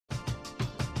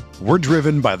We're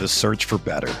driven by the search for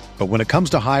better. But when it comes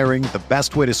to hiring, the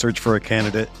best way to search for a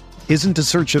candidate isn't to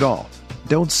search at all.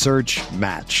 Don't search,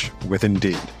 match with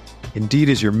Indeed. Indeed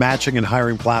is your matching and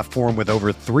hiring platform with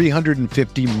over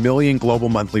 350 million global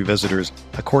monthly visitors,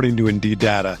 according to Indeed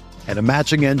data, and a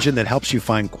matching engine that helps you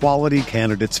find quality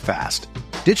candidates fast.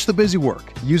 Ditch the busy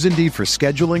work. Use Indeed for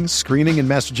scheduling, screening, and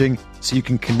messaging so you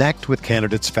can connect with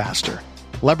candidates faster.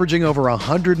 Leveraging over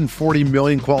 140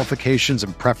 million qualifications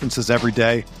and preferences every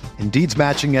day, Indeed's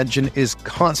matching engine is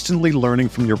constantly learning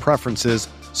from your preferences,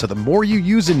 so the more you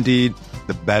use Indeed,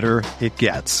 the better it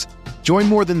gets. Join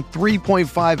more than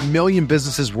 3.5 million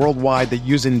businesses worldwide that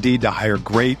use Indeed to hire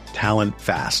great talent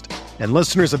fast. And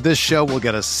listeners of this show will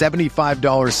get a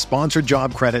 $75 sponsored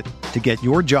job credit to get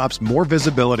your jobs more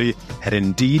visibility at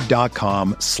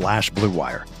Indeed.com/Blue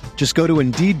Wire. Just go to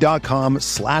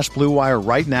Indeed.com/Blue Wire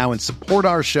right now and support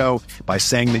our show by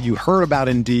saying that you heard about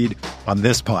Indeed on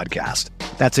this podcast.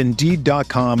 That's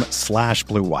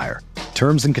Indeed.com/Blue Wire.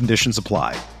 Terms and conditions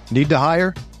apply. Need to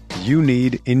hire? You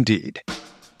need Indeed.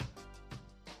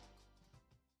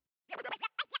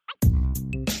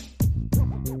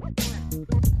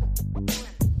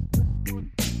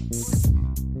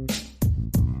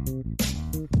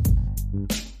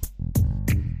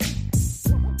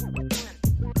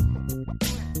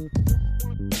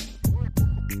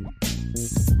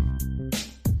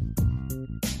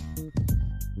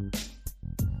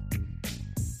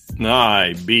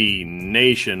 IB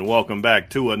Nation, welcome back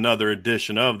to another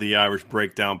edition of the Irish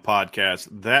Breakdown Podcast.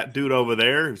 That dude over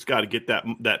there who's got to get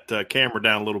that camera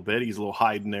down a little bit. He's a little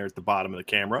hiding there at the bottom of the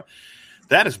camera.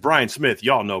 That is Brian Smith.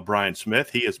 Y'all know Brian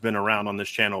Smith. He has been around on this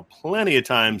channel plenty of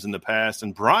times in the past,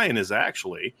 and Brian is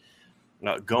actually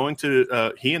going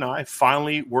to he and I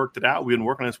finally worked it out. We've been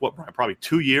working on this, Brian, probably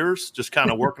 2 years, just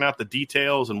kind of working out the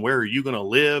details and where are you going to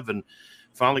live, and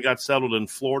finally got settled in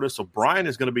Florida. So Brian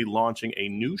is going to be launching a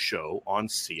new show on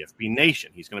CFB Nation.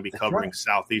 He's going to be covering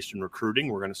Southeastern recruiting.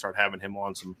 We're going to start having him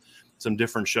on some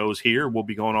different shows here. We'll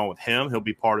be going on with him. He'll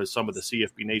be part of some of the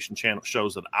CFB Nation channel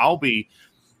shows that I'll be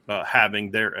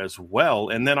having there as well.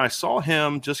 And then I saw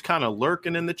him just kind of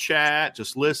lurking in the chat,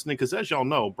 just listening, because as y'all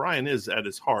know, Brian is at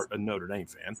his heart a Notre Dame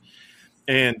fan.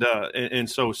 And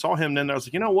so saw him then. I was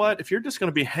like, you know what? If you're just going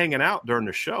to be hanging out during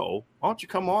the show, why don't you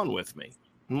come on with me?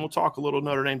 And we'll talk a little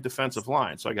Notre Dame defensive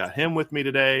line. So I got him with me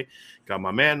today. Got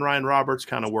my man Ryan Roberts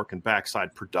kind of working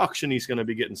backside production. He's going to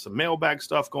be getting some mailbag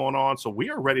stuff going on. So we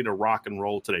are ready to rock and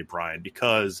roll today, Brian,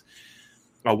 because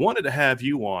I wanted to have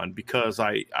you on because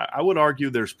I would argue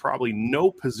there's probably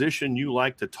no position you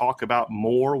like to talk about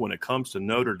more when it comes to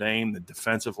Notre Dame, the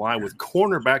defensive line, with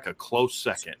cornerback a close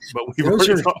second. But those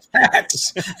are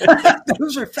facts.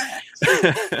 Those are facts.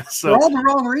 So, for all the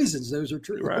wrong reasons, those are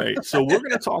true. Right. So we're going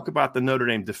to talk about the Notre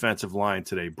Dame defensive line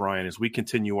today, Brian, as we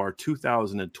continue our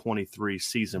 2023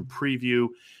 season preview.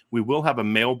 We will have a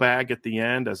mailbag at the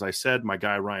end. As I said, my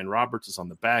guy Ryan Roberts is on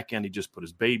the back end. He just put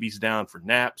his babies down for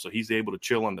nap, so he's able to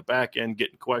chill on the back end,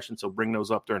 getting questions. So bring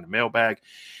those up during the mailbag.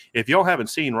 If y'all haven't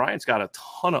seen, Ryan's got a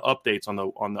ton of updates on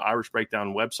the Irish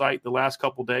Breakdown website the last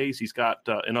couple days. He's got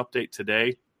an update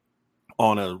today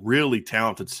on a really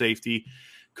talented safety.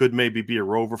 Could maybe be a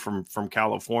rover from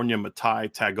California, Matai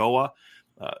Tagoa.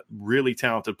 Really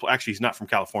talented. Actually, he's not from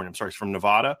California. I'm sorry, he's from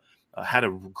Nevada. Had a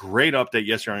great update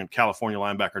yesterday on California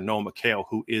linebacker Noah McHale,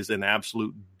 who is an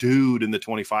absolute dude in the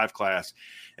 25 class.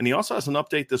 And he also has an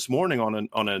update this morning on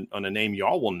a name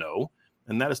y'all will know,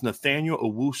 and that is Nathaniel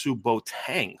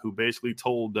Owusu-Boateng, who basically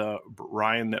told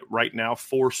Ryan that right now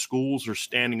 4 schools are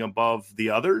standing above the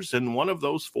others, and one of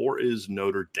those 4 is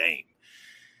Notre Dame.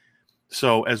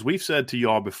 So as we've said to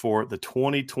y'all before, the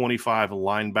 2025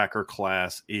 linebacker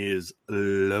class is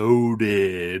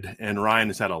loaded, and Ryan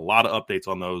has had a lot of updates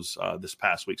on those this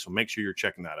past week. So make sure you're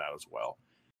checking that out as well.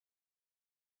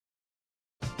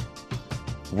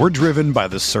 We're driven by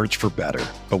the search for better.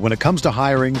 But when it comes to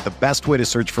hiring, the best way to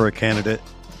search for a candidate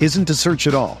isn't to search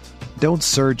at all. Don't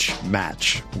search,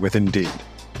 match with Indeed.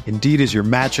 Indeed is your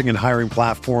matching and hiring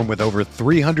platform with over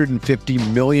 350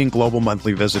 million global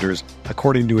monthly visitors,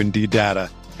 according to Indeed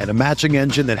data, and a matching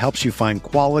engine that helps you find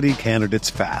quality candidates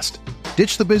fast.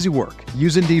 Ditch the busy work.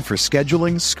 Use Indeed for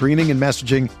scheduling, screening, and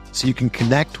messaging so you can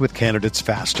connect with candidates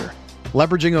faster.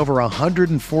 Leveraging over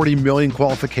 140 million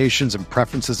qualifications and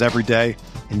preferences every day,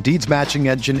 Indeed's matching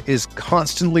engine is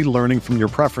constantly learning from your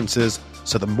preferences,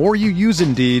 so the more you use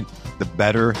Indeed, the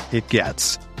better it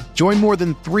gets. Join more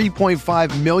than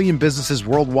 3.5 million businesses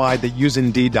worldwide that use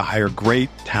Indeed to hire great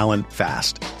talent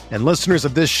fast. And listeners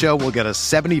of this show will get a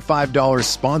 $75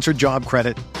 sponsored job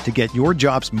credit to get your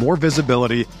jobs more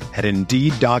visibility at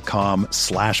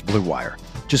Indeed.com/Blue Wire.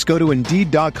 Just go to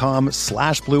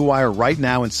Indeed.com/Blue Wire right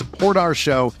now and support our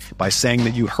show by saying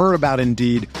that you heard about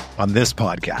Indeed on this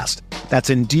podcast. That's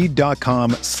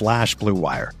Indeed.com/Blue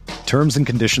Wire. Terms and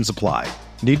conditions apply.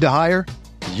 Need to hire?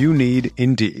 You need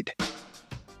Indeed.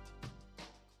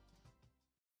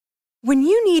 When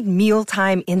you need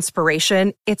mealtime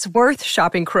inspiration, it's worth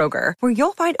shopping Kroger, where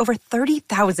you'll find over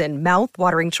 30,000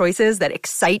 mouth-watering choices that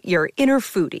excite your inner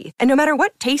foodie. And no matter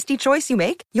what tasty choice you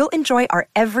make, you'll enjoy our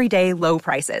everyday low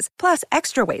prices, plus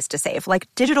extra ways to save, like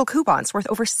digital coupons worth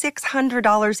over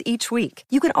 $600 each week.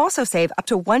 You can also save up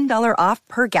to $1 off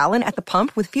per gallon at the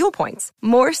pump with fuel points.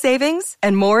 More savings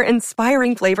and more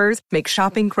inspiring flavors make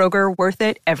shopping Kroger worth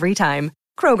it every time.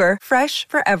 Kroger, fresh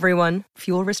for everyone.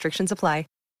 Fuel restrictions apply.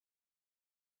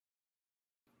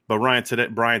 But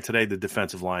Brian, today the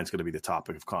defensive line is going to be the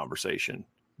topic of conversation,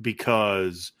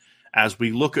 because as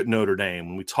we look at Notre Dame,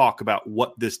 when we talk about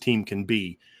what this team can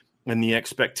be and the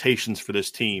expectations for this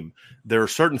team, there are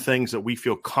certain things that we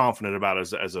feel confident about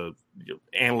as a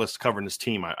analyst covering this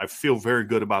team. I feel very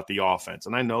good about the offense,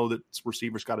 and I know that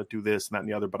receivers got to do this and that and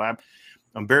the other, but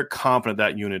I'm very confident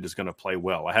that unit is going to play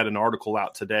well. I had an article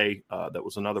out today that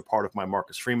was another part of my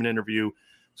Marcus Freeman interview.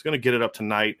 I was going to get it up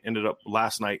tonight, ended up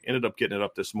getting it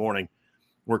up this morning,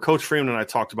 where Coach Freeman and I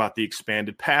talked about the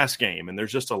expanded pass game. And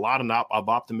there's just a lot of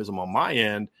optimism on my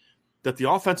end that the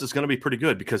offense is going to be pretty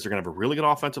good, because they're going to have a really good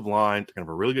offensive line, they're going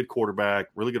to have a really good quarterback,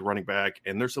 really good running back,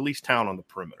 and there's at least talent on the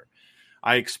perimeter.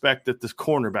 I expect that the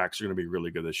cornerbacks are going to be really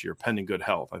good this year, pending good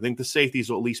health. I think the safeties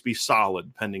will at least be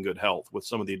solid, pending good health, with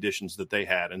some of the additions that they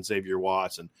had, and Xavier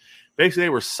Watts. And basically, they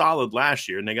were solid last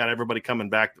year, and they got everybody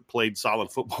coming back that played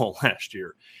solid football last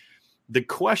year. The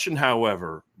question,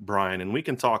 however, Brian, and we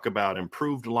can talk about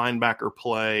improved linebacker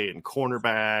play and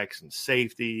cornerbacks and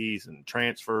safeties and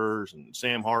transfers and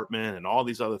Sam Hartman and all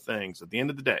these other things. At the end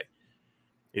of the day,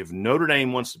 if Notre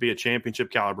Dame wants to be a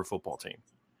championship caliber football team,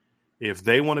 if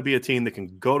they want to be a team that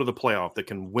can go to the playoff, that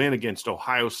can win against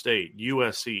Ohio State,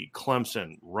 USC,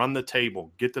 Clemson, run the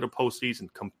table, get to the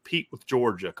postseason, compete with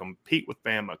Georgia, compete with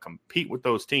Bama, compete with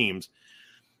those teams,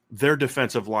 their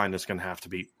defensive line is going to have to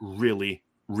be really,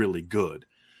 really good.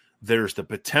 There's the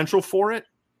potential for it.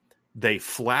 They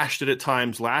flashed it at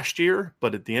times last year,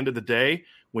 but at the end of the day,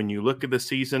 when you look at the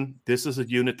season, this is a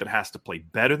unit that has to play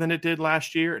better than it did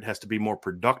last year. It has to be more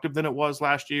productive than it was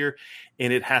last year,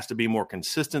 and it has to be more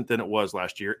consistent than it was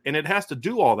last year, and it has to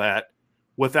do all that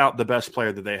without the best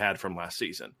player that they had from last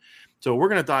season. So we're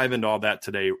going to dive into all that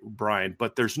today, Brian,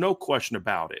 but there's no question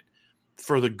about it.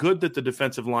 For the good that the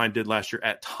defensive line did last year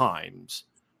at times,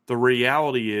 the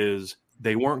reality is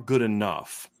they weren't good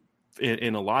enough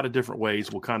in a lot of different ways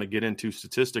we'll kind of get into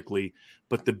statistically.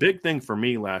 But the big thing for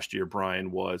me last year,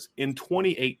 Brian, was in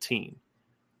 2018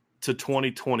 to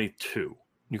 2022,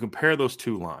 you compare those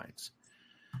two lines.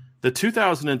 The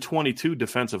 2022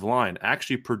 defensive line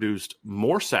actually produced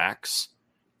more sacks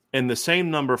and the same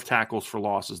number of tackles for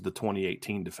loss as the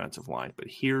 2018 defensive line. But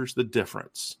here's the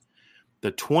difference.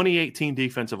 The 2018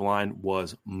 defensive line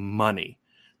was money.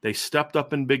 They stepped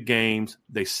up in big games.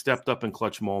 They stepped up in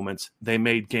clutch moments. They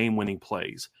made game-winning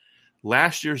plays.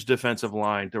 Last year's defensive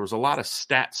line, there was a lot of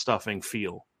stat stuffing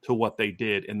feel to what they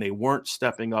did, and they weren't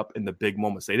stepping up in the big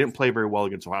moments. They didn't play very well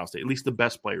against Ohio State. At least the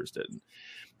best players didn't.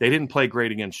 They didn't play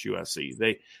great against USC.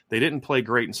 They didn't play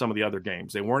great in some of the other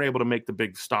games. They weren't able to make the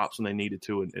big stops when they needed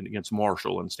to against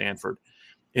Marshall and Stanford.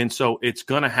 And so it's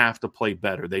going to have to play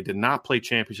better. They did not play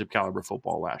championship caliber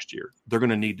football last year. They're going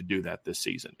to need to do that this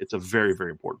season. It's a very,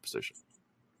 very important position.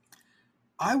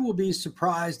 I will be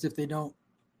surprised if they don't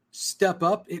step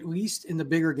up, at least in the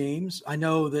bigger games. I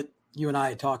know that you and I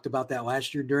had talked about that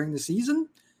last year during the season.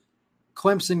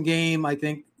 Clemson game, I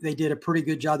think they did a pretty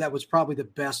good job. That was probably the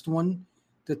best one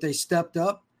that they stepped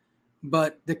up.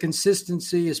 But the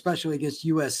consistency, especially against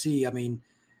USC, I mean,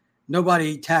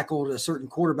 nobody tackled a certain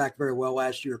quarterback very well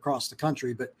last year across the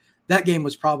country, but that game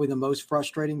was probably the most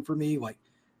frustrating for me. Like,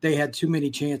 they had too many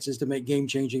chances to make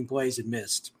game-changing plays and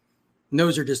missed. And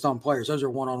those are just on players. Those are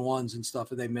one-on-ones and stuff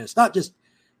that they missed. Not just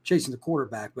chasing the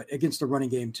quarterback, but against the running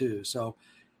game too. So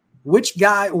which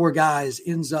guy or guys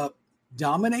ends up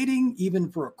dominating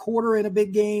even for a quarter in a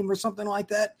big game or something like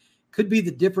that could be the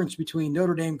difference between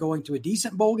Notre Dame going to a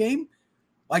decent bowl game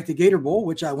like the Gator Bowl,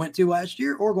 which I went to last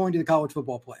year, or going to the college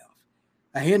football playoff.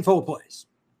 A handful of plays.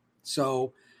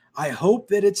 So I hope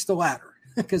that it's the latter,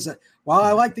 because while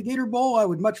I like the Gator Bowl, I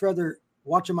would much rather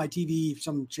watch on my TV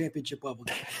some championship level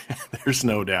game. There's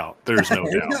no doubt. There's no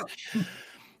doubt.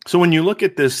 So when you look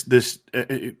at this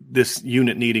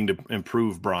unit needing to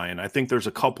improve, Brian, I think there's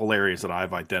a couple areas that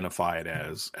I've identified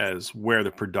as where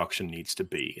the production needs to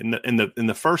be. And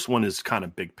the first one is kind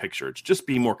of big picture. It's just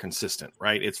be more consistent,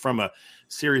 right? It's from a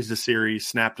series to series,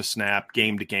 snap to snap,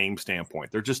 game to game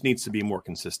standpoint. There just needs to be more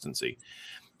consistency.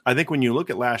 I think when you look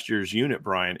at last year's unit,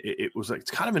 Brian, it was like,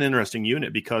 it's kind of an interesting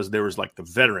unit because there was like the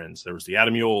veterans, there was the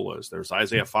Adamiolas, there was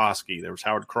Isaiah Foskey, there was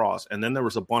Howard Cross, and then there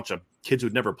was a bunch of kids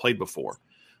who'd never played before,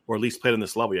 or at least played on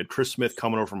this level. You had Chris Smith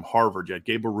coming over from Harvard. You had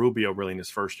Gabriel Rubio really in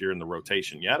his first year in the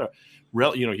rotation. You had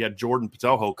you had Jordan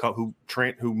Patelho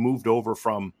who moved over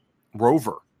from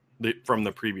Rover from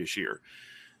the previous year.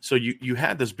 So you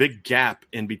had this big gap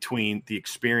in between the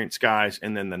experienced guys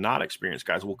and then the not experienced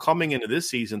guys. Well, coming into this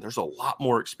season, there's a lot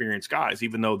more experienced guys,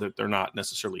 even though that they're not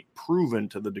necessarily proven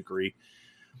to the degree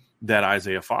that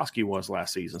Isaiah Foskey was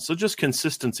last season. So just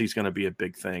consistency is going to be a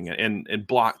big thing, and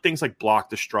block things like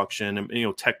block destruction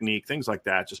and technique, things like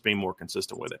that, just being more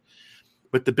consistent with it.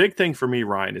 But the big thing for me,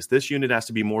 Ryan, is this unit has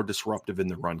to be more disruptive in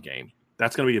the run game.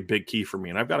 That's going to be a big key for me.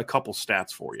 And I've got a couple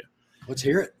stats for you. Let's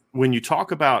hear it. When you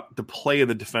talk about the play of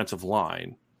the defensive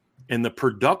line and the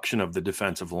production of the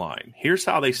defensive line, here's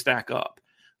how they stack up.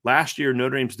 Last year,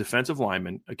 Notre Dame's defensive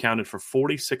linemen accounted for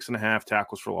 46.5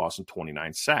 tackles for loss and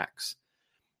 29 sacks.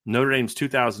 Notre Dame's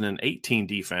 2018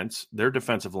 defense, their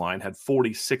defensive line had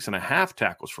 46.5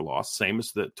 tackles for loss, same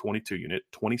as the 22 unit,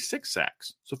 26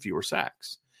 sacks, so fewer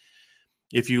sacks.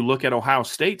 If you look at Ohio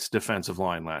State's defensive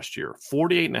line last year,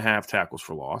 48.5 tackles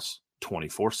for loss,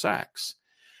 24 sacks.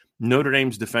 Notre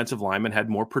Dame's defensive linemen had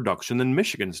more production than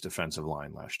Michigan's defensive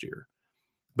line last year.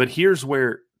 But here's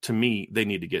where, to me, they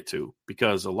need to get to,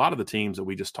 because a lot of the teams that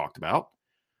we just talked about,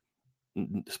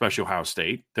 especially Ohio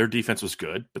State, their defense was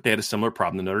good, but they had a similar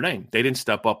problem to Notre Dame. They didn't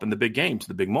step up in the big games,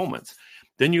 the big moments.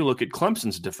 Then you look at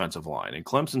Clemson's defensive line, and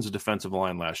Clemson's defensive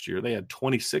line last year, they had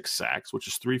 26 sacks, which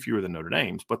is 3 fewer than Notre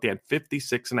Dame's, but they had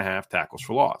 56.5 tackles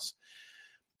for loss.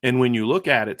 And when you look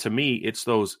at it, to me, it's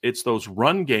those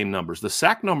run game numbers. The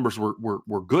sack numbers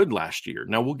were good last year.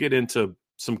 Now we'll get into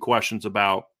some questions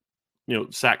about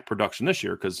sack production this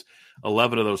year, because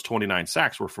 11 of those 29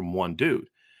 sacks were from one dude.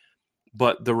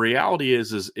 But the reality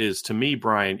is to me,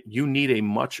 Brian, you need a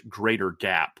much greater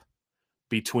gap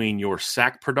between your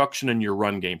sack production and your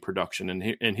run game production.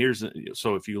 And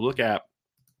so if you look at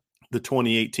the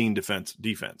 2018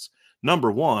 defense.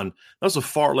 Number one, that was a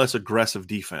far less aggressive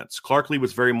defense. Clark Lee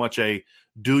was very much a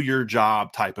do your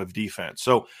job type of defense.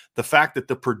 So the fact that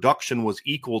the production was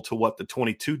equal to what the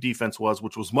 22 defense was,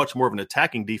 which was much more of an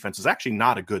attacking defense, is actually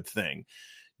not a good thing.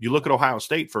 You look at Ohio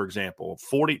State, for example,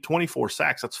 24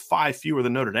 sacks, that's 5 fewer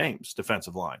than Notre Dame's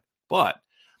defensive line. But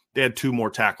they had 2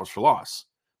 more tackles for loss,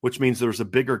 which means there's a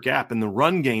bigger gap in the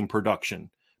run game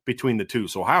production between the two.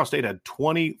 So Ohio State had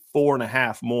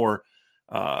 24.5 more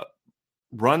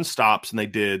run stops than they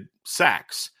did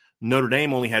sacks. Notre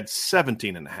Dame only had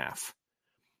 17.5.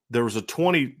 There was a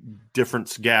 20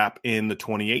 difference gap in the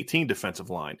 2018 defensive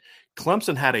line.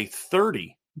 Clemson had a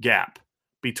 30 gap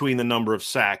between the number of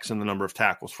sacks and the number of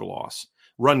tackles for loss,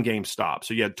 run game stops.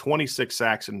 So you had 26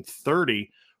 sacks and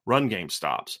 30 run game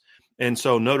stops. And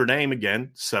so Notre Dame,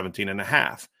 again,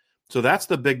 17.5. So that's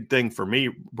the big thing for me,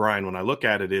 Brian, when I look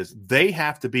at it, is they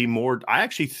have to be more. I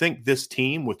actually think this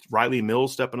team with Riley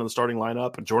Mills stepping in the starting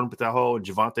lineup and Jordan Patelho and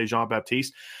Javonte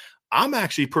Jean-Baptiste, I'm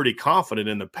actually pretty confident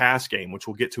in the pass game, which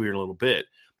we'll get to here in a little bit.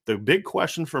 The big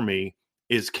question for me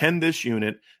is, can this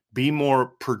unit be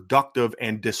more productive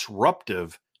and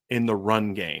disruptive in the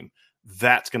run game?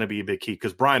 That's going to be a big key,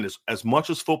 because, Brian, as much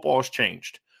as football has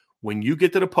changed, when you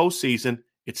get to the postseason,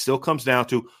 it still comes down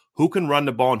to who can run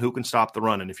the ball and who can stop the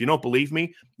run. And if you don't believe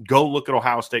me, go look at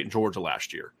Ohio State and Georgia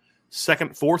last year.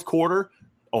 Fourth quarter,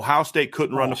 Ohio State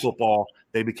couldn't run the football.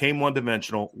 They became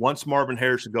one-dimensional. Once Marvin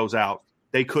Harrison goes out,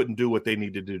 they couldn't do what they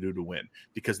needed to do to win,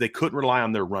 because they couldn't rely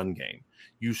on their run game.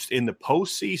 In the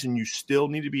postseason, you still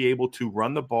need to be able to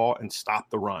run the ball and stop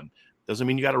the run. Doesn't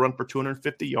mean you got to run for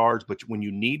 250 yards, but when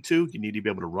you need to be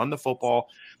able to run the football.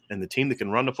 And the team that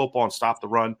can run the football and stop the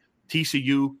run,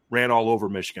 TCU ran all over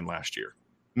Michigan last year.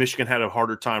 Michigan had a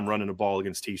harder time running the ball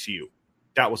against TCU.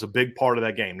 That was a big part of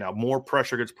that game. Now, more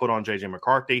pressure gets put on J.J.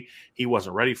 McCarthy. He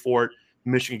wasn't ready for it.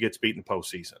 Michigan gets beat in the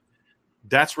postseason.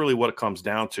 That's really what it comes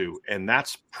down to. And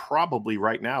that's probably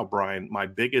right now, Brian, my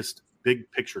biggest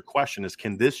big picture question is,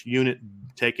 can this unit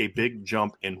take a big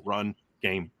jump in run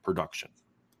game production?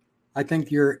 I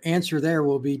think your answer there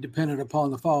will be dependent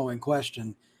upon the following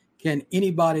question. Can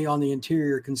anybody on the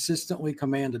interior consistently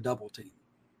command a double team?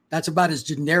 That's about as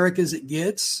generic as it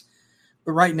gets.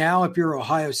 But right now, if you're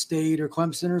Ohio State or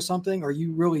Clemson or something, are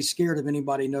you really scared of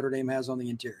anybody Notre Dame has on the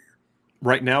interior?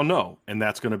 Right now, no, and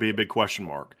that's going to be a big question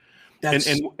mark.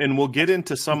 And we'll get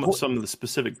into some of the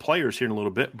specific players here in a little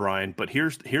bit, Brian. But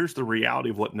here's the reality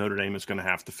of what Notre Dame is going to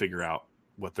have to figure out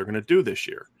what they're going to do this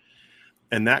year,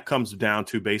 and that comes down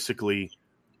to basically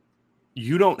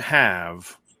you don't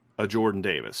have a Jordan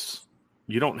Davis,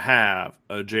 you don't have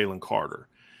a Jalen Carter,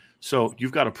 so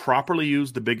you've got to properly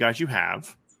use the big guys you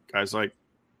have, guys like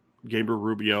Gabriel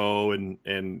Rubio and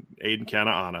Aiden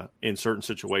Canaana in certain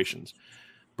situations.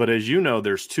 But as you know,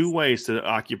 there's two ways to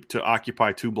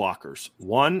occupy two blockers.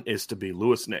 One is to be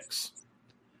Lewis Nix.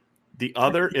 The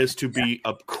other is to be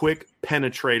a quick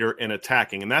penetrator in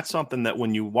attacking. And that's something that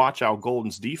when you watch Al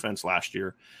Golden's defense last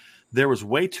year, there was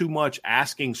way too much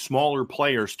asking smaller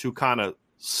players to kind of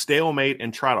stalemate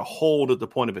and try to hold at the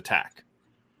point of attack.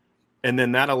 And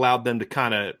then that allowed them to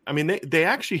kind of – I mean, they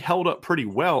actually held up pretty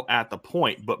well at the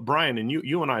point. But, Brian, and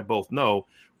you and I both know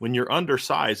when you're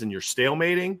undersized and you're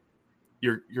stalemating –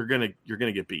 you're gonna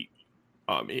get beat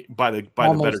by the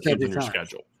better teams in your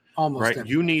schedule. Almost right.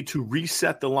 You need to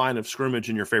reset the line of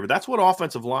scrimmage in your favor. That's what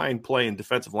offensive line play and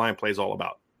defensive line play is all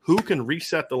about. Who can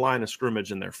reset the line of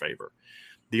scrimmage in their favor?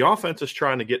 The offense is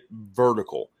trying to get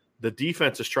vertical. The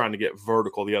defense is trying to get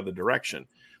vertical the other direction.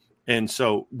 And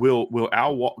so will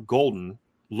Al Golden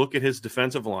look at his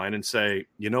defensive line and say,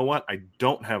 you know what? I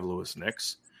don't have Lewis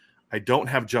Nix. I don't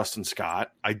have Justin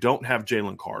Scott. I don't have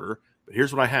Jalen Carter. But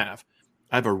here's what I have.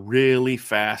 I have a really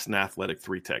fast and athletic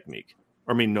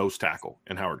nose tackle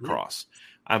in Howard Cross.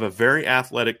 I have a very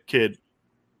athletic kid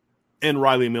in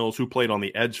Riley Mills who played on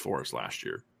the edge for us last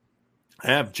year.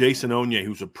 I have Jason Onye,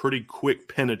 who's a pretty quick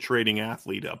penetrating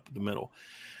athlete up the middle.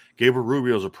 Gabriel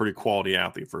Rubio is a pretty quality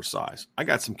athlete for his size. I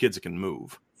got some kids that can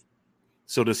move.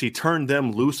 So does he turn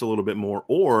them loose a little bit more,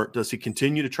 or does he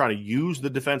continue to try to use the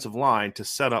defensive line to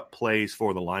set up plays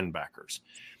for the linebackers?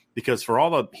 Because for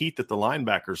all the heat that the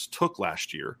linebackers took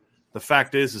last year, the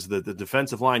fact is that the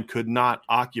defensive line could not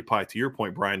occupy, to your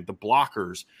point, Brian, the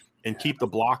blockers and keep the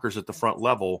blockers at the front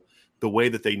level the way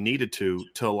that they needed to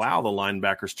allow the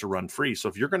linebackers to run free. So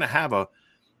if you're going to have a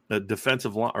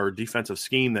defensive line or defensive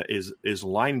scheme that is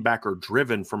linebacker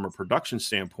driven from a production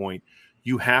standpoint,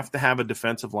 you have to have a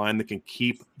defensive line that can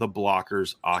keep the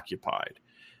blockers occupied.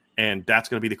 And that's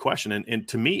going to be the question. And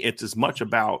to me, it's as much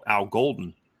about Al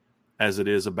Golden as it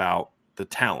is about the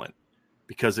talent,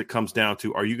 because it comes down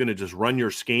to, are you going to just run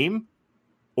your scheme,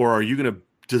 or are you going to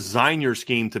design your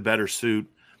scheme to better suit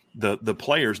the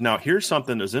players? Now, here's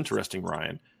something that's interesting,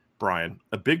 Brian.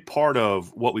 A big part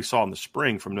of what we saw in the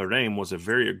spring from Notre Dame was a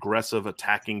very aggressive,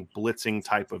 attacking, blitzing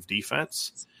type of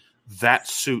defense. That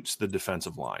suits the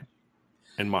defensive line,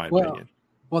 in my opinion.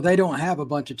 Well, they don't have a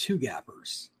bunch of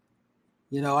two-gappers.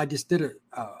 You know, I just did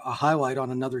a highlight on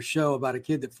another show about a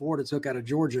kid that Florida took out of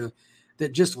Georgia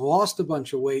that just lost a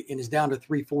bunch of weight and is down to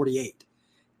 348.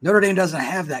 Notre Dame doesn't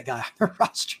have that guy on their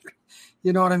roster.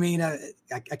 You know what I mean? I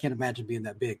can't imagine being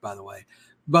that big, by the way.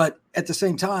 But at the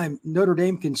same time, Notre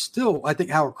Dame can still – I think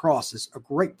Howard Cross is a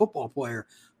great football player.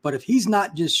 But if he's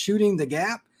not just shooting the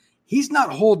gap, he's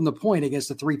not holding the point against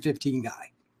the 315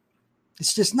 guy.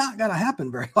 It's just not going to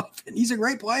happen very often. He's a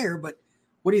great player, but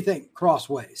what do you think Cross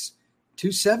weighs?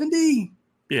 270,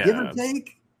 yeah, give or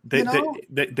take. They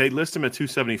list him at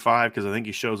 275 because I think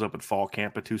he shows up at fall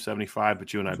camp at 275.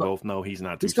 But you and I both know he's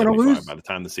not 275 by the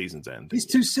time the season's end. He's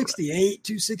 268,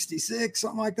 266,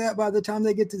 something like that by the time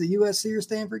they get to the USC or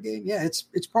Stanford game. Yeah,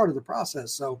 it's part of the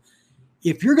process. So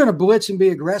if you're going to blitz and be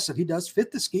aggressive, he does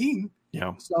fit the scheme.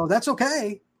 Yeah, so that's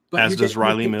okay. But as does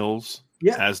Riley Mills.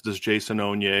 Yeah, as does Jason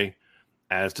Onye,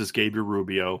 as does Gabriel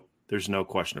Rubio. There's no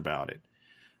question about it.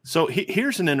 So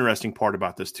here's an interesting part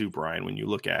about this too, Brian, when you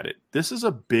look at it. This is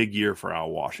a big year for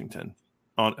Al Washington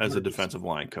as a defensive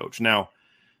line coach. Now,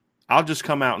 I'll just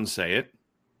come out and say it.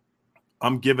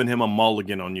 I'm giving him a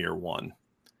mulligan on year one,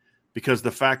 because the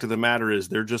fact of the matter is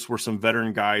there just were some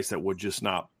veteran guys that would just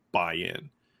not buy in.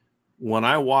 When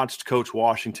I watched Coach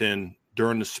Washington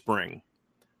during the spring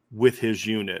with his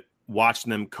unit, watching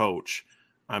them coach,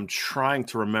 I'm trying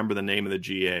to remember the name of the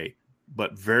GA,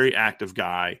 but very active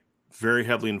guy, very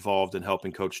heavily involved in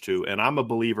helping coach too. And I'm a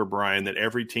believer, Brian, that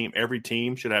every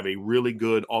team should have a really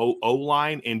good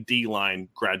O-line and D-line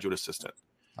graduate assistant.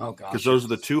 Oh, gosh. Because those are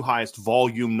the two highest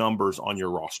volume numbers on your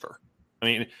roster. I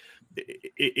mean,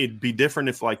 it'd be different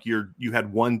if like you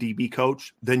had one DB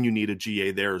coach, then you need a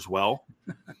GA there as well.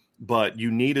 But you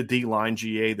need a D-line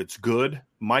GA that's good.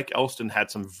 Mike Elston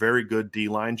had some very good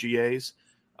D-line GAs.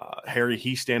 Harry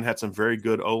Heastan had some very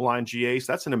good O-line GAs.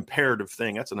 That's an imperative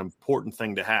thing. That's an important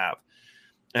thing to have.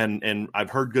 And I've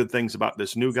heard good things about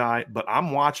this new guy, but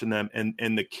I'm watching them,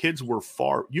 and the kids were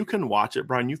far. You can watch it,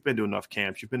 Brian. You've been to enough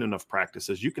camps. You've been to enough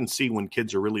practices. You can see when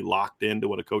kids are really locked into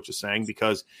what a coach is saying,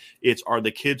 because are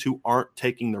the kids who aren't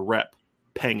taking the rep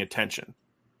paying attention.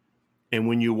 And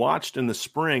when you watched in the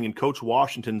spring and Coach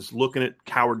Washington's looking at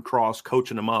Coward Cross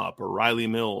coaching him up, or Riley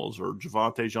Mills or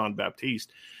Javonte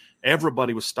Jean-Baptiste,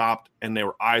 everybody was stopped and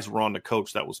their eyes were on the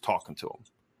coach that was talking to him.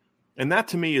 And that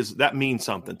to me that means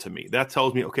something to me. That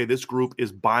tells me, okay, this group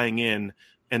is buying in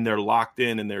and they're locked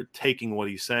in and they're taking what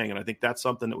he's saying. And I think that's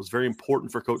something that was very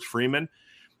important for Coach Freeman.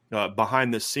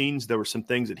 Behind the scenes, there were some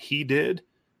things that he did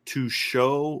to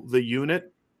show the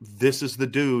unit, this is the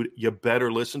dude, you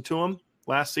better listen to him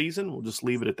last season. We'll just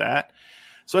leave it at that.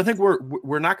 So I think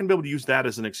we're not going to be able to use that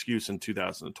as an excuse in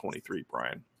 2023,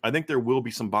 Brian. I think there will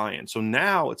be some buy-in. So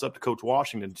now it's up to Coach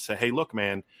Washington to say, hey, look,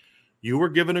 man, you were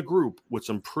given a group with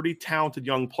some pretty talented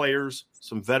young players,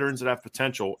 some veterans that have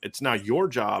potential. It's now your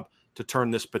job to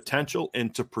turn this potential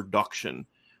into production.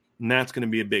 And that's going to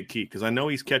be a big key, because I know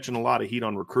he's catching a lot of heat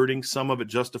on recruiting, some of it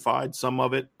justified, some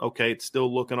of it, okay, it's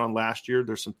still looking on last year.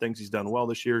 There's some things he's done well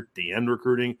this year. The end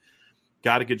recruiting,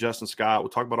 got to get Justin Scott. We'll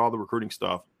talk about all the recruiting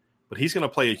stuff. But he's going to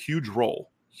play a huge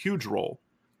role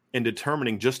in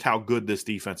determining just how good this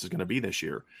defense is going to be this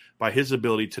year, by his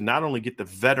ability to not only get the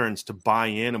veterans to buy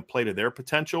in and play to their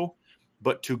potential,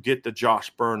 but to get the Josh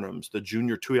Burnhams, the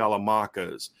Junior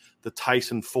Tuialamakas, the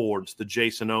Tyson Fords, the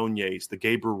Jason Onyes, the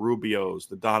Gabriel Rubios,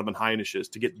 the Donovan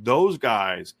Heinishes, to get those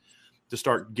guys to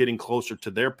start getting closer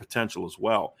to their potential as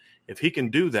well. If he can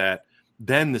do that,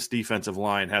 then this defensive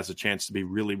line has a chance to be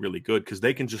really, really good, because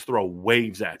they can just throw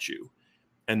waves at you.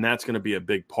 And that's going to be a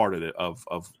big part of it, of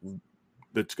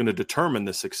that's going to determine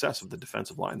the success of the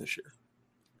defensive line this year.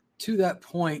 To that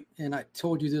point, and I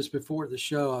told you this before the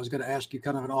show, I was going to ask you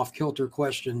kind of an off-kilter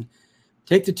question.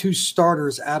 Take the two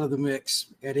starters out of the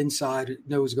mix at inside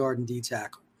nose guard and D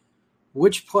tackle.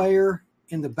 Which player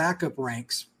in the backup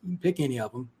ranks, you can pick any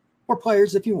of them, or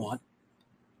players if you want,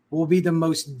 will be the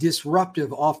most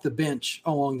disruptive off the bench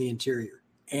along the interior,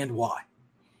 and why?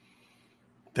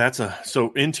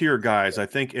 So interior guys, I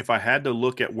think if I had to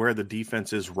look at where the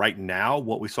defense is right now,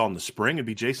 what we saw in the spring, it'd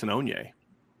be Jason Onye.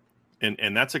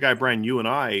 And that's a guy, Brian, you and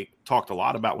I talked a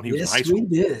lot about when he was in high school.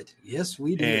 Yes,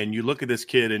 we did. And you look at this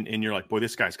kid and you're like, boy,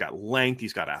 this guy's got length.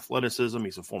 He's got athleticism.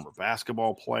 He's a former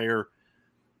basketball player.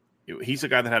 He's a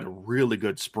guy that had a really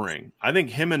good spring. I think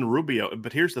him and Rubio,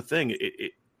 but here's the thing.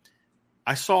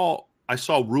 I saw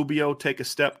Rubio take a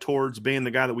step towards being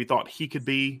the guy that we thought he could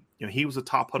be. You know, he was a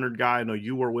top 100 guy. I know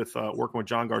you were working with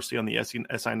John Garcia on the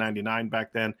SI 99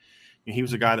 back then. And he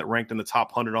was a guy that ranked in the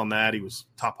top 100 on that. He was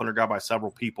top 100 guy by several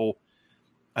people.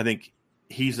 I think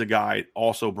he's a guy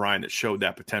also, Brian, that showed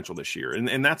that potential this year.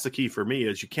 And that's the key for me,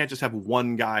 is you can't just have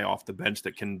one guy off the bench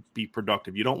that can be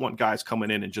productive. You don't want guys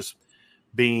coming in and just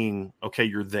being, okay,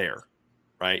 you're there,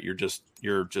 right? You're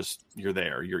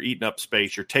there. You're eating up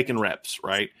space. You're taking reps,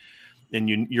 right? And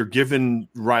you're giving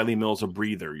Riley Mills a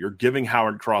breather. You're giving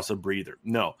Howard Cross a breather.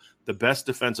 No, the best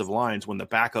defensive lines, when the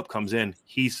backup comes in,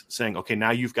 he's saying, okay,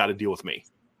 now you've got to deal with me.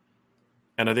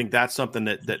 And I think that's something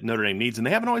that Notre Dame needs. And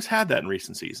they haven't always had that in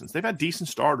recent seasons. They've had decent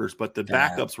starters, but the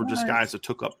backups were just guys that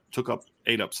took up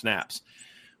ate up snaps.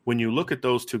 When you look at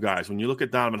those two guys, when you look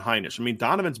at Donovan Heinisch, I mean,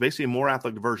 Donovan's basically a more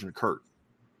athletic version of Kurt.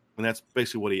 And that's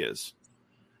basically what he is.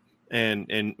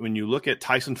 And when you look at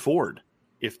Tyson Ford,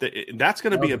 that's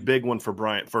going to be a big one for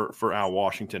Bryant, for Al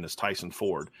Washington, is Tyson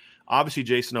Ford. Obviously,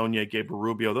 Jason Onye, Gabriel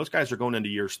Rubio, those guys are going into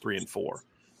years 3 and 4.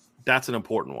 That's an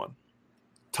important one.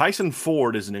 Tyson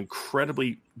Ford is an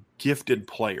incredibly gifted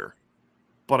player,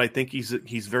 but I think he's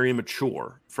very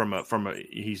immature.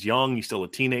 He's young, he's still a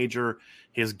teenager.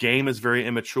 His game is very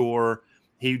immature.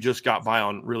 He just got by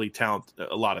on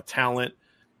a lot of talent.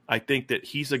 I think that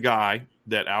he's a guy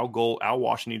that Al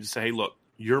Washington needs to say, hey, look,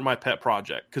 you're my pet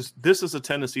project, because this is a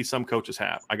tendency some coaches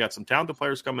have. I got some talented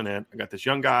players coming in. I got this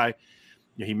young guy.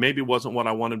 He maybe wasn't what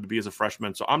I wanted him to be as a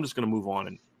freshman, so I'm just going to move on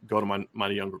and go to my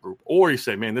younger group. Or you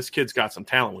say, man, this kid's got some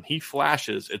talent. When he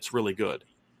flashes, it's really good.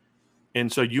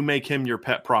 And so you make him your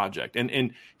pet project.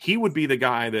 And he would be the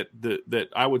guy that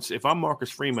I would, if I'm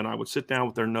Marcus Freeman, I would sit down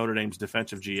with their Notre Dame's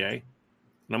defensive GA.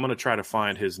 And I'm going to try to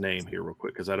find his name here real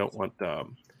quick, because I don't want to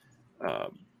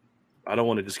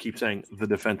just keep saying the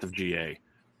defensive GA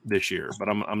this year, but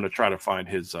I'm going to try to find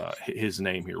his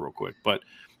name here real quick. But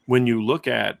when you look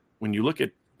at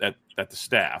the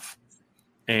staff,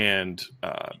 and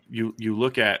you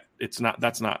look at,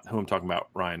 that's not who I'm talking about,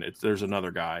 Ryan. There's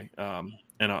another guy,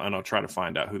 and I'll try to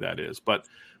find out who that is. But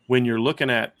when you're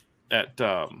looking at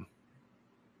the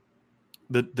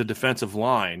defensive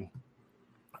line,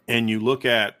 and you look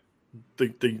at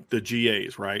the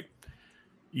GAs, right?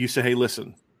 You say, hey,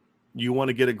 listen, you want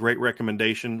to get a great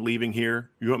recommendation leaving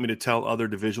here? You want me to tell other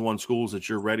Division I schools that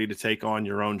you're ready to take on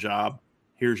your own job?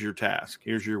 Here's your task.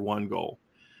 Here's your one goal.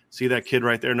 See that kid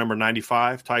right there, number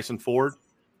 95, Tyson Ford?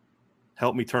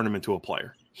 Help me turn him into a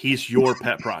player. He's your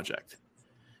pet project.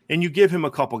 And you give him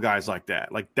a couple guys like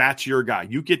that. Like, that's your guy.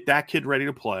 You get that kid ready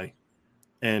to play,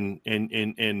 and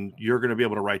you're going to be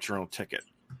able to write your own ticket.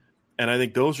 And I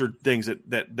think those are things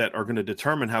that are going to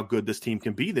determine how good this team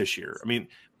can be this year. I mean,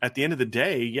 at the end of the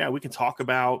day, yeah, we can talk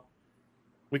about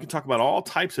all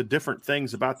types of different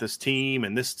things about this team,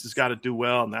 and this has got to do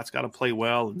well, and that's got to play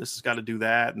well, and this has got to do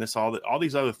that, and all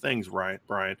these other things, right,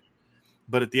 Brian?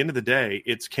 But at the end of the day,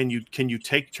 it's can you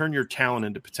turn your talent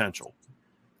into potential?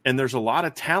 And there's a lot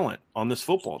of talent on this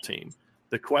football team.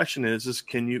 The question is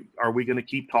are we going to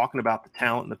keep talking about the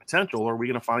talent and the potential, or are we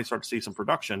going to finally start to see some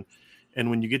production? And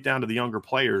when you get down to the younger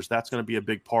players, that's going to be a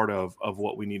big part of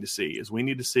what we need to see. Is we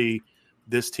need to see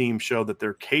this team show that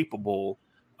they're capable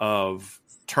of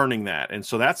turning that. And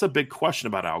so that's a big question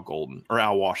about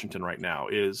Al Washington right now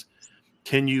is,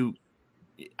 can you,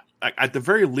 at the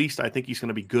very least, I think he's going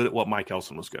to be good at what Mike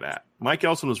Elson was good at. Mike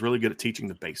Elson was really good at teaching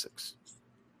the basics.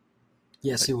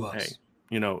 Yes, he was. Hey,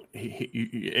 you know,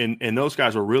 and those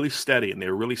guys were really steady and they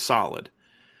were really solid.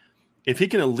 If he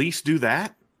can at least do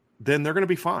that, then they're going to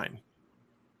be fine.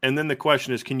 And then the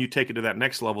question is, can you take it to that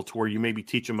next level to where you maybe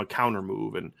teach them a counter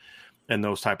move and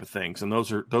those type of things? And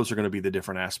those are going to be the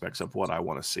different aspects of what I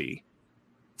want to see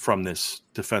from this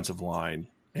defensive line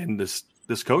and this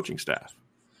coaching staff.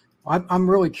 I'm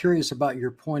really curious about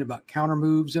your point about counter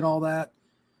moves and all that.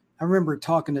 I remember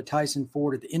talking to Tyson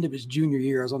Ford at the end of his junior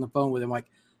year. I was on the phone with him, like,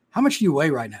 how much do you weigh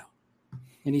right now?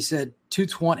 And he said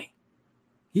 220.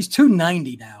 He's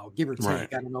 290 now, give or take.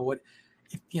 Right. I don't know what,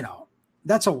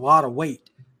 that's a lot of weight.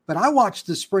 But I watched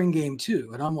the spring game too,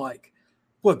 and I'm like,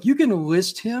 look, you can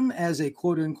list him as a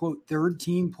quote-unquote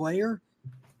third-team player.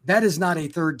 That is not a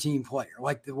third-team player.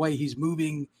 Like the way he's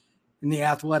moving and the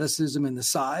athleticism and the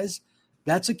size,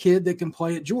 that's a kid that can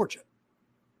play at Georgia.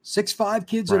 6'5"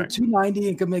 kids right. Are 290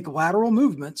 and can make lateral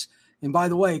movements. And by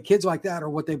the way, kids like that are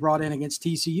what they brought in against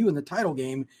TCU in the title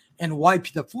game and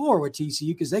wiped the floor with TCU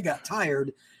because they got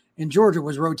tired, and Georgia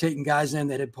was rotating guys in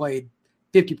that had played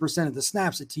 50% of the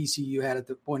snaps that TCU had at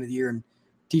the point of the year, and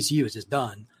TCU is just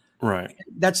done. Right.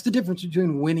 That's the difference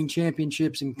between winning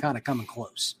championships and kind of coming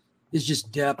close. It's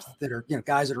just depth that are,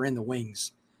 guys that are in the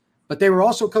wings. But they were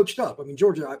also coached up. I mean,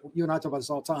 Georgia, you and I talk about this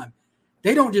all the time.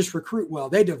 They don't just recruit well.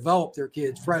 They develop their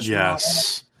kids freshman.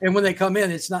 Yes. And when they come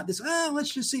in, it's not this,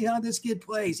 let's just see how this kid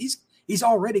plays. He's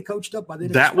already coached up by the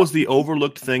That was the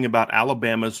overlooked thing about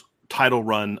Alabama's title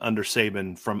run under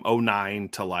Saban from 2009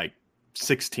 to like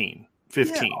 16.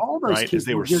 15, right? As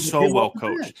they were so well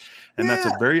coached. And that's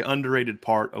a very underrated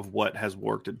part of what has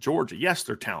worked at Georgia. Yes,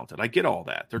 they're talented. I get all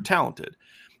that. They're talented,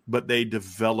 but they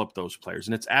develop those players.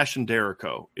 And it's Ashton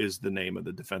Derrico is the name of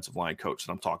the defensive line coach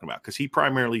that I'm talking about, because he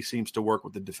primarily seems to work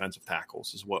with the defensive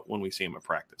tackles is what when we see him at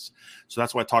practice. So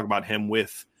that's why I talk about him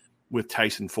with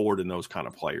Tyson Ford and those kind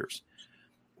of players.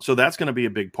 So that's going to be a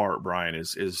big part, Brian,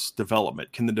 is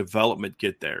development. Can the development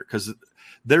get there? Because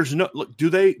there's no look. Do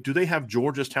they have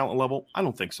Georgia's talent level? I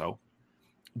don't think so.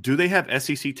 Do they have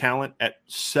SEC talent at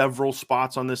several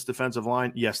spots on this defensive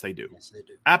line? Yes, they do. Yes, they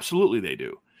do. Absolutely, they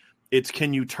do. It's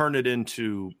can you turn it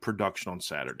into production on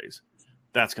Saturdays?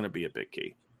 That's going to be a big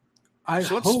key. I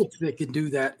hope they can do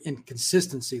that in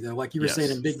consistency, though. Like you were saying,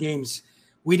 in big games,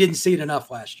 we didn't see it enough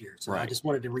last year. So I just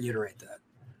wanted to reiterate that.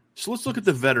 So let's look at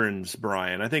the veterans,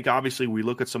 Brian. I think obviously we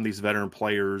look at some of these veteran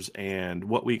players and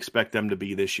what we expect them to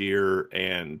be this year.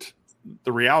 And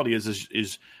the reality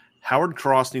is Howard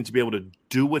Cross needs to be able to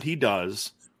do what he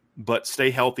does, but stay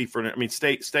healthy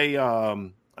stay how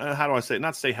do I say it?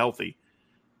 Not stay healthy,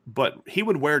 but he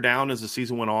would wear down as the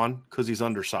season went on because he's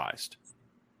undersized.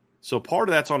 So part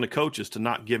of that's on the coaches to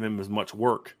not give him as much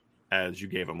work as you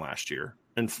gave him last year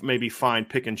and maybe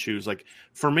pick and choose. Like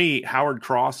for me, Howard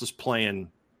Cross is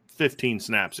playing 15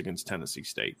 snaps against Tennessee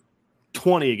State,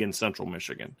 20 against Central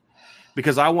Michigan,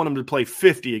 because I want him to play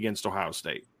 50 against Ohio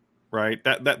State, right?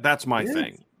 That's my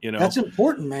thing, That's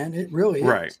important, man. It really is.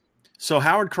 Right. So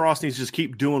Howard Cross needs to just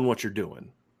keep doing what you're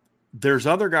doing. There's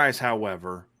other guys,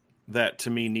 however, that to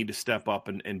me need to step up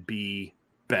and be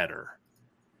better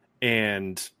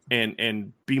and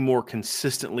be more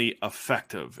consistently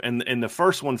effective. And the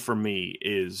first one for me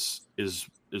is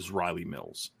Riley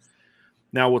Mills.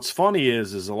 Now, what's funny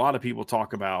is a lot of people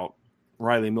talk about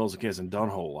Riley Mills, like he hasn't done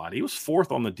a whole lot. He was fourth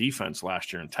on the defense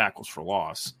last year in tackles for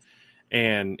loss.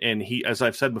 And he, as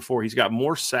I've said before, he's got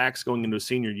more sacks going into his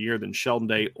senior year than Sheldon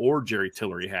Day or Jerry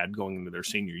Tillery had going into their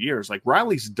senior years. Like,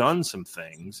 Riley's done some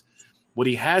things. What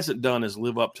he hasn't done is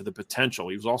live up to the potential.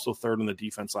 He was also third in the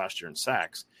defense last year in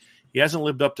sacks. He hasn't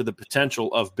lived up to the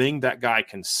potential of being that guy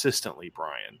consistently,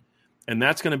 Brian. And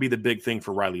that's going to be the big thing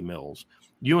for Riley Mills.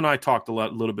 You and I talked a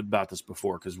little bit about this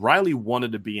before, because Riley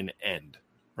wanted to be an end,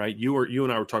 right? You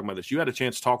and I were talking about this. You had a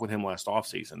chance to talk with him last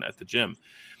offseason at the gym.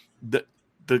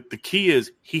 The key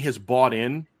is he has bought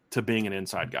in to being an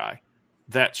inside guy.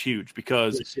 That's huge,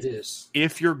 because yes, it is.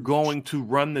 If you're going to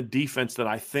run the defense that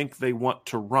I think they want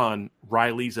to run,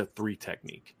 Riley's a 3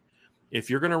 technique. If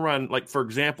you're going to run, like, for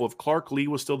example, if Clark Lee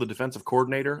was still the defensive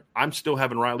coordinator, I'm still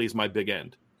having Riley as my big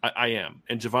end. I am.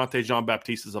 And Javonte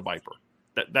Jean-Baptiste is a Viper.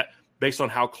 That based on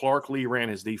how Clark Lee ran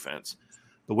his defense.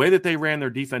 The way that they ran their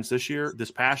defense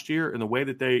this past year, and the way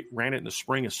that they ran it in the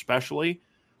spring especially,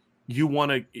 you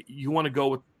want to go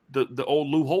with the old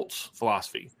Lou Holtz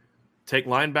philosophy. Take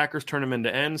linebackers, turn them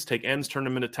into ends. Take ends, turn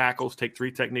them into tackles. Take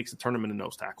 3 techniques and turn them into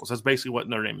nose tackles. That's basically what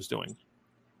Notre Dame is doing.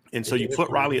 And so you put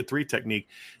Riley at 3 technique,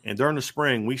 and during the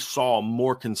spring, we saw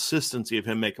more consistency of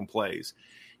him making plays.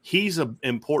 He's an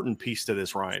important piece to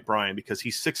this, Brian, because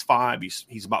he's 6'5".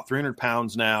 He's about 300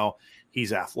 pounds now.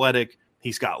 He's athletic.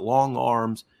 He's got long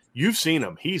arms. You've seen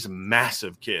him. He's a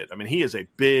massive kid. I mean, he is a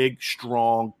big,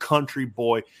 strong country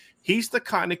boy. He's the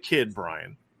kind of kid,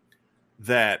 Brian,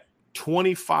 that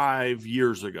 25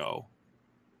 years ago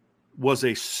was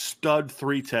a stud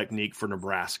 3 technique for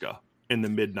Nebraska in the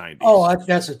mid-90s. Oh,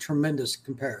 that's a tremendous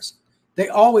comparison. They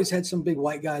always had some big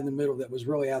white guy in the middle that was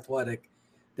really athletic,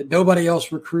 that nobody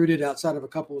else recruited outside of a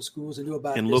couple of schools and knew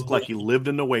about. And looked like he lived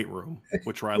in the weight room,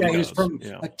 which Riley does. He was from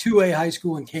a 2A high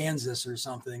school in Kansas or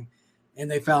something,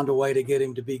 and they found a way to get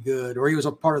him to be good. Or he was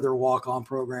a part of their walk-on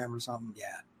program or something.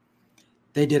 Yeah,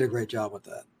 they did a great job with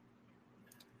that.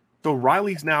 So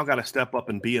Riley's now got to step up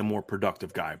and be a more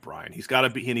productive guy, Brian. He's got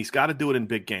to do it in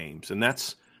big games, and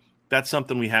that's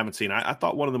something we haven't seen. I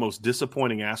thought one of the most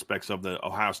disappointing aspects of the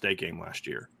Ohio State game last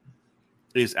year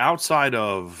is outside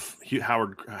of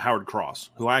Howard Cross,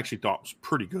 who I actually thought was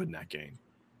pretty good in that game.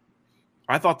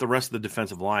 I thought the rest of the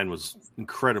defensive line was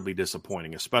incredibly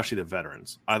disappointing, especially the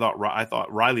veterans. I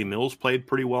thought Riley Mills played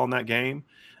pretty well in that game,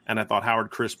 and I thought Howard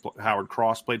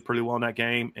Cross played pretty well in that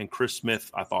game, and Chris Smith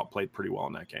I thought played pretty well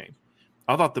in that game.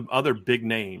 I thought the other big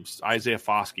names, Isaiah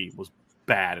Foskey was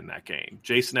bad in that game.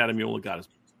 Jason Adamiola got his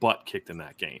butt kicked in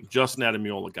that game. Justin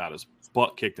Adamiola got his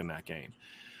butt kicked in that game.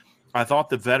 I thought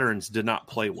the veterans did not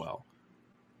play well.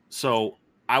 So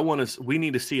we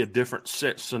need to see a different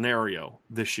scenario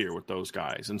this year with those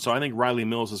guys. And so I think Riley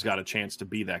Mills has got a chance to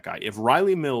be that guy. If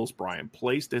Riley Mills, Brian,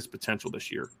 plays to his potential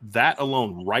this year, that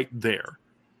alone right there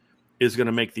is going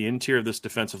to make the interior of this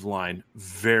defensive line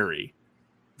very,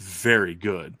 very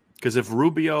good. Because if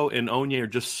Rubio and Onye are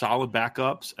just solid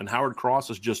backups and Howard Cross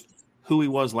is just who he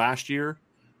was last year,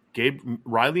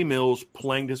 Riley Mills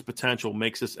playing to his potential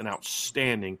makes this an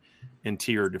outstanding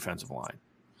interior defensive line.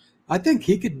 I think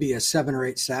he could be a 7 or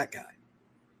 8 sack guy.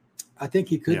 I think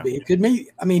he could be. It could be.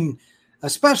 I mean,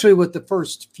 especially with the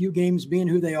first few games being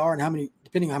who they are and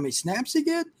depending on how many snaps he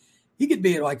could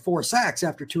be at like 4 sacks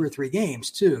after 2 or 3 games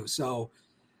too. So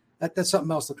that's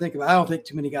something else to think about. I don't think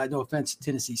too many guys, no offense to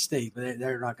Tennessee State, but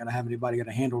they're not going to have anybody going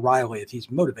to handle Riley if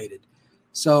he's motivated.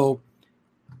 So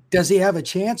does he have a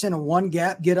chance in a one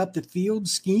gap, get up the field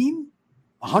scheme?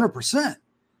 100%.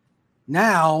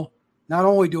 Now, not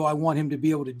only do I want him to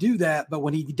be able to do that, but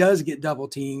when he does get double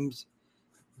teams,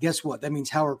 guess what? That means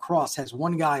Howard Cross has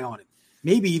one guy on him.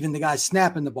 Maybe even the guy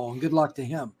snapping the ball, and good luck to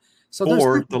him. So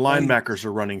or the linebackers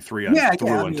are running through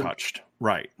untouched.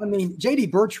 Right. I mean, J.D.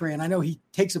 Bertrand, I know he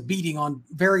takes a beating on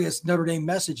various Notre Dame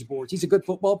message boards. He's a good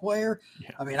football player.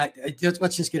 Yeah. I mean,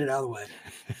 let's just get it out of the way.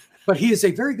 But he is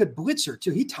a very good blitzer,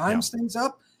 too. He times things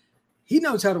up. He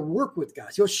knows how to work with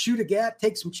guys. He'll shoot a gap,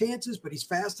 take some chances, but he's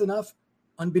fast enough,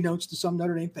 unbeknownst to some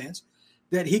Notre Dame fans,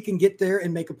 that he can get there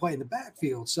and make a play in the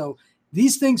backfield. So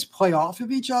these things play off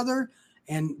of each other,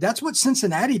 and that's what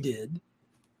Cincinnati did.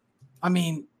 I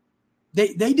mean,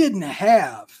 they didn't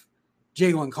have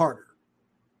Jalen Carter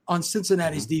on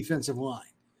Cincinnati's defensive line.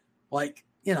 Like,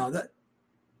 that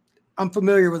I'm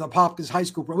familiar with Apopka's high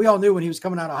school, but we all knew when he was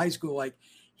coming out of high school, like,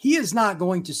 he is not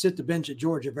going to sit the bench at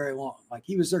Georgia very long. Like,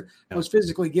 he was their most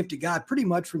physically gifted guy pretty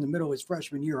much from the middle of his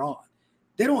freshman year on.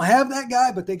 They don't have that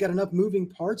guy, but they got enough moving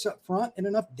parts up front and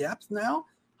enough depth now,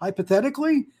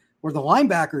 hypothetically, where the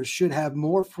linebackers should have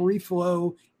more free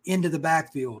flow into the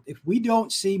backfield. If we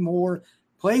don't see more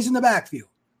plays in the backfield,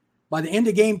 by the end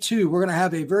of game 2, we're going to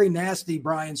have a very nasty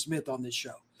Brian Smith on this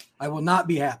show. I will not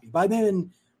be happy. By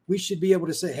then, we should be able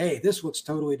to say, hey, this looks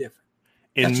totally different.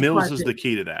 And Mills is the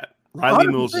key to that. Riley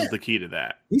 100%. Mills is the key to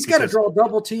that. He's got to draw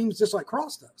double teams just like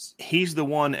Cross does. He's the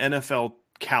one NFL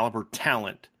caliber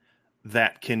talent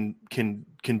that can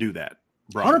do that,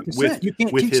 Brian,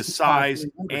 with his size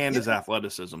and his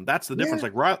athleticism. That's the difference.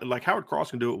 Like Howard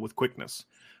Cross can do it with quickness.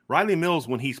 Riley Mills,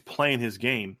 when he's playing his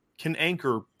game, can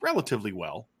anchor relatively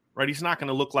well, right? He's not going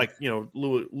to look like,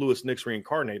 Lewis Nix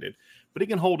reincarnated, but he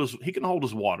can hold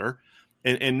his water.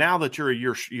 And now that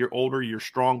you're older, you're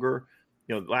stronger.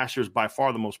 Last year's by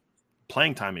far the most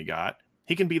playing time he got.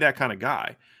 He can be that kind of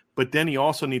guy. But then he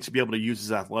also needs to be able to use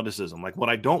his athleticism. Like, what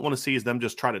I don't want to see is them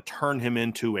just try to turn him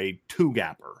into a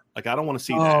two-gapper. Like, I don't want to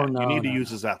see that. You need to use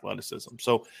his athleticism.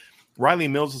 So Riley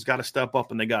Mills has got to step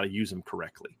up, and they got to use him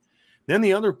correctly. Then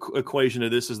the other equation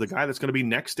of this is the guy that's going to be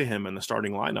next to him in the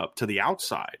starting lineup to the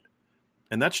outside,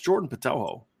 and that's Jordan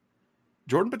Patelho.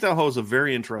 Jordan Patelho is a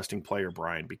very interesting player,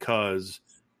 Brian, because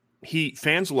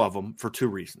fans love him for two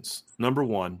reasons. Number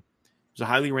one, he's a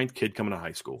highly ranked kid coming to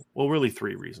high school. Well, really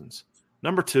three reasons.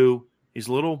 Number two, he's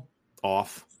a little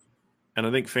off, and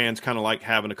I think fans kind of like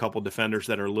having a couple defenders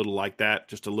that are a little like that,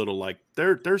 just a little like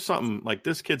there's something like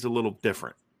this kid's a little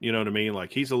different. You know what I mean?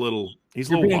 Like he's a little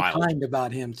wild. Kind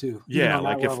about him too. Yeah,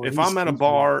 like if I'm at a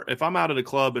bar, if I'm out at a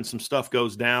club and some stuff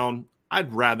goes down,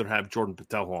 I'd rather have Jordan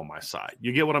Patelho on my side.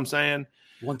 You get what I'm saying?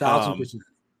 1,000%.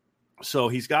 So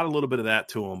he's got a little bit of that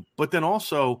to him, but then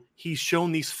also he's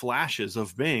shown these flashes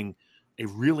of being a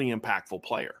really impactful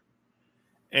player.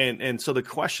 And so the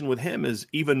question with him is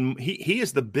he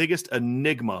is the biggest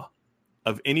enigma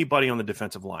of anybody on the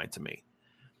defensive line to me,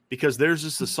 because there's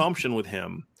this assumption with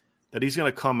him that he's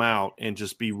going to come out and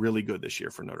just be really good this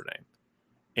year for Notre Dame.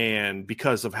 And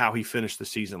because of how he finished the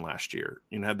season last year,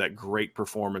 had that great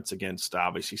performance against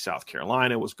obviously South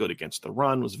Carolina, was good against the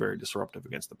run, was very disruptive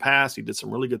against the pass. He did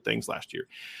some really good things last year.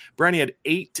 Brian, he had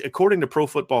according to Pro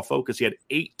Football Focus, he had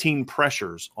 18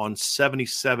 pressures on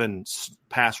 77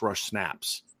 pass rush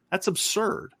snaps. That's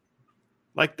absurd.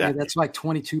 Like that. Yeah, that's like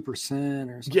 22%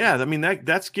 or something. Yeah, I mean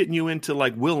that's getting you into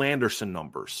like Will Anderson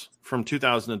numbers from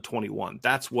 2021.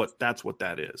 That's what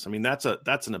that is. I mean, that's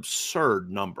an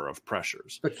absurd number of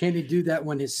pressures. But can he do that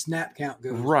when his snap count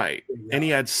goes right? And he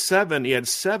had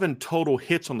seven total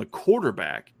hits on the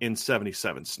quarterback in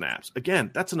 77 snaps.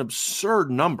 Again, that's an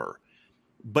absurd number.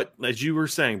 But as you were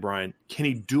saying, Brian, can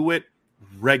he do it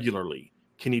regularly?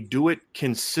 Can he do it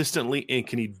consistently? And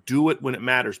can he do it when it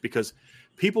matters? Because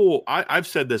I've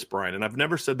said this, Brian, and I've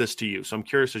never said this to you, so I'm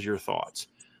curious as your thoughts.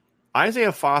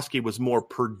 Isaiah Foskey was more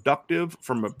productive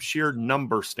from a sheer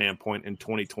number standpoint in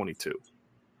 2022.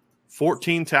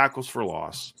 14 tackles for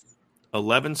loss,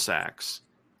 11 sacks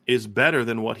is better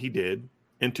than what he did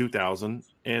in 2000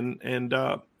 and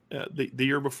the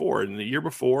year before. And the year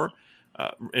before,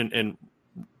 and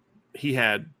he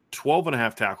had 12 and a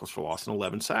half tackles for loss and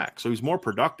 11 sacks. So he's more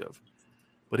productive,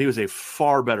 but he was a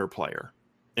far better player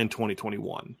in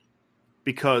 2021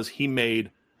 because he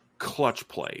made clutch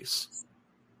plays.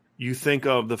 You think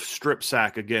of the strip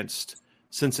sack against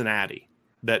Cincinnati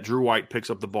that Drew White picks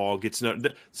up the ball,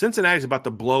 Cincinnati's about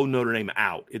to blow Notre Dame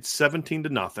out. It's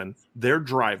 17-0. They're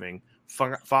driving.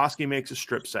 Foskey makes a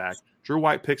strip sack. Drew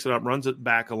White picks it up, runs it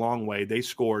back a long way. They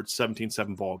scored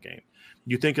 17-7 ball game.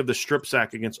 You think of the strip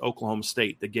sack against Oklahoma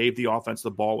State that gave the offense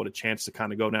the ball with a chance to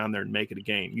kind of go down there and make it a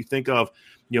game. You think of,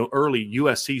 early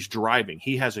USC's driving.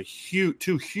 He has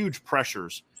two huge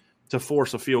pressures to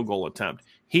force a field goal attempt.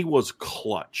 He was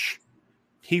clutch.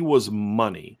 He was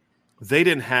money. They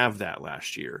didn't have that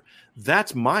last year.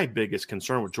 That's my biggest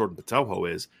concern with Jordan Patelho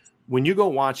is when you go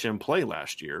watch him play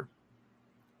last year,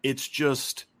 it's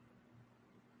just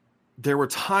there were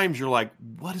times you're like,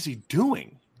 what is he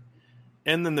doing?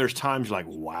 And then there's times you're like,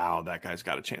 wow, that guy's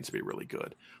got a chance to be really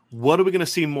good. What are we going to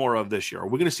see more of this year? Are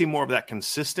we going to see more of that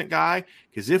consistent guy?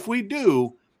 Because if we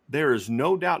do, there is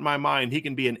no doubt in my mind he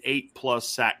can be an 8+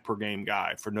 sack per game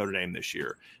guy for Notre Dame this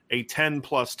year, a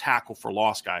 10+ tackle for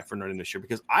loss guy for Notre Dame this year,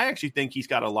 because I actually think he's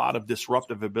got a lot of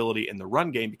disruptive ability in the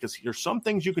run game because there's some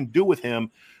things you can do with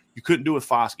him you couldn't do with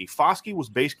Foskey. Foskey was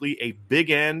basically a big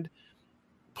end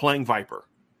playing Viper.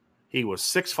 He was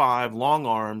 6'5", long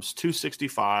arms,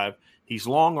 265. He's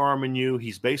long arming you.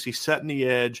 He's basically setting the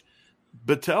edge.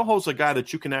 Patelho's a guy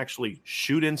that you can actually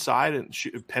shoot inside and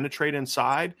penetrate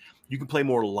inside. You can play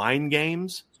more line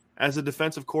games as a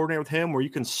defensive coordinator with him, where you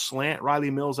can slant Riley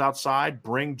Mills outside,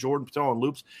 bring Jordan Patelho in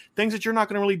loops, things that you're not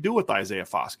going to really do with Isaiah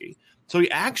Foskey. So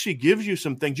he actually gives you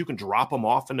some things. You can drop him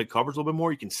off into coverage a little bit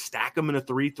more. You can stack him in a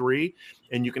 3-3,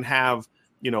 and you can have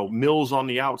Mills on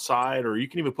the outside, or you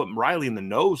can even put Riley in the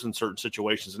nose in certain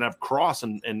situations and have Cross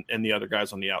and the other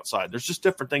guys on the outside. There's just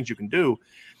different things you can do.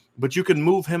 but you can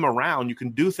move him around. You can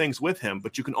do things with him,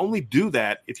 but you can only do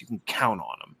that if you can count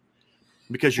on him,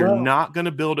 because you're not going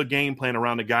to build a game plan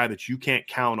around a guy that you can't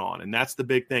count on. And that's the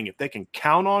big thing. If they can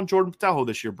count on Jordan Botelho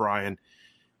this year, Brian,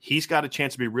 he's got a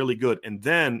chance to be really good. And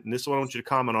then, and this is what I want you to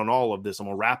comment on all of this, I'm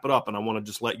going to wrap it up and I want to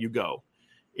just let you go.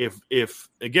 If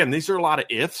again, these are a lot of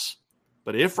ifs,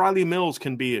 but if Riley Mills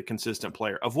can be a consistent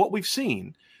player of what we've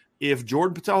seen, if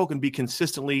Jordan Botelho can be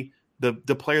consistently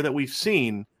the player that we've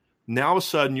seen, now all of a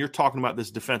sudden you're talking about this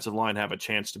defensive line have a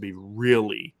chance to be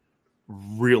really,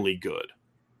 really good.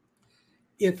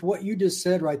 If what you just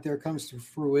said right there comes to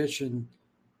fruition,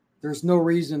 there's no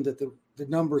reason that the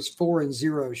numbers 4 and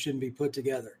 0 shouldn't be put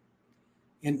together.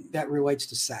 And that relates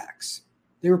to sacks.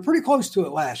 They were pretty close to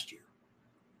it last year.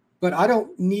 But I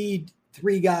don't need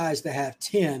 3 guys to have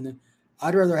 10.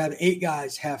 I'd rather have 8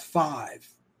 guys have 5.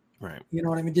 Right. You know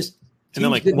what I mean? Just and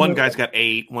then like one guy's got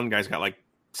 8, one guy's got like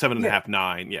 7.5,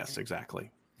 9. Yes,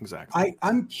 exactly.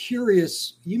 I'm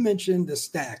curious. You mentioned the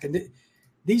stack, and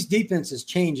these defenses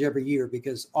change every year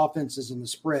because offenses in the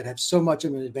spread have so much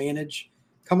of an advantage.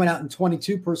 Coming out in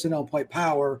 22 personnel play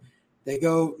power, they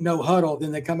go no huddle,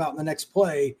 then they come out in the next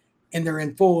play and they're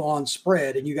in full on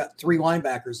spread, and you got 3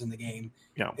 linebackers in the game,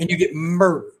 and you get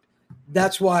murdered.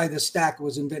 That's why the stack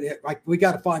was invented. Like, we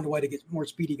got to find a way to get more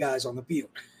speedy guys on the field.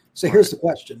 So here's the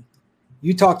question.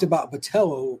 You talked about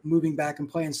Botelho moving back and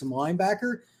playing some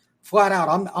linebacker. Flat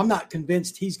out, I'm not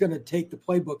convinced he's going to take the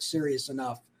playbook serious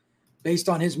enough based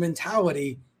on his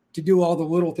mentality to do all the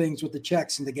little things with the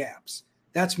checks and the gaps.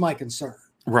 That's my concern.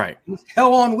 Right. He's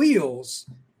hell on wheels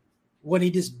when he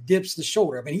just dips the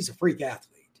shoulder. I mean, he's a freak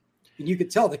athlete. And you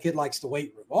could tell the kid likes the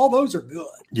weight room. All those are good.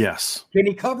 Yes. Can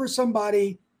he cover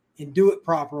somebody and do it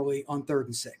properly on 3rd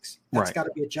and 6? That's got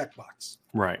to be a checkbox.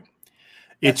 Right.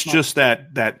 It's just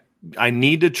that I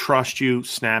need to trust you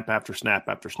snap after snap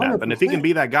after snap. 100%. And if he can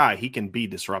be that guy, he can be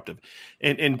disruptive.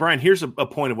 And Brian, here's a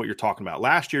point of what you're talking about.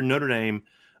 Last year, Notre Dame,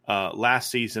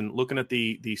 last season, looking at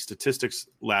the statistics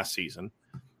last season,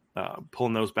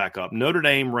 pulling those back up, Notre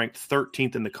Dame ranked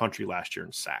 13th in the country last year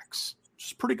in sacks, which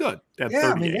is pretty good. They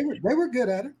were good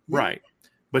at it. Yeah. Right.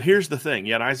 But here's the thing.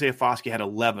 Yet Isaiah Foskey had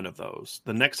 11 of those.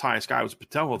 The next highest guy was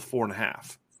Botelho with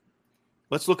 4.5.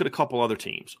 Let's look at a couple other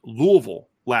teams. Louisville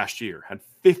last year had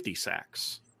 50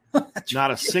 sacks.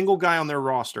 Not a single guy on their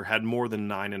roster had more than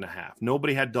 9.5.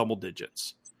 Nobody had double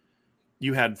digits.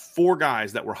 You had 4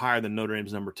 guys that were higher than Notre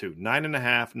Dame's number 2.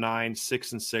 9.5, 9,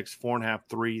 6 and 6, 4.5,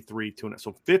 3, 3, 2.5.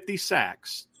 So 50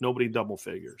 sacks, nobody double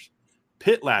figures.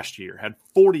 Pitt last year had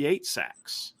 48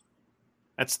 sacks.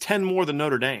 That's 10 more than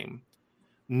Notre Dame.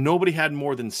 Nobody had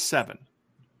more than 7.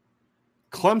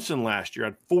 Clemson last year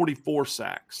had 44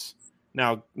 sacks.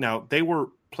 Now they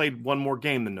played one more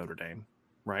game than Notre Dame,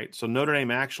 right? So Notre Dame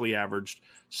actually averaged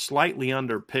slightly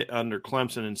under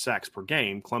Clemson in sacks per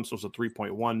game. Clemson was a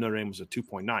 3.1, Notre Dame was a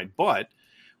 2.9. But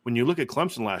when you look at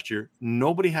Clemson last year,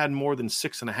 nobody had more than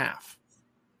 6.5.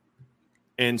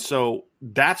 And so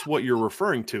that's what you're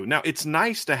referring to. Now, it's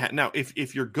nice to have – now,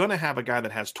 if you're going to have a guy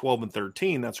that has 12 and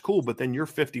 13, that's cool, but then you're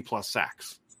 50-plus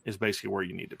sacks is basically where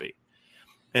you need to be.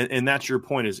 And that's your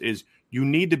point is you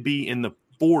need to be in the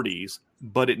 40s,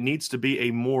 but it needs to be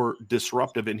a more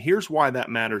disruptive. And here's why that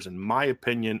matters, in my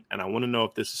opinion, and I want to know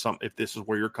if this is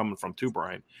where you're coming from too,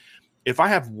 Brian. If I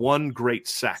have one great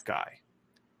sack guy,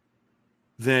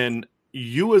 then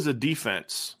you as a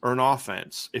defense or an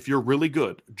offense, if you're really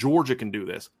good, Georgia can do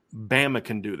this, Bama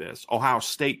can do this, Ohio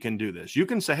State can do this. You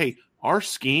can say, hey, our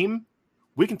scheme,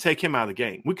 we can take him out of the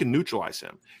game. We can neutralize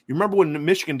him. You remember when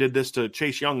Michigan did this to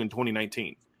Chase Young in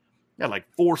 2019? Yeah, like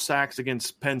 4 sacks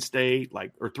against Penn State,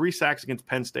 or 3 sacks against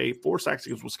Penn State, 4 sacks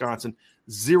against Wisconsin,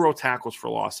 0 tackles for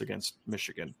loss against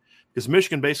Michigan. Because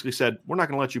Michigan basically said, we're not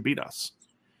going to let you beat us.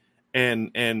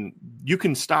 And you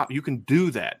can stop, you can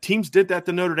do that. Teams did that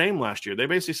to Notre Dame last year. They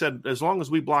basically said, as long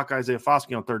as we block Isaiah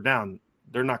Foskey on 3rd down,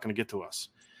 they're not going to get to us.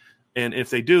 And if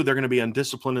they do, they're going to be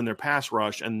undisciplined in their pass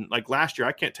rush. And like last year,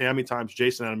 I can't tell you how many times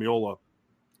Jason Adamiola,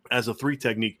 as a 3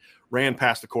 technique, ran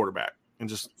past the quarterback and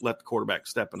just let the quarterback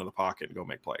step into the pocket and go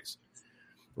make plays,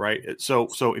 right? So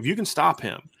if you can stop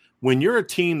him, when you're a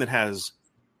team that has,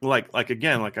 like I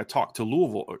talked to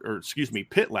Louisville, or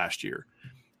Pitt last year,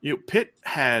 Pitt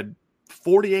had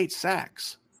 48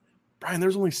 sacks. Brian,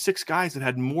 there's only 6 guys that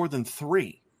had more than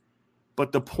 3.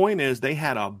 But the point is they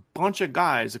had a bunch of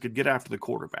guys that could get after the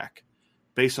quarterback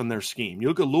based on their scheme. You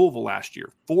look at Louisville last year,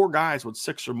 4 guys with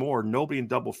 6 or more, nobody in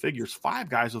double figures, 5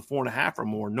 guys with 4.5 or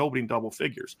more, nobody in double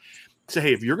figures. Say,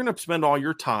 hey, if you're going to spend all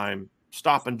your time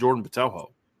stopping Jordan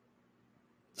Botelho,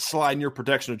 sliding your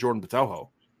protection of Jordan Botelho,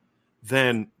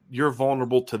 then you're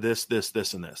vulnerable to this,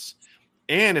 and this.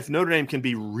 And if Notre Dame can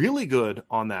be really good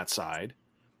on that side,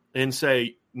 and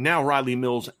say, now Riley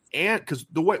Mills, and because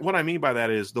what I mean by that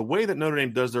is the way that Notre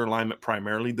Dame does their alignment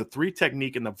primarily, the 3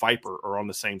 technique and the Viper are on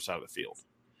the same side of the field.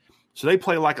 So they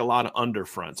play like a lot of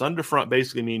underfronts. Underfront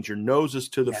basically means your nose is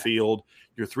to the field,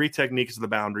 your 3 techniques to the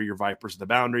boundary, your Vipers to the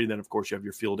boundary, then of course you have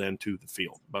your field end to the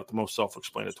field, about the most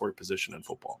self-explanatory position in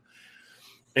football.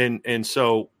 And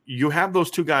so you have those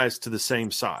 2 guys to the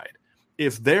same side.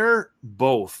 If they're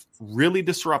both really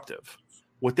disruptive,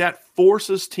 what that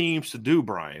forces teams to do,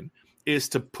 Brian, is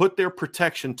to put their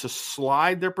protection, to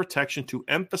slide their protection, to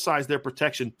emphasize their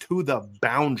protection to the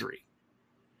boundary.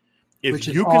 If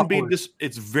you can be this,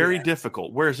 it's very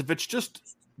difficult. Whereas if it's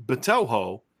just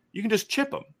Botelho, you can just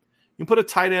chip him. You can put a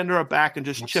tight end or a back and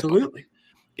just chip him.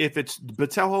 If it's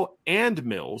Botelho and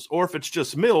Mills, or if it's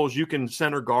just Mills, you can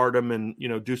center guard him and,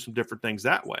 do some different things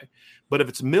that way. But if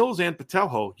it's Mills and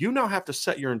Botelho, you now have to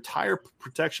set your entire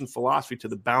protection philosophy to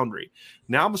the boundary.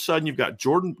 Now, all of a sudden, you've got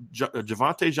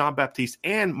Javonte Jean-Baptiste,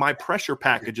 and my pressure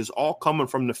package is all coming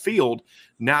from the field.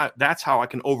 Now, that's how I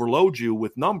can overload you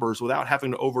with numbers without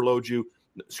having to overload you.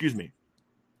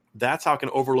 That's how I can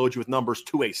overload you with numbers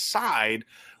to a side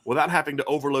without having to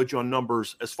overload you on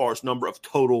numbers as far as number of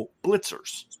total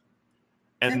blitzers.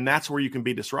 And that's where you can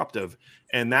be disruptive.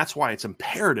 And that's why it's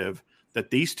imperative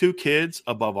that these 2 kids,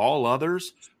 above all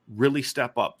others, really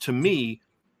step up. To me,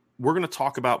 we're going to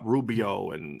talk about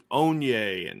Rubio and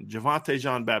Onye and Javonte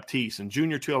Jean-Baptiste and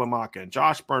Junior Tuihalamaka and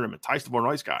Josh Burnham and Tyson Bourne,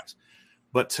 these guys.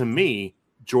 But to me,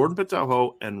 Jordan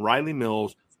Botelho and Riley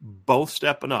Mills both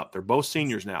stepping up. They're both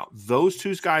seniors now. Those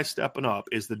 2 guys stepping up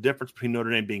is the difference between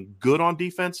Notre Dame being good on the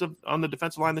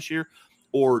defensive line this year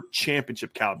or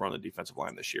championship caliber on the defensive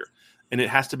line this year. And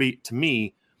it has to be, to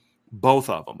me, both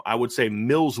of them. I would say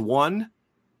Mills 1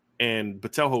 and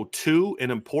Botelho 2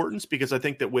 in importance, because I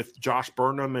think that with Josh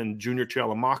Burnham and Junior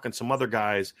Tuihalamaka and some other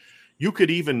guys, you could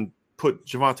even put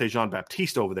Javonte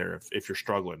Jean-Baptiste over there if you're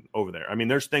struggling over there. I mean,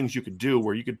 there's things you could do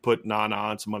where you could put Nana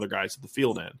and some other guys at the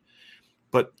field end.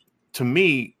 But to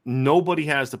me, nobody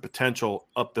has the potential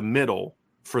up the middle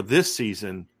for this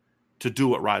season to do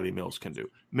what Riley Mills can do.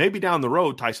 Maybe down the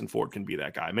road, Tyson Ford can be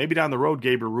that guy. Maybe down the road,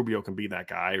 Gabriel Rubio can be that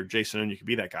guy, or Jason Onye can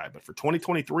be that guy. But for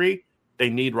 2023, they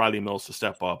need Riley Mills to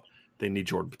step up. They need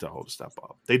Jordan Botelho to step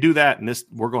up. They do that, and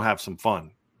we're going to have some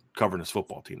fun covering this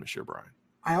football team this year, Brian.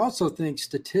 I also think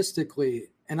statistically,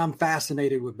 and I'm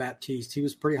fascinated with Baptiste, he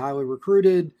was pretty highly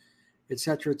recruited, et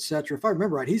cetera, et cetera. If I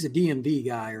remember right, he's a DMV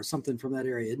guy or something from that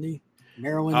area, isn't he?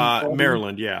 Maryland?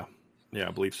 Maryland, yeah. Yeah,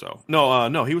 I believe so.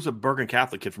 No, he was a Bergen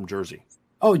Catholic kid from Jersey.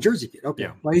 Oh, Jersey kid. Okay.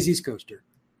 Yeah. Well, he's East Coaster.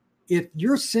 If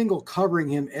you're single covering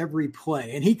him every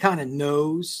play, and he kind of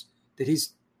knows that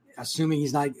he's assuming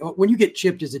he's not – when you get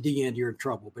chipped as a D end, you're in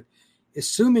trouble. But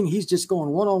assuming he's just going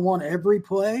one-on-one every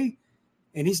play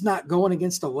and he's not going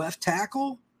against a left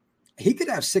tackle, he could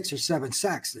have 6 or 7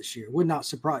 sacks this year. Would not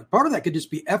surprise. Part of that could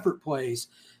just be effort plays.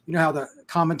 You know how the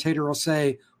commentator will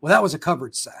say, well, that was a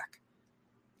coverage sack.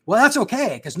 Well, that's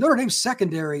okay, because Notre Dame's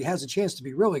secondary has a chance to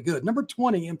be really good. Number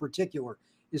 20 in particular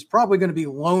is probably going to be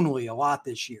lonely a lot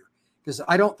this year, because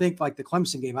I don't think, like the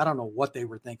Clemson game, I don't know what they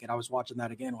were thinking. I was watching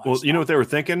that again last night. You know what they were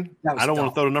thinking? I don't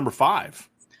want to throw to number 5.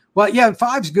 Well, yeah,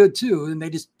 5's good too, and they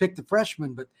just picked the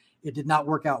freshman, but it did not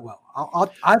work out well.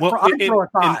 I'd throw a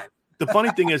 5. The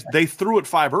funny thing is they threw it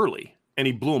 5 early, and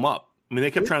he blew them up. I mean, they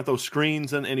kept trying to throw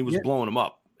screens, and he was blowing them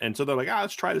up. And so they're like,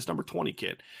 let's try this number 20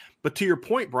 kid. But to your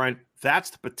point, Brian,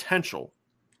 that's the potential.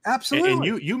 Absolutely.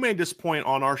 And you made this point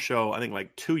on our show, I think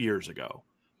like 2 years ago.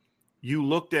 You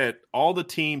looked at all the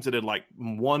teams that had like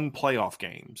won playoff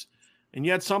games, and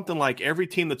you had something like every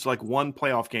team that's like won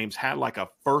playoff games had like a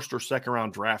first or second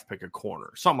round draft pick, a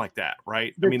corner, something like that,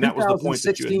 right? I mean, that was the point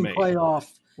that you had made.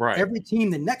 Playoff, right? Every team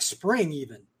the next spring,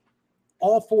 even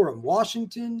all 4 of them,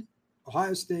 Washington,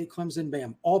 Ohio State, Clemson,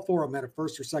 Bam, all 4 of them had a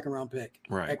first or second round pick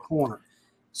at corner.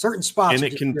 Certain spots. And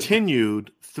it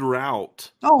continued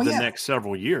throughout the next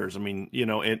several years. I mean,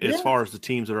 as far as the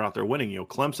teams that are out there winning,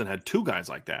 Clemson had 2 guys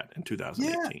like that in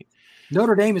 2018. Yeah.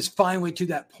 Notre Dame is finally to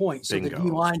that point. So the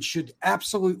D-line should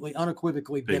absolutely,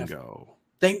 unequivocally benefit.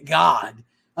 Thank God.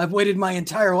 I've waited my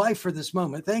entire life for this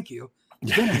moment. Thank you.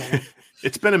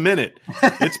 It's been a minute.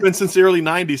 It's been since the early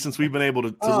 90s since we've been able to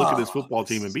look at this football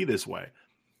team and be this way.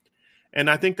 And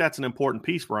I think that's an important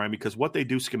piece, Brian, because what they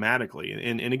do schematically,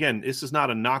 and again, this is not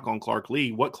a knock on Clark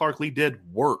Lee. What Clark Lee did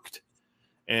worked.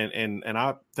 And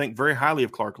I think very highly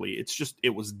of Clark Lee. It's just,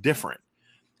 it was different.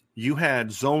 You had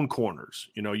zone corners.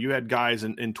 You had guys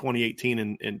in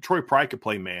 2018, and Troy Pride could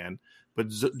play man, but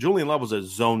Julian Love was a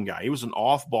zone guy. He was an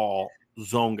off-ball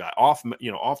zone guy, off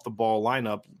the ball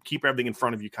lineup, keep everything in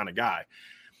front of you kind of guy.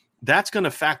 that's going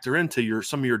to factor into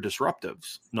some of your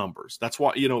disruptives numbers. That's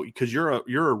why, because you're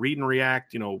a read and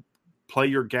react, play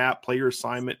your gap, play your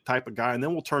assignment type of guy, and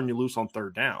then we'll turn you loose on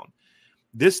third down.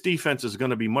 This defense is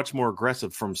going to be much more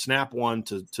aggressive from snap one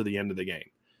to the end of the game.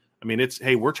 I mean,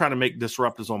 we're trying to make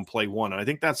disruptives on play one. And I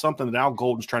think that's something that Al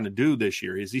Golden's trying to do this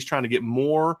year is he's trying to get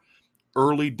more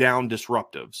early down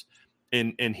disruptives.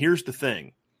 And here's the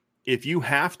thing. If you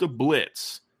have to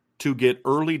blitz to get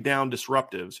early down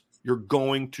disruptives, you're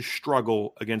going to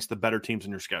struggle against the better teams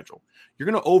in your schedule.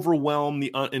 You're going to overwhelm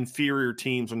the inferior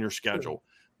teams on your schedule. Sure.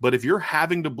 But if you're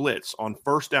having to blitz on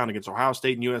first down against Ohio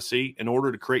State and USC in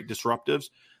order to create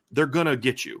disruptives, they're going to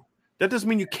get you. That doesn't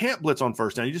mean you can't blitz on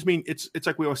first down. You just mean it's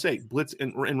like we always say, blitz.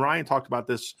 And Ryan talked about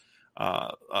this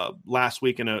last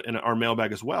week in our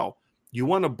mailbag as well. You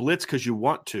want to blitz because you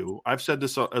want to. I've said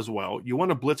this as well. You want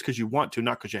to blitz because you want to,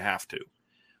 not because you have to.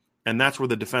 And that's where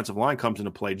the defensive line comes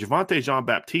into play. Javonte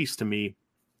Jean-Baptiste, to me,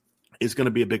 is going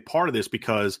to be a big part of this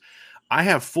because I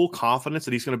have full confidence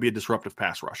that he's going to be a disruptive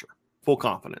pass rusher. Full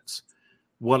confidence.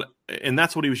 And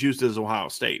that's what he was used as Ohio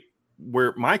State.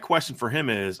 Where my question for him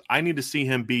is, I need to see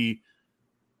him be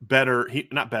better.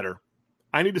 Not better.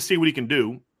 I need to see what he can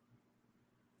do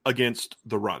against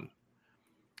the run.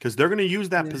 Because they're going to use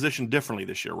that position differently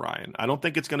this year, Ryan. I don't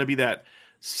think it's going to be that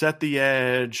set the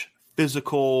edge,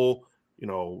 physical,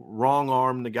 wrong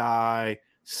arm the guy,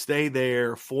 stay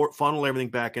there, funnel everything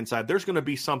back inside. There's going to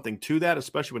be something to that,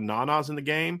 especially with Nana's in the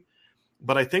game.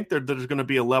 But I think there's going to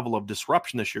be a level of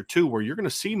disruption this year, too, where you're going to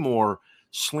see more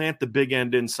slant the big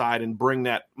end inside and bring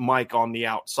that Mike on the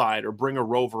outside or bring a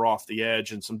rover off the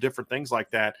edge and some different things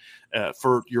like that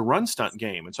for your run stunt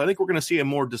game. And so I think we're going to see a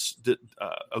more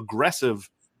aggressive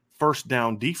first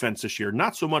down defense this year,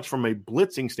 not so much from a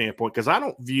blitzing standpoint, because I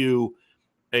don't view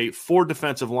a 4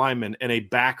 defensive linemen and a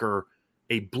backer,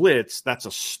 a blitz, that's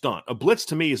a stunt. A blitz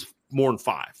to me is more than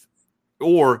 5.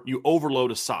 Or you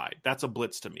overload a side. That's a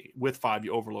blitz to me. With 5,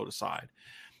 you overload a side.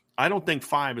 I don't think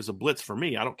 5 is a blitz for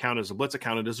me. I don't count it as a blitz. I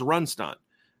count it as a run stunt.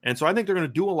 And so I think they're going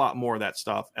to do a lot more of that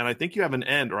stuff. And I think you have an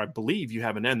end, or I believe you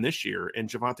have an end this year in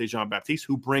Javonte Jean-Baptiste,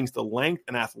 who brings the length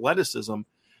and athleticism,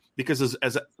 because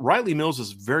as Riley Mills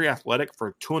is very athletic for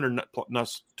a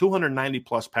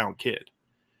 290-plus pound kid.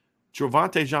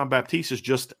 Javonte Jean-Baptiste is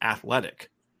just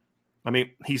athletic. I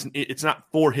mean, it's not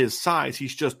for his size.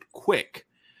 He's just quick.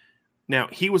 Now,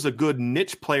 he was a good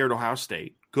niche player at Ohio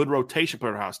State, good rotation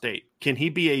player at Ohio State. Can he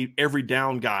be a every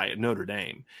down guy at Notre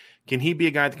Dame? Can he be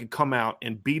a guy that can come out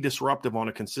and be disruptive on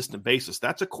a consistent basis?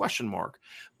 That's a question mark.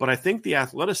 But I think the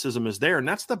athleticism is there, and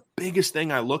that's the biggest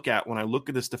thing I look at when I look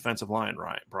at this defensive line,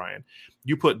 Brian.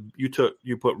 You put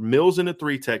Mills in a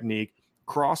 3 technique,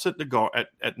 Cross at the guard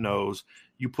at nose.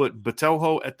 You put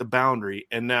Batoho at the boundary,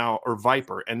 or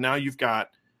Viper, and now you've got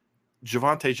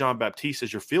Javonte Jean-Baptiste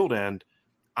as your field end.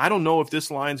 I don't know if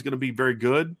this line is going to be very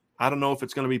good. I don't know if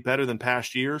it's going to be better than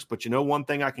past years, but one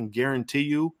thing I can guarantee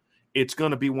you, it's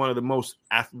going to be one of the most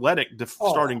athletic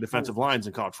starting defensive lines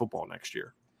in college football next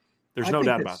year. There's no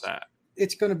doubt about that.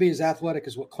 It's going to be as athletic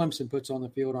as what Clemson puts on the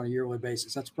field on a yearly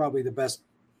basis. That's probably the best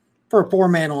for a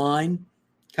 4-man line,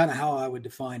 kind of how I would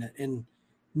define it. And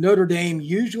Notre Dame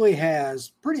usually has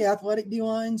pretty athletic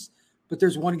D-lines, but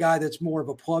there's one guy that's more of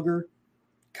a plugger,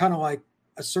 kind of like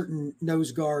a certain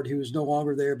nose guard who's no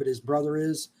longer there, but his brother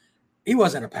is. He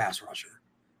wasn't a pass rusher.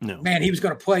 No. Man, he was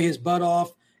going to play his butt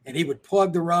off, and he would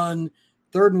plug the run.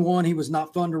 3rd and 1, he was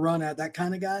not fun to run at, that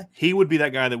kind of guy. He would be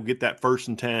that guy that would get that 1st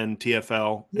and 10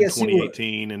 TFL in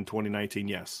 2018 and 2019,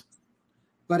 yes.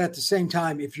 But at the same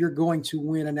time, if you're going to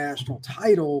win a national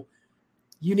title,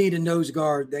 you need a nose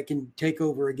guard that can take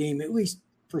over a game, at least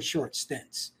for short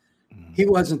stints. Mm-hmm. He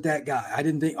wasn't that guy. I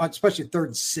didn't think, especially 3rd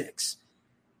and 6.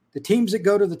 The teams that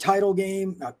go to the title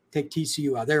game, take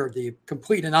TCU out. They're the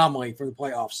complete anomaly for the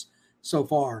playoffs so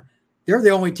far. They're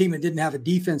the only team that didn't have a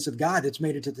defensive guy that's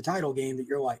made it to the title game that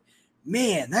you're like,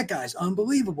 man, that guy's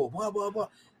unbelievable, blah, blah, blah.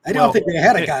 I don't think they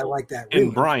had a guy like that. Really.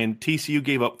 And Brian, TCU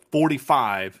gave up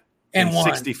 45 and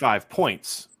 65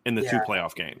 points in the 2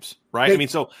 playoff games, right?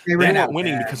 They're not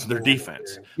winning because of their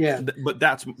defense. Yeah. But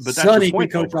that's Sonny your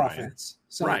point, coach though, Brian. Offense.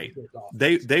 Right.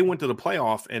 They went to the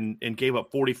playoff and gave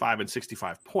up 45 and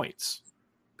 65 points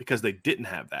because they didn't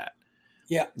have that.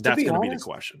 Yeah. That's going to be the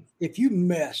question. If you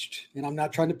meshed, and I'm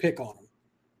not trying to pick on them,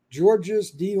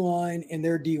 Georgia's D-line and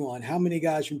their D-line, how many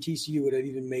guys from TCU would have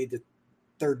even made the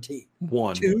 3rd team?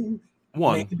 1. 2?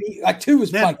 One. Maybe. Like 2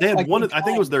 was they had one. I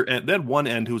think it was they had one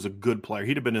end who was a good player.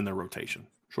 He'd have been in their rotation.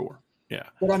 Sure. Yeah.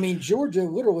 But Georgia,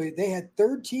 literally, they had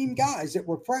 3rd team guys that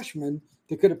were freshmen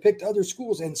that could have picked other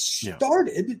schools and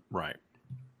started. Yeah. Right.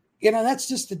 That's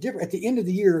just the difference. At the end of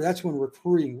the year, that's when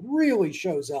recruiting really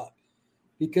shows up.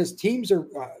 because teams are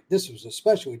this was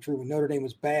especially true when Notre Dame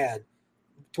was bad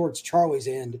towards Charlie's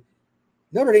end.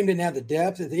 Notre Dame didn't have the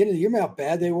depth. At the end of the year, how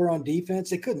bad they were on defense.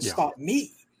 They couldn't stop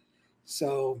me.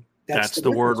 So that's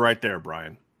the word right there,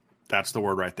 Brian. That's the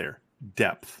word right there.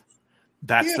 Depth.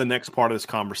 That's the next part of this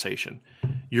conversation.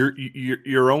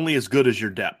 You're only as good as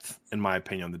your depth, in my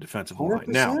opinion, on the defensive 100%. Line.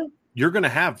 Now, you're going to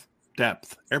have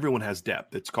depth. Everyone has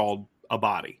depth. It's called a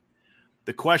body.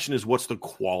 The question is, what's the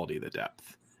quality of the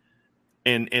depth?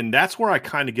 And that's where I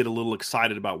kind of get a little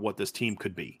excited about what this team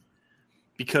could be.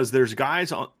 Because there's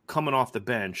guys coming off the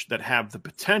bench that have the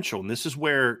potential, and this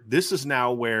is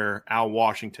now where Al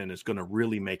Washington is going to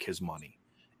really make his money.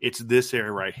 It's this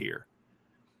area right here.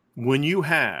 When you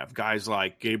have guys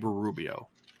like Gabriel Rubio,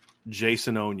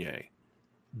 Jason Onye,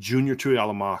 Junior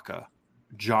Tuihalamaka,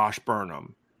 Josh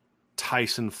Burnham,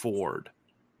 Tyson Ford,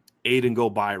 Aiden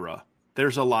Gobira,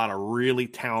 there's a lot of really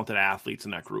talented athletes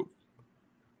in that group.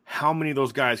 How many of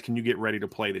those guys can you get ready to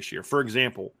play this year? For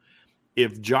example,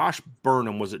 if Josh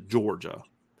Burnham was at Georgia,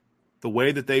 the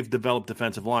way that they've developed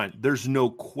defensive line, there's no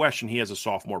question he has a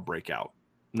sophomore breakout.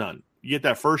 None. You get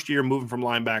that first year moving from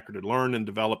linebacker to learn and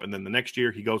develop, and then the next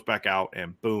year he goes back out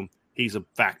and boom, he's a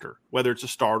factor, whether it's a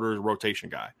starter or a rotation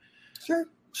guy. Sure.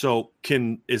 So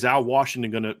is Al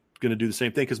Washington going to do the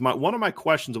same thing? Because one of my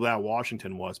questions with Al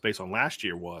Washington was, based on last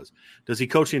year, was does he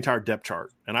coach the entire depth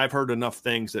chart? And I've heard enough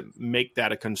things that make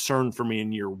that a concern for me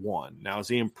in year one. Now, does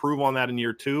he improve on that in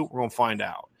year two? We're going to find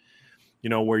out.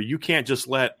 Where you can't just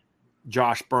let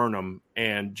Josh Burnham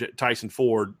and Tyson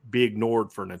Ford be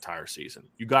ignored for an entire season.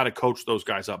 You got to coach those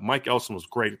guys up. Mike Elson was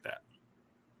great at that.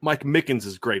 Mike Mickens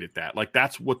is great at that. Like,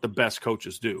 that's what the best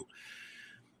coaches do.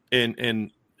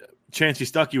 And Chancey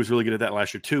Stuckey was really good at that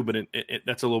last year too, but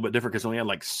that's a little bit different because he only had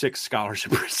like 6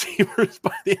 scholarship receivers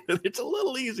by the end of it. It's a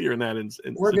little easier in that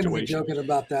We're going to be joking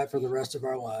about that for the rest of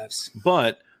our lives.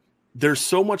 But there's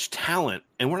so much talent,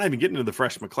 and we're not even getting into the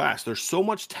freshman class. There's so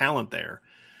much talent there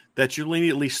that you need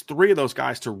at least 3 of those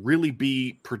guys to really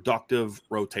be productive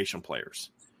rotation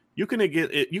players. You can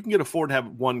get afford to have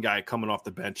one guy coming off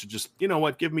the bench and just,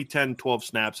 give me 10, 12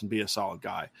 snaps and be a solid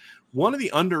guy. One of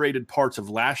the underrated parts of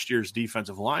last year's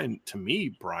defensive line to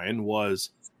me, Brian, was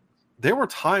there were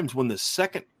times when the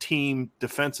second team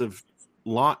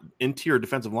interior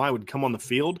defensive line would come on the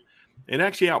field and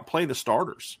actually outplay the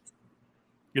starters.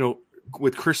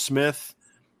 With Chris Smith,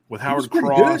 with Howard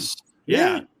Cross.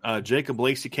 Yeah. Jacob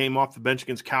Lacey came off the bench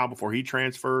against Cal before he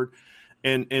transferred.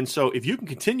 And so if you can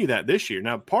continue that this year,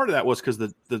 now part of that was because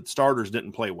the starters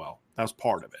didn't play well. That was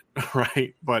part of it,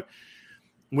 right? But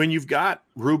when you've got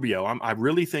Rubio, I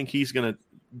really think he's going to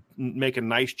make a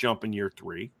nice jump in year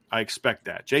 3. I expect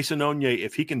that. Jason Onye,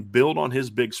 if he can build on his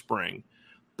big spring,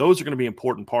 those are going to be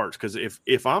important parts because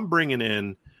if I'm bringing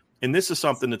in, and this is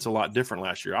something that's a lot different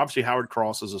last year. Obviously, Howard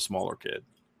Cross is a smaller kid.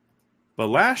 But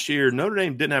last year, Notre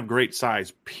Dame didn't have great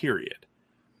size, period.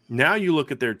 Now you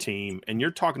look at their team, and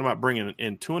you're talking about bringing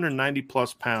in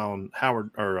 290-plus pound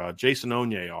Jason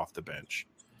Onye off the bench.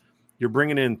 You're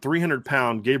bringing in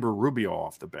 300-pound Gabriel Rubio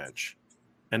off the bench.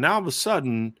 And now all of a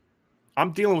sudden,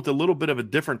 I'm dealing with a little bit of a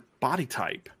different body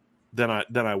type than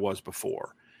I was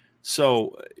before.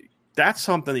 So that's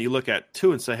something that you look at,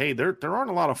 too, and say, hey, there aren't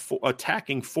a lot of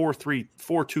attacking 4-3,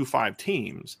 4-2-5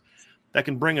 teams that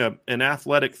can bring an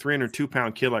athletic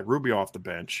 302-pound kid like Rubio off the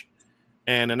bench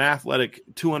and an athletic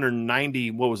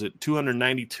 292,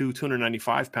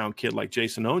 295-pound kid like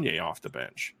Jason Onye off the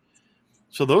bench.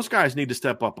 So those guys need to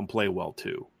step up and play well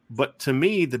too. But to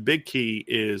me, the big key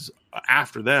is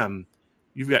after them,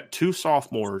 you've got 2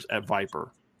 sophomores at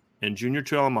Viper and Junior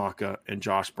Tuihalamaka and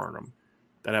Josh Burnham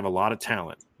that have a lot of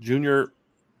talent. Junior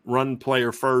run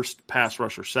player first, pass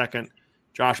rusher second.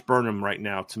 Josh Burnham right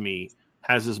now, to me,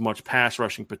 has as much pass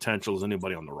rushing potential as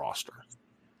anybody on the roster.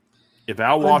 If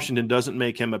Al Washington doesn't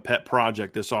make him a pet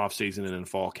project this offseason and in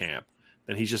fall camp,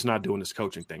 then he's just not doing his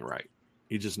coaching thing right.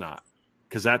 He's just not.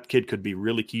 Because that kid could be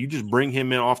really key. You just bring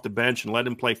him in off the bench and let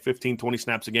him play 15, 20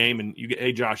 snaps a game, and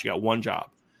hey, Josh, you got one job.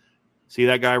 See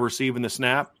that guy receiving the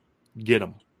snap? Get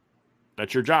him.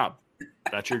 That's your job.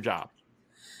 That's your job.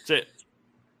 That's it.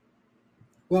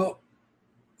 Well,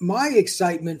 my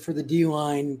excitement for the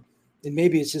D-line, and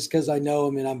maybe it's just because I know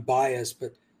him and I'm biased,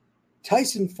 but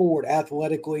Tyson Ford,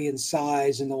 athletically and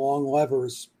size and the long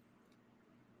levers,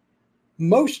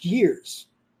 most years,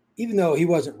 even though he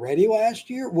wasn't ready last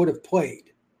year, would have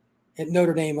played at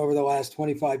Notre Dame over the last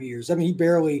 25 years. I mean, he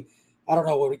barely, I don't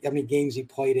know how many games he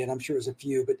played in. I'm sure it was a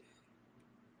few, but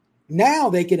now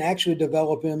they can actually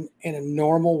develop him in a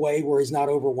normal way where he's not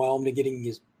overwhelmed and getting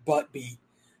his butt beat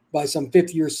by some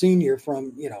fifth-year senior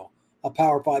from, a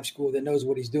Power 5 school that knows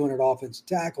what he's doing at offensive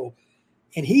tackle.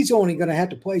 and he's only going to have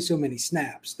to play so many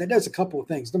snaps. That does a couple of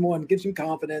things. Number one, gives him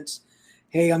confidence.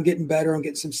 Hey, I'm getting better. I'm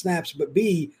getting some snaps. But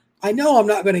B, I know I'm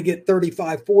not going to get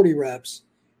 35, 40 reps.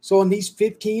 So in these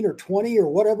 15 or 20 or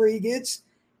whatever he gets,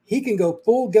 he can go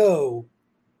full go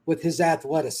with his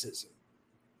athleticism.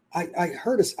 I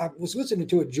was listening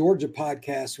to a Georgia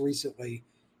podcast recently,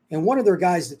 and one of their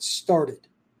guys that started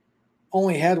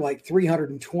only had like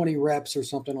 320 reps or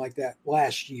something like that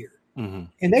last year. Mm-hmm.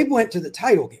 And they went to the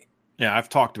title game. Yeah, I've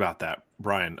talked about that,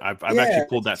 Brian. I've actually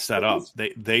pulled that set up.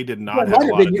 They did not have a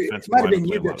lot of defensive. It might have been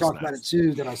you that talked about it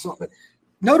too that I saw. But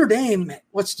Notre Dame,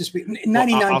 let's just be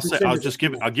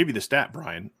 99%. I'll give you the stat,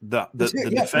 Brian. The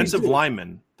defensive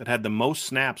lineman that had the most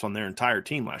snaps on their entire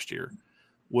team last year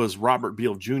was Robert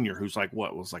Beal Jr., who's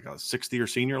was like a 6th-year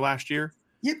senior last year.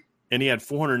 Yep. And he had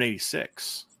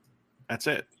 486. That's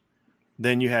it.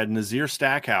 Then you had Nazir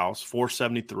Stackhouse,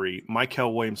 473,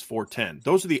 Michael Williams, 410.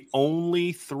 Those are the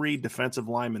only 3 defensive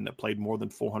linemen that played more than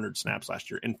 400 snaps last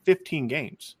year in 15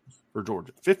 games for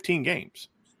Georgia. 15 games.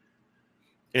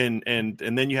 And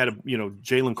then you had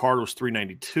Jalen Carter was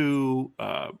 392,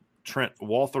 Trent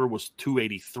Walther was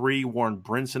 283, Warren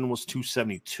Brinson was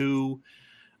 272.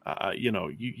 You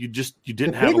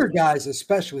didn't have the bigger guys,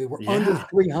 especially were under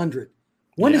 300.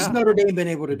 When has Notre Dame been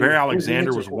able to do Barry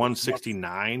Alexander was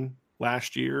 169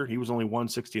 last year. He was only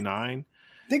 169.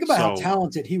 Think about how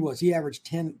talented he was. He averaged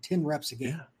 10 reps a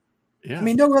game. Yeah. I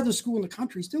mean, no other school in the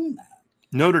country is doing that.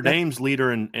 Notre Dame's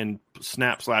leader in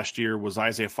snaps last year was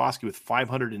Isaiah Foskey with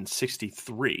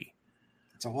 563.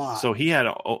 That's a lot. So he had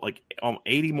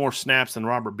 80 more snaps than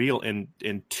Robert Beal in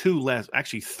 3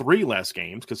 less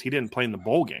games because he didn't play in the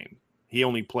bowl game. He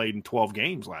only played in 12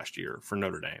 games last year for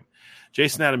Notre Dame.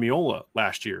 Jason Adamiola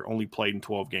last year only played in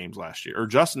 12 games last year. Or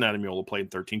Justin Adamiola played in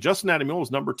 13. Justin Adamiola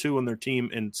was number 2 on their team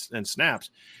in snaps.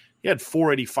 He had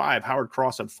 485. Howard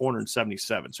Cross had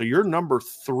 477. So your number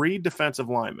 3 defensive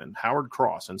lineman, Howard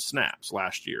Cross, in snaps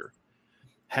last year,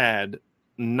 had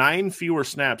 9 fewer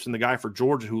snaps than the guy for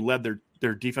Georgia who led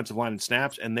their defensive line in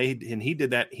snaps. And he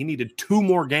did that. He needed 2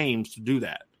 more games to do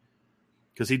that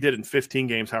because he did it in 15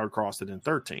 games. Howard Cross did it in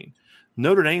 13.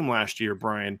 Notre Dame last year,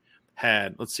 Brian,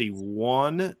 had,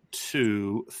 1,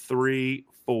 2, 3,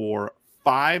 4,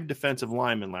 5 defensive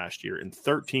linemen last year in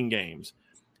 13 games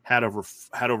had over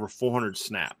 400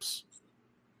 snaps.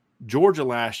 Georgia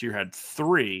last year had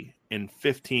 3 in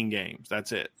 15 games.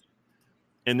 That's it.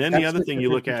 And then the other thing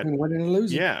you look at, winning and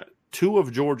losing. 2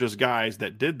 of Georgia's guys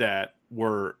that did that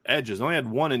were edges. They only had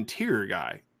 1 interior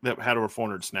guy that had over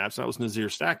 400 snaps. And that was Nazir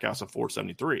Stackhouse of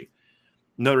 473.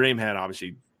 Notre Dame had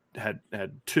obviously had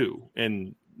 2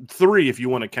 and 3 if you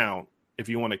want to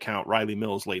count Riley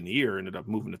Mills late in the year, ended up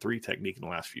moving to 3 technique in the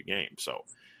last few games. So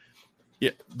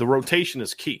the rotation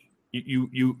is key.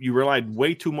 You relied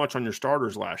way too much on your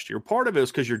starters last year. Part of it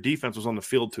is because your defense was on the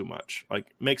field too much.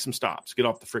 Like, make some stops, get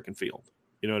off the freaking field.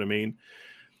 You know what I mean?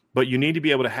 But you need to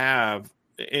be able to have,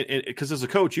 because as a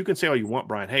coach, you can say all you want,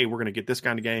 Brian. Hey, we're going to get this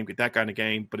guy in the game, get that guy in the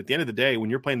game. But at the end of the day, when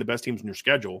you're playing the best teams in your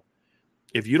schedule,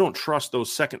 if you don't trust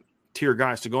those second-tier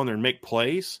guys to go in there and make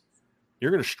plays,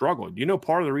 you're going to struggle.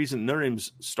 Part of the reason Notre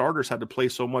Dame's starters had to play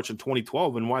so much in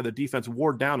 2012 and why the defense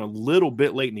wore down a little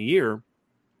bit late in the year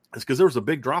is because there was a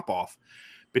big drop-off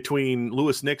between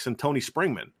Lewis Nix and Tony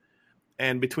Springman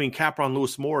and between Capron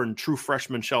Lewis Moore and true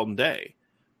freshman Sheldon Day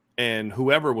and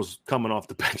whoever was coming off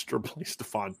the bench to replace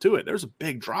Stephon Tuitt. There's a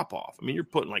big drop-off. I mean, you're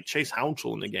putting like Chase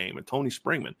Hounshell in the game and Tony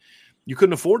Springman. You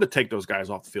couldn't afford to take those guys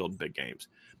off the field in big games.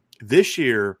 This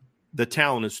year, the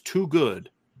talent is too good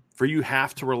for you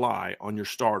have to rely on your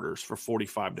starters for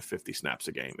 45 to 50 snaps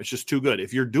a game. It's just too good.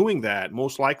 If you're doing that,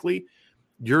 most likely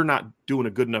you're not doing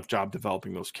a good enough job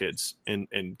developing those kids and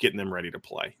getting them ready to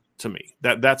play. To me,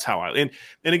 that's how and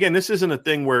again, this isn't a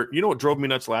thing where, what drove me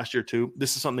nuts last year too.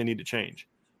 This is something they need to change.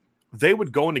 They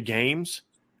would go into games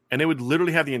and they would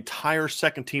literally have the entire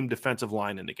second team defensive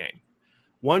line in the game.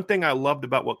 One thing I loved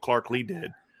about what Clark Lee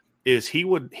did is he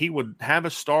would have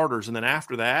his starters, and then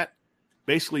after that,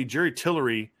 basically Jerry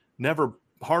Tillery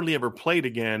hardly ever played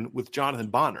again with Jonathan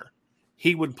Bonner.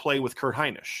 He would play with Kurt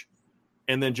Heinisch.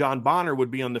 And then John Bonner would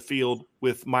be on the field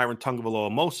with Myron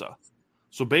Tungavaloa-Mosa.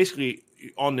 So basically,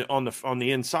 on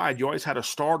the inside, you always had a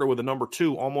starter with a number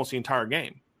 2 almost the entire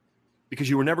game because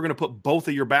you were never going to put both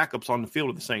of your backups on the field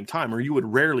at the same time, or you would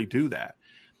rarely do that.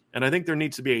 And I think there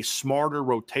needs to be a smarter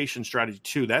rotation strategy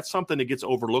too. That's something that gets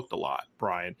overlooked a lot,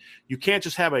 Brian. You can't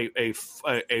just have a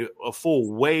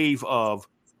full wave of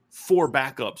 4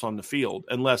 backups on the field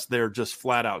unless they're just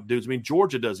flat out dudes. I mean,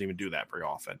 Georgia doesn't even do that very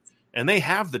often. And they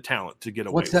have the talent to get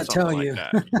away with something like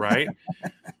that, right?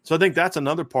 So I think that's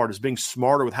another part is being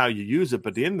smarter with how you use it. But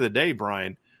at the end of the day,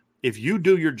 Brian, if you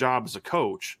do your job as a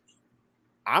coach,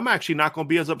 I'm actually not going to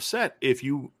be as upset if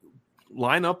you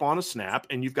line up on a snap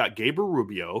and you've got Gabriel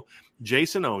Rubio,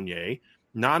 Jason Onye,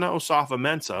 Nana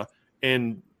Osafo-Mensah,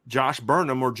 and Josh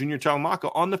Burnham or Junior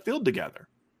Talamaka on the field together.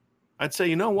 I'd say,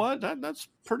 you know what? That's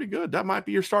pretty good. That might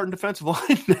be your starting defensive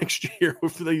line next year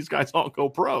if these guys all go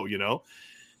pro, you know?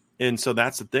 And so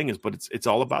that's the thing but it's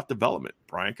all about development,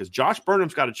 Brian, because Josh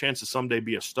Burnham's got a chance to someday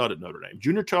be a stud at Notre Dame.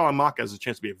 Junior Talamaka has a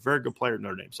chance to be a very good player at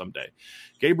Notre Dame someday.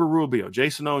 Gabriel Rubio,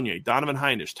 Jason Onye, Donovan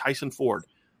Hinish, Tyson Ford.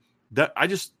 That I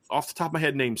just, off the top of my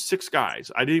head, named 6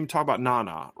 guys. I didn't even talk about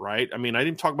Nana, right? I mean, I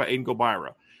didn't talk about Aiden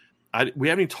Gobira. We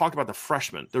haven't even talked about the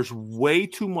freshmen. There's way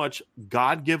too much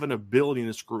God-given ability in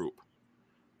this group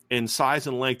and size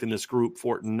and length in this group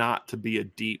for it not to be a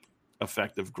deep,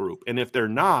 effective group. And if they're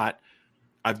not,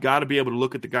 I've got to be able to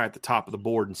look at the guy at the top of the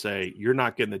board and say, you're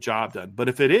not getting the job done. But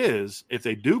if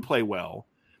they do play well,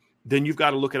 then you've got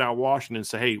to look at Al Washington and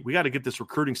say, hey, we got to get this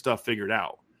recruiting stuff figured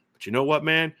out. But you know what,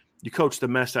 man? You coached the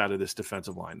mess out of this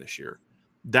defensive line this year.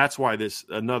 That's why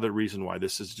another reason why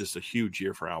this is just a huge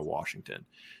year for Al Washington.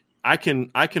 I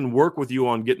can work with you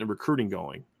on getting the recruiting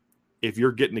going if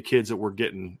you're getting the kids that we're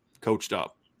getting coached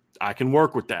up. I can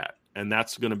work with that, and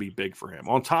that's going to be big for him.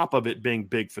 On top of it being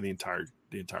big for the entire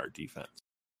defense.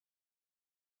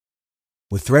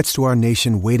 With threats to our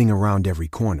nation waiting around every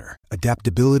corner,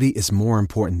 adaptability is more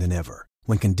important than ever.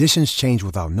 When conditions change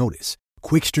without notice,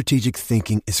 quick strategic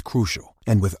thinking is crucial.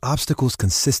 And with obstacles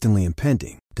consistently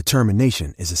impending,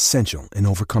 determination is essential in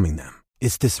overcoming them.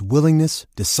 It's this willingness,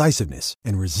 decisiveness,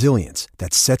 and resilience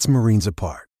that sets Marines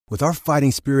apart. With our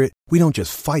fighting spirit, we don't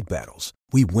just fight battles,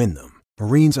 we win them.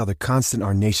 Marines are the constant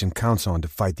our nation counts on to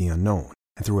fight the unknown.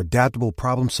 And through adaptable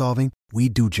problem solving, we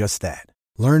do just that.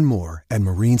 Learn more at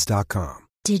marines.com.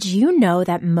 Did you know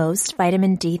that most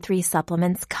vitamin D3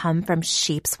 supplements come from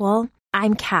sheep's wool?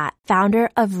 I'm Kat, founder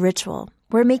of Ritual.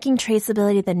 We're making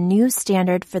traceability the new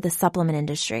standard for the supplement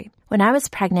industry. When I was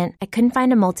pregnant, I couldn't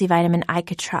find a multivitamin I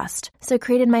could trust, so I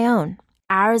created my own.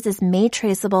 Ours is made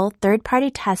traceable,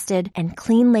 third-party tested, and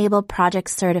clean label project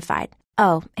certified.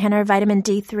 Oh, and our vitamin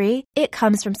D3? It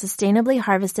comes from sustainably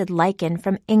harvested lichen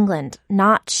from England,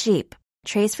 not sheep.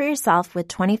 Trace for yourself with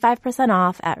 25%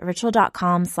 off at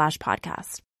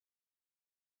ritual.com/podcast.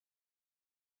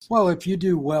 Well, if you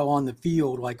do well on the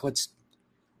field,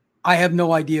 I have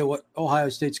no idea what Ohio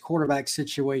State's quarterback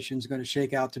situation is going to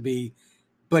shake out to be,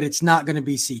 but it's not going to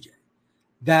be CJ.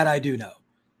 That I do know.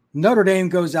 Notre Dame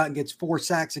goes out and gets 4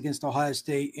 sacks against Ohio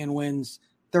State and wins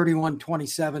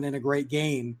 31-27 in a great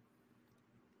game.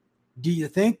 Do you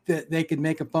think that they could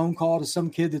make a phone call to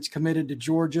some kid that's committed to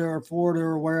Georgia or Florida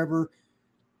or wherever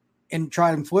and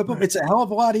try and flip them? Right. It's a hell of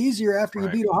a lot easier after you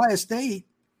beat Ohio State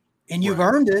and you've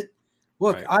earned it.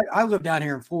 Look, I live down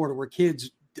here in Florida where kids,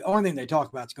 the only thing they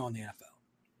talk about is going to the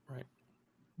NFL. Right.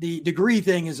 The degree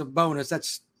thing is a bonus.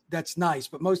 That's nice.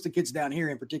 But most of the kids down here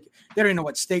in particular, they don't even know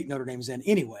what state Notre Dame is in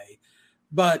anyway.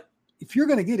 But if you're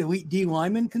going to get elite D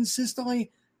linemen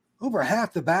consistently, over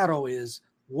half the battle is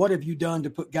what have you done to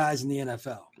put guys in the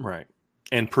NFL? Right.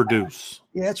 And produce.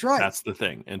 Yeah, that's right. That's the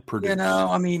thing. And produce. You know,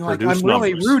 I mean, I'm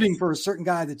really rooting for a certain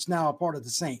guy that's now a part of the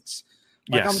Saints.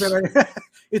 Yes.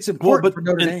 It's important for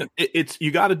Notre Dame.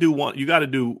 You got to do one. You got to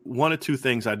do one of 2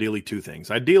 things. Ideally, 2 things.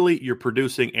 Ideally, you're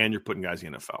producing and you're putting guys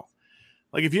in the NFL.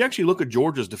 Like if you actually look at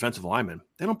Georgia's defensive linemen,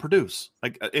 they don't produce.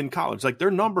 Like in college, like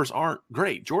their numbers aren't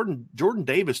great. Jordan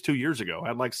Davis 2 years ago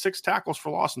had 6 tackles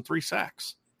for loss and 3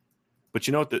 sacks. But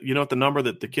you know what the number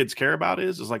that the kids care about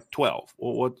is 12.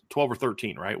 Well, what 12 or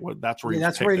 13, right? That's where he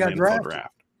got drafted,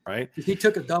 right? He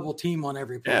took a double team on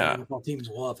every play. Yeah. NFL teams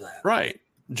love that, right?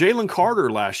 Jalen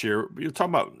Carter last year. You're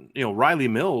talking about Riley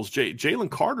Mills. Jalen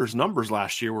Carter's numbers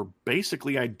last year were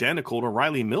basically identical to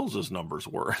Riley Mills's numbers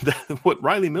were. What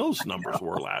Riley Mills' numbers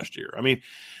were last year. I mean,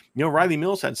 Riley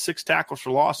Mills had 6 tackles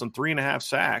for loss and 3.5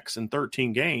 sacks in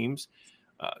 13 games.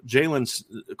 Jalen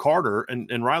Carter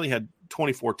and Riley had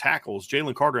 24 tackles.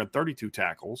 Jalen Carter had 32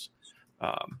 tackles,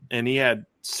 and he had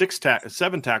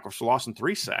 7 tackles for loss and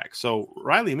 3 sacks. So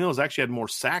Riley Mills actually had more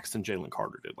sacks than Jalen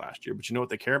Carter did last year. But you know what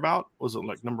they care about? Was it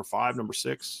number 5, number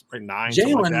 6, right? 9?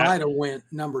 Jalen might have went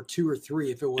number 2 or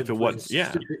 3 if it wasn't.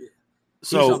 Yeah.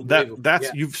 So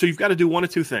you've got to do one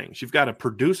of 2 things. You've got to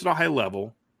produce at a high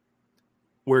level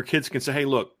where kids can say, hey,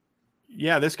 look,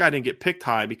 yeah, this guy didn't get picked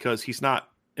high because he's not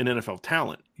an NFL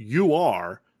talent. You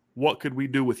are. What could we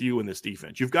do with you in this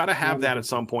defense? You've got to have that at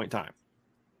some point in time.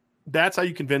 That's how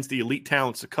you convince the elite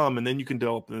talents to come, and then you can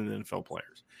develop the NFL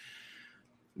players.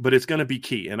 But it's going to be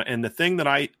key. And the thing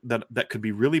that could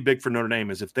be really big for Notre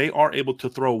Dame is if they are able to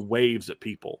throw waves at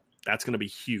people That's going to be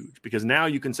huge because now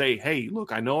you can say, hey,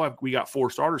 look, I know we got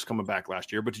 4 starters coming back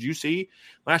last year, but did you see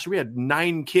last year we had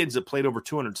 9 kids that played over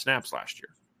 200 snaps last year.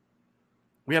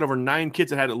 We had over 9 kids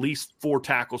that had at least 4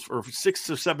 tackles, or 6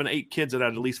 or 7, 8 kids that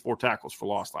had at least 4 tackles for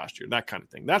loss last year. That kind of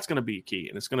thing. That's going to be key,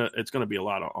 and it's going to be a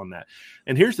lot on that.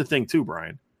 And here's the thing too,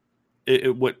 Brian.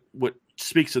 What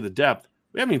speaks to the depth,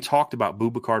 we haven't even talked about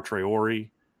Boubacar Traore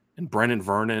and Brennan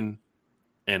Vernon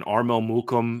and Armel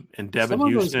Mukam and Devin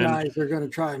Houston. Some of those guys are going to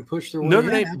try and push their way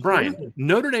Notre in. Dame, Brian,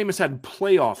 Notre Dame has had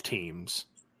playoff teams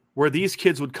where these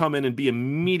kids would come in and be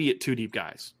immediate 2 deep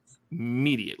guys.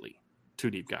 Immediately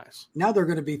 2 deep guys. Now they're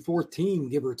going to be 14,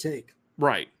 give or take.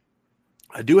 Right.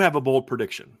 I do have a bold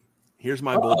prediction. Here's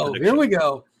my bold prediction.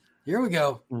 Here we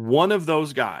go. One of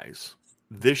those guys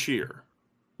this year,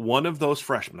 one of those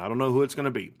freshmen, I don't know who it's going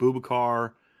to be,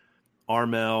 Boubacar,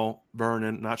 Armel,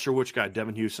 Vernon, not sure which guy,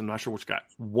 Devin Houston, not sure which guy.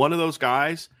 One of those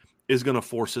guys is going to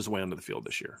force his way onto the field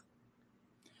this year.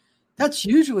 That's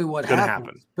usually what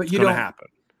happens. But you don't happen.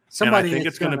 And I think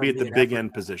it's going to be at the big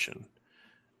end position.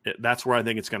 That's where I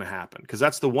think it's going to happen, because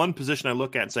that's the one position I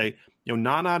look at and say,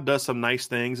 Nana does some nice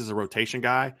things as a rotation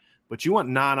guy, but you want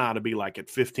Nana to be like at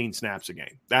 15 snaps a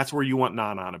game. That's where you want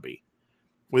Nana to be.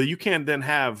 Well, you can't then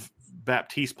have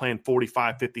Baptiste playing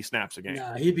 45, 50 snaps a game.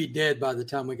 Nah, he'd be dead by the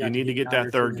time we got. You need to get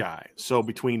that third guy. So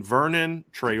between Vernon,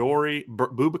 Traore,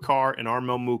 Boubacar, and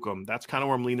Armel Mukam, that's kind of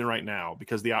where I'm leaning right now,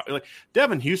 because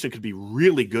Devin Houston could be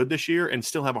really good this year and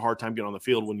still have a hard time getting on the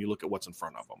field when you look at what's in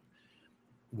front of him.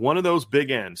 One of those big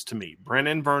ends to me,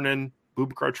 Brennan Vernon,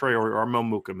 Boubacar Traore, or Armel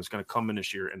Mukam is going to come in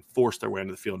this year and force their way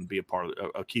into the field and be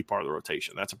a key part of the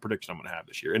rotation. That's a prediction I'm going to have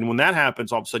this year. And when that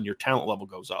happens, all of a sudden your talent level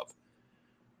goes up.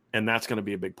 And that's going to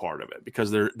be a big part of it,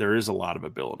 because there is a lot of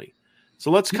ability.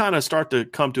 So let's kind of start to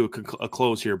come to a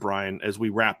close here, Brian, as we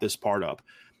wrap this part up.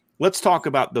 Let's talk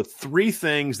about the 3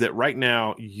 things that right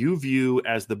now you view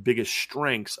as the biggest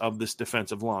strengths of this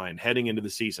defensive line heading into the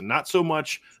season. Not so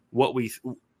much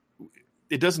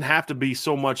it doesn't have to be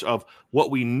so much of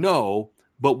what we know,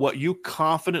 but what you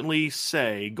confidently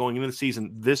say going into the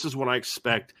season, this is what I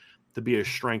expect to be a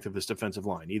strength of this defensive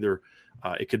line. Either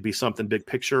it could be something big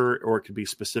picture, or it could be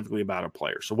specifically about a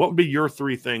player. So what would be your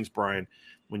 3 things, Brian,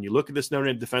 when you look at this Notre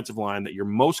Dame defensive line that you're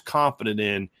most confident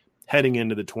in heading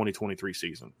into the 2023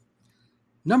 season?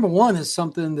 Number 1 is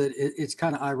something that it's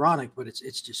kind of ironic, but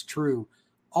it's just true.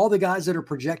 All the guys that are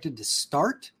projected to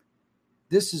start,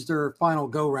 this is their final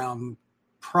go-round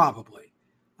probably.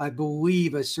 I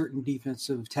believe a certain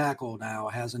defensive tackle now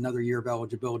has another year of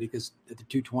eligibility because of the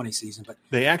 220 season. But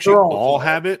they actually all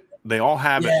have it. They all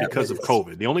have it because of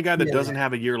COVID. The only guy that doesn't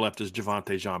have a year left is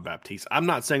Javonte Jean-Baptiste. I'm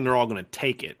not saying they're all going to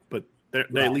take it, but they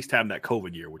at least have that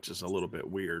COVID year, which is a little bit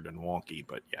weird and wonky,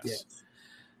 but yes. Yeah.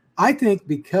 I think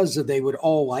because they would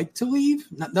all like to leave,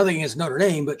 nothing against Notre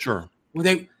Dame, but sure.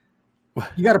 You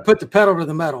got to put the pedal to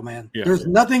the metal, man. Yeah. There's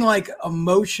nothing like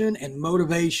emotion and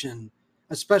motivation,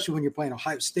 especially when you're playing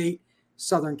Ohio State,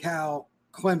 Southern Cal,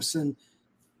 Clemson,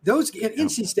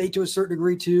 NC State to a certain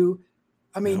degree too.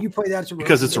 I mean, you play that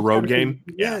because it's a road game.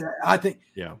 Yeah, I think.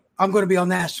 Yeah, I'm going to be on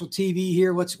national TV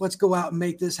here. Let's go out and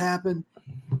make this happen.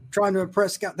 Trying to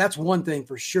impress scout. That's one thing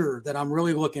for sure that I'm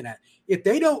really looking at. If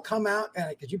they don't come out, and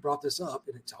because you brought this up,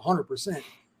 and it's 100%,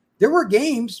 there were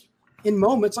games in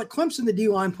moments like Clemson. The D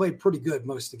line played pretty good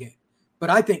most of the game, but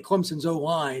I think Clemson's O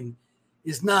line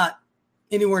is not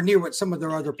anywhere near what some of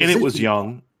their other positions. And it was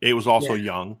young. It was also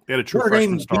young. They had a true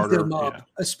freshman starter. Them up,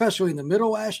 especially in the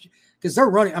middle last year, because they're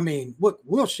running. I mean, look,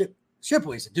 Will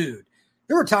Shipley's a dude.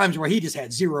 There were times where he just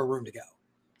had zero room to go.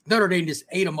 Notre Dame just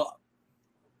ate him up.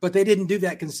 But they didn't do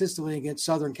that consistently against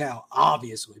Southern Cal,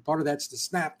 obviously. Part of that's the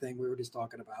snap thing we were just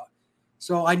talking about.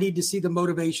 So I need to see the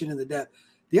motivation and the depth.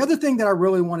 The other thing that I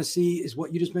really want to see is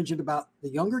what you just mentioned about the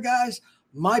younger guys.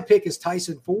 My pick is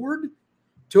Tyson Ford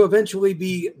to eventually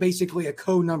be basically a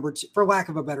co-number two, for lack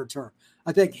of a better term.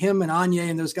 I think him and Anya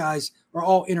and those guys are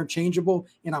all interchangeable,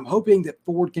 and I'm hoping that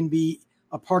Ford can be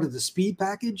a part of the speed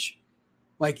package.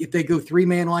 Like if they go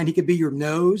 3-man line, he could be your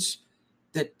nose.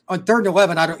 That on 3rd and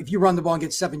 11, if you run the ball and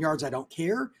get 7 yards, I don't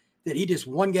care. That he just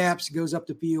one gaps, goes up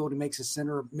the field and makes a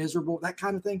center miserable, that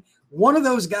kind of thing. One of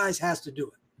those guys has to do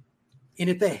it. And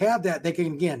if they have that, they can,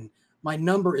 again, my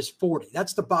number is 40.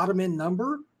 That's the bottom end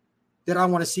number that I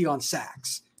want to see on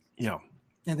sacks. Yeah.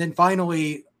 And then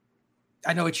finally,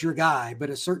 I know it's your guy, but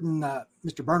a certain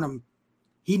Mr. Burnham,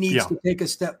 he needs to take a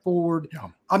step forward. Yeah.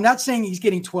 I'm not saying he's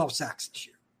getting 12 sacks this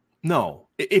year. No.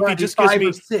 If he just gives me 5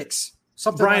 or 6.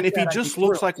 Something Brian, like if he just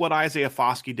looks like what Isaiah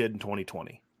Foskey did in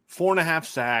 2020, 4.5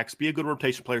 sacks, be a good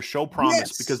rotation player, show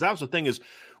promise, because that was the thing is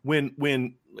when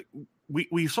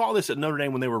we saw this at Notre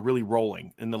Dame when they were really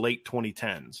rolling in the late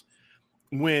 2010s.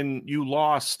 when you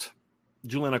lost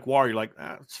Julian Ekwar, you're like,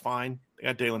 it's fine. They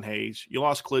got Dalen Hayes. You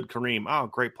lost Khalid Kareem. Oh,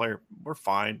 great player. We're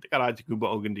fine. They got Adekuba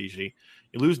Ogundiji.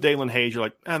 You lose Dalen Hayes. You're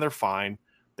like, they're fine.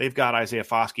 They've got Isaiah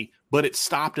Foskey. But it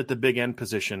stopped at the big end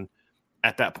position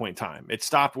at that point in time. It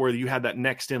stopped where you had that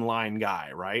next in line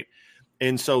guy, right?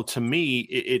 And so to me,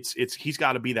 it's he's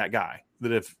got to be that guy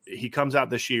that if he comes out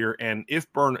this year and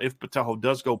if Patel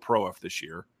does go pro after this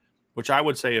year, which I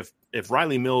would say if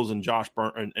Riley Mills and Josh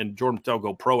Byrne and Jordan Patel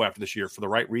go pro after this year for the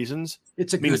right reasons,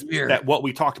 it's a good year. That what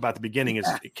we talked about at the beginning it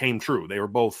came true. They were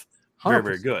both very,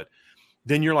 very good.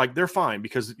 Then you're like, they're fine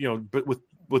because, but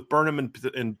with Burnham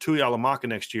and Tuihalamaka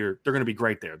next year, they're going to be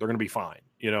great there. They're going to be fine,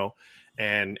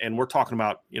 and we're talking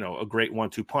about, a great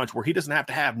 1-2 punch where he doesn't have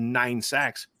to have 9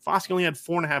 sacks. Foskey only had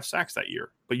 4.5 sacks that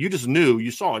year, but you just knew,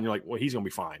 you saw, and you're like, well, he's going to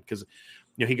be fine because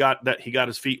he got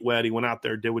his feet wet. He went out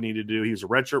there, did what he needed to do. He was a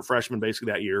redshirt freshman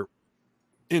basically that year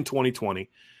in 2020.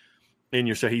 And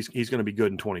you say he's going to be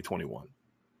good in 2021.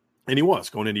 And he was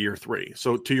going into year 3.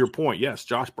 So to your point, yes,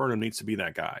 Josh Burnham needs to be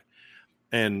that guy.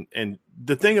 And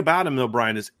the thing about him though,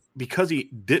 Brian, is because he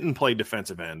didn't play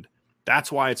defensive end,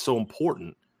 that's why it's so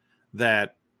important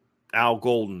that Al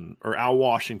Golden or Al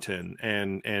Washington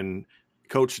and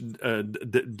Coach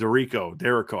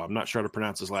Derico, I'm not sure how to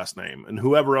pronounce his last name, and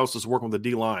whoever else is working with the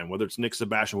D-line, whether it's Nick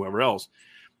Sebastian, whoever else,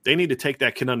 they need to take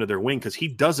that kid under their wing because he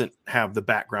doesn't have the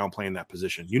background playing that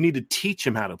position. You need to teach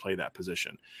him how to play that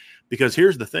position because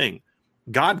here's the thing.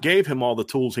 God gave him all the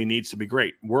tools he needs to be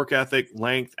great. Work ethic,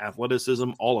 length,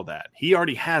 athleticism, all of that. He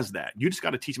already has that. You just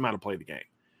got to teach him how to play the game.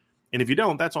 And if you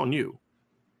don't, that's on you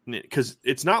because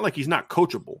it's not like he's not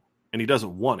coachable and he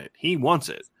doesn't want it. He wants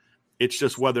it. It's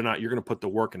just whether or not you're going to put the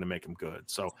work in to make him good.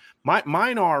 So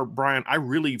mine are, Brian, I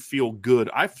really feel good.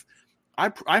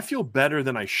 I feel better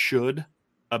than I should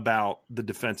about the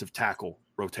defensive tackle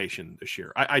rotation this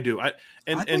year. I do. I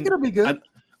think it'll be good.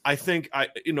 I think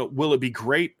will it be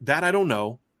great? That I don't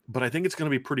know, but I think it's going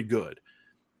to be pretty good.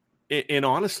 And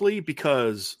honestly,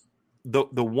 because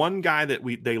the one guy that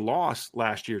they lost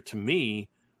last year to me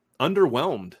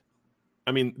underwhelmed.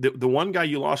 I mean, the one guy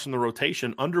you lost in the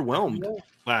rotation underwhelmed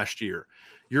last year.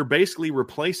 You're basically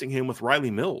replacing him with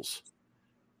Riley Mills.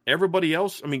 Everybody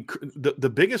else, I mean, the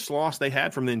biggest loss they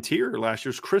had from the interior last year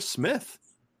is Chris Smith.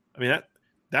 I mean,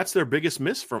 that's their biggest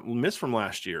miss from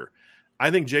last year. I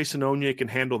think Jason Onye can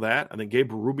handle that. I think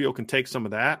Gabriel Rubio can take some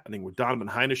of that. I think with Donovan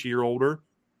Heinisch a year older,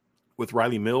 with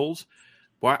Riley Mills,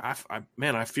 boy,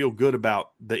 I feel good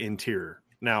about the interior.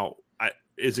 Now,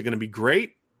 is it going to be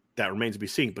great? That remains to be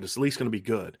seen, but it's at least going to be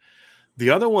good. The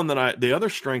other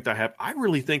strength I have, I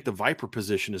really think the Viper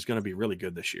position is going to be really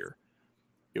good this year.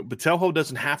 Botelho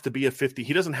doesn't have to be a 50.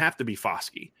 He doesn't have to be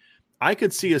Foskey. I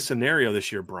could see a scenario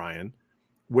this year, Brian,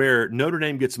 where Notre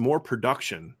Dame gets more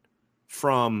production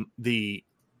from the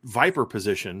Viper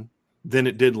position than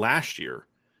it did last year,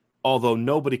 although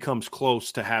nobody comes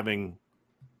close to having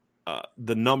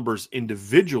the numbers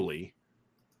individually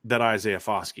that Isaiah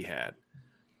Foskey had.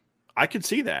 I could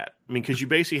see that. I mean, because you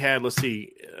basically had, let's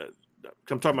see,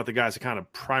 I'm talking about the guys that kind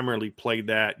of primarily played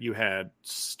that. You had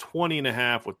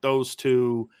 20.5 with those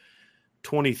two,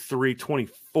 23,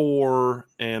 24,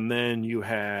 and then you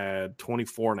had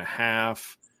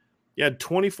 24.5. You had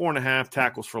 24.5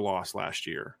 tackles for loss last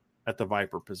year at the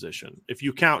Viper position. If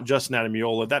you count Justin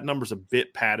Adamiola, that number's a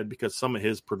bit padded because some of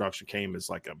his production came as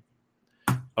like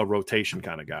a rotation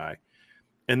kind of guy.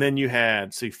 And then you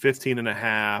had,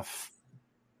 15.5,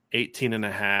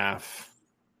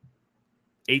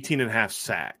 18.5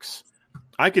 sacks.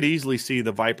 I could easily see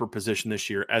the Viper position this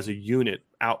year as a unit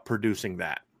outproducing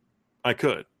that. I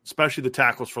could, especially the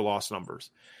tackles for loss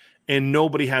numbers. And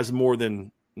nobody has more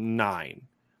than 9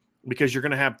 because you're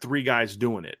going to have 3 guys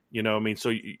doing it. You know what I mean?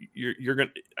 So you're going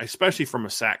to, especially from a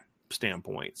sack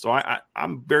standpoint. So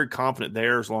I'm very confident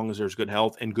there as long as there's good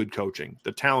health and good coaching.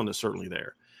 The talent is certainly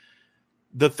there.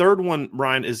 The third one,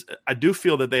 Ryan, is I do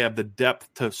feel that they have the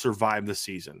depth to survive the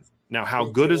season. Now, how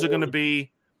good is it going to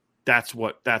be? That's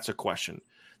a question.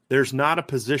 There's not a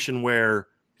position where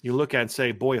you look at and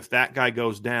say, boy, if that guy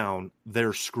goes down,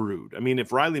 they're screwed. I mean,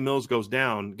 if Riley Mills goes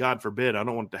down, God forbid, I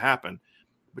don't want it to happen,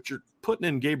 but you're putting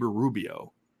in Gabriel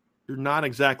Rubio. You're not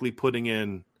exactly putting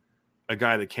in a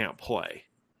guy that can't play,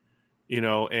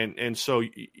 and so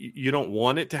you don't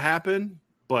want it to happen,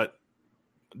 but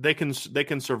they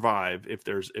can survive if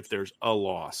there's a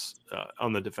loss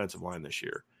on the defensive line this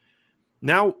year.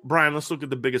 Now, Brian, let's look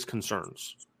at the biggest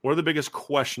concerns. What are the biggest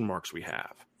question marks we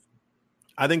have?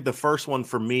 I think the first one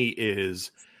for me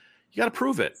is you got to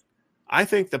prove it. I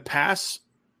think the pass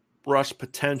rush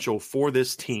potential for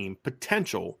this team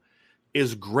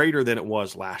is greater than it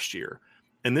was last year.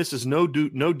 and this is no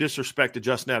disrespect to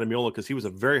Justin Adamiola because he was a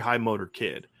very high motor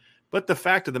kid. But the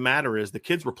fact of the matter is the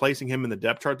kids replacing him in the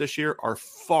depth chart this year are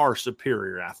far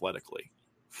superior athletically,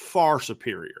 far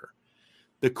superior.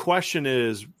 The question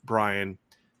is, Brian,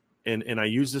 and I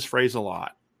use this phrase a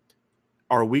lot,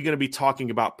 are we going to be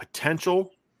talking about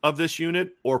potential of this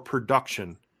unit or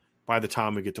production by the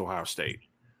time we get to Ohio State?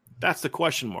 That's the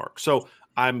question mark. So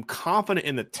I'm confident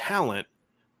in the talent,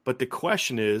 but the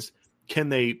question is, can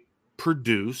they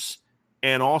produce,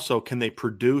 and also can they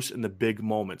produce in the big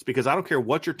moments? Because I don't care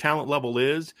what your talent level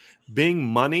is, being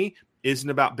money isn't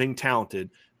about being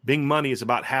talented. Being money is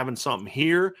about having something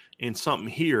here and something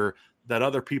here that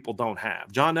other people don't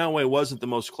have. John Elway wasn't the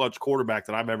most clutch quarterback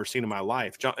that I've ever seen in my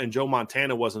life. And Joe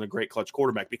Montana wasn't a great clutch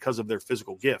quarterback because of their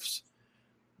physical gifts.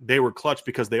 They were clutch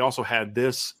because they also had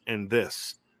this and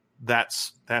this.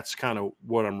 That's kind of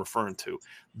what I'm referring to.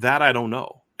 That I don't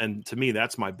know. And to me,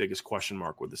 that's my biggest question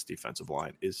mark with this defensive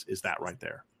line is that right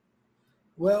there.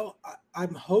 Well,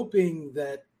 I'm hoping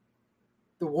that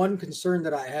the one concern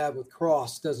that I have with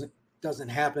Cross doesn't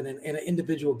happen in an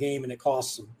individual game and it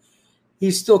costs him.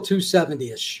 He's still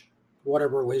 270-ish,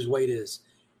 whatever his weight is.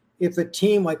 If a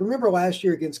team, like remember last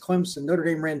year against Clemson, Notre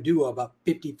Dame ran duo about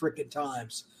 50 freaking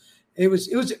times. It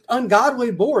was ungodly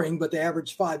boring, but they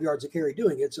averaged 5 yards a carry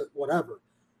doing it, so whatever.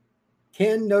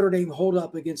 Can Notre Dame hold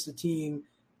up against a team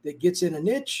that gets in a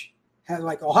niche?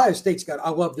 Like Ohio State's got,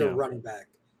 I love their running back.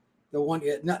 The one,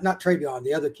 not Travion,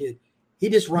 the other kid. He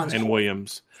just runs. And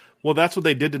Williams. Well, that's what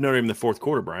they did to Notre Dame in the fourth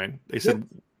quarter, Brian. They said,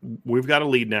 we've got a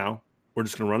lead now. We're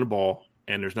just going to run the ball,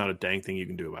 and there's not a dang thing you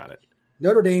can do about it.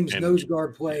 Notre Dame's nose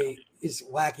guard play is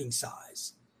lacking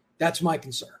size. That's my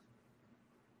concern.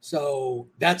 So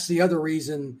that's the other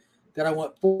reason that I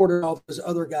want Ford and all those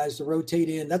other guys to rotate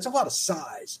in. That's a lot of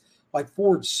size. Like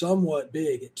Ford's somewhat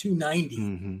big at 290.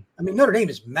 Mm-hmm. I mean, Notre Dame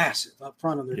is massive up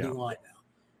front on their D line now.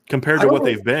 Compared to what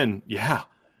they've been, yeah.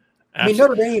 Absolutely. I mean,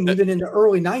 Notre Dame, even in the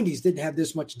early 90s, didn't have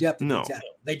this much depth. No.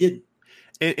 They didn't.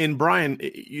 And Brian,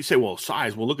 you say, well,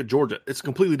 size. Well, look at Georgia. It's a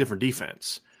completely different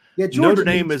defense. Yeah, Georgia Notre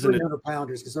Dame isn't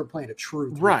 300-pounders because they're playing a true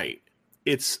three. Right.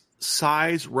 It's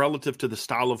size relative to the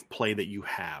style of play that you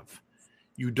have.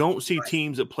 You don't see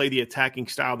teams that play the attacking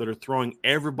style that are throwing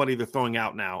everybody they're throwing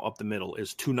out now up the middle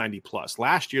is 290 plus.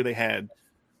 Last year they had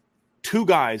two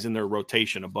guys in their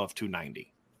rotation above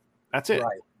 290. That's it.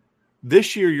 Right.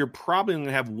 This year you're probably going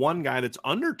to have one guy that's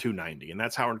under 290, and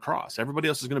that's Howard Cross. Everybody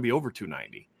else is going to be over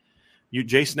 290.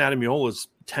 Jason Adamiola is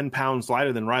 10 pounds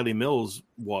lighter than Riley Mills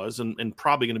was and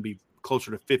probably going to be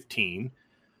closer to 15.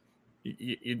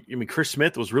 I mean, Chris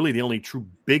Smith was really the only true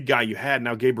big guy you had.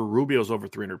 Now Gabriel Rubio's over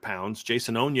 300 pounds.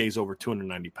 Jason Onye's over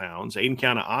 290 pounds. Aiden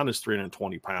Kana'ana's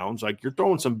 320 pounds. Like, you're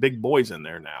throwing some big boys in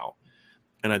there now.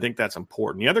 And I think that's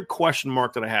important. The other question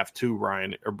mark that I have too,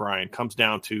 Brian, comes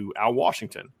down to Al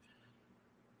Washington.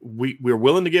 We're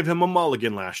willing to give him a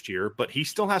mulligan last year, but he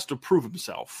still has to prove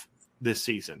himself this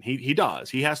season. He does.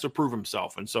 He has to prove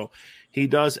himself. And so he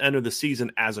does enter the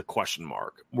season as a question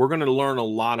mark. We're going to learn a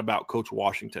lot about Coach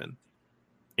Washington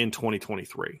in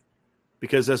 2023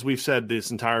 because, as we've said this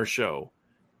entire show,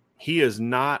 he is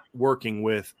not working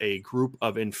with a group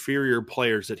of inferior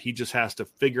players that he just has to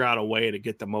figure out a way to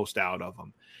get the most out of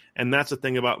them. And that's the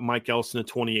thing about Mike Elson in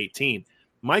 2018.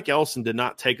 Mike Elson did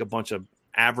not take a bunch of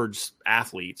average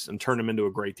athletes and turn them into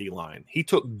a great D-line. He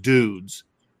took dudes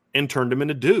and turned them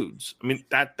into dudes. I mean,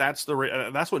 that's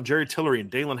what Jerry Tillery and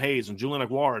Dalen Hayes and Julian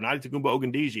Aguilar and Adetokunbo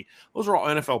Ogundeji, those are all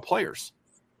NFL players,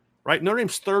 right? Notre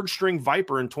Dame's third-string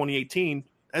Viper in 2018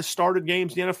 has started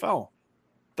games in the NFL.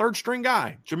 Third-string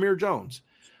guy, Jameer Jones,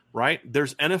 right?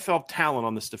 There's NFL talent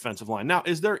on this defensive line. Now,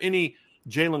 is there any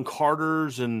Jalen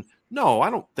Carters? And no, I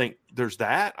don't think there's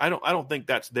that. I don't think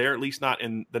that's there, at least not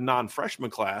in the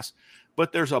non-freshman class.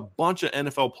 But there's a bunch of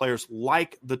NFL players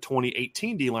like the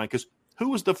 2018 D-line, because who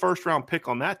was the first-round pick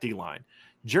on that D-line?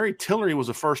 Jerry Tillery was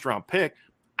a first-round pick.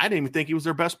 I didn't even think he was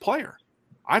their best player.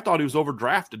 I thought he was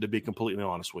overdrafted, to be completely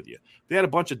honest with you. They had a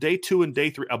bunch of day 2 and day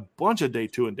 3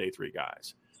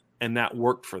 guys, and that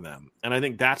worked for them. And I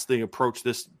think that's the approach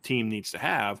this team needs to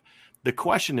have. The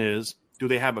question is, do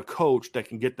they have a coach that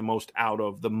can get the most out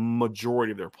of the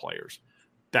majority of their players?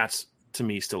 That's, to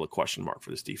me, still a question mark for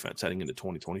this defense heading into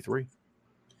 2023.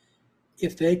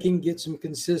 If they can get some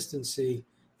consistency,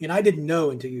 and I didn't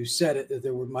know until you said it that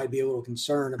there might be a little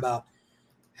concern about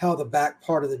how the back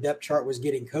part of the depth chart was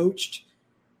getting coached.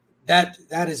 That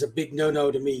is a big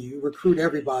no-no to me. You recruit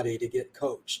everybody to get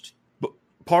coached. But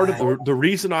part of the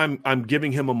reason I'm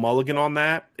giving him a mulligan on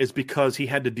that is because he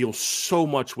had to deal so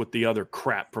much with the other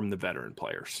crap from the veteran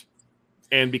players.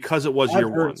 And because it was year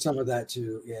one. Some of that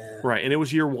too, yeah. Right, and it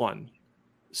was year one.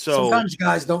 So sometimes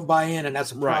guys don't buy in, and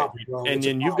that's a right. problem, bro. And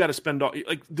then you've got to spend all,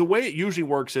 like the way it usually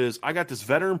works is I got this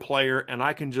veteran player, and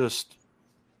I can just,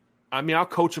 I mean, I'll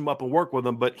coach him up and work with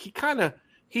him, but he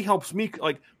helps me.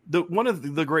 Like one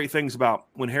of the great things about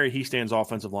when Harry Hiestan's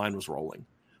offensive line was rolling,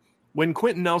 when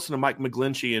Quentin Nelson and Mike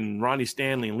McGlinchey and Ronnie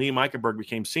Stanley and Liam Eichenberg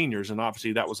became seniors, and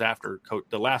obviously that was after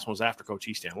the last one was after Coach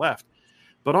Hiestan left.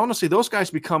 But honestly, those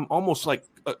guys become almost like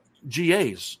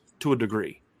GAs to a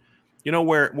degree. You know,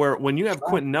 where when you have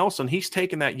Quentin Nelson, he's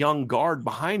taking that young guard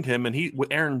behind him, and he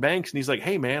with Aaron Banks, and he's like,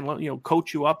 "Hey, man,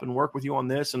 coach you up and work with you on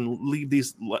this, and leave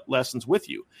these lessons with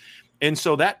you." And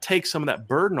so that takes some of that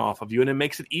burden off of you, and it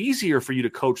makes it easier for you to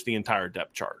coach the entire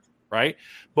depth chart, right?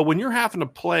 But when you're having to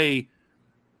play,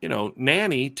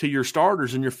 nanny to your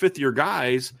starters and your fifth-year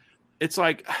guys, it's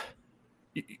like,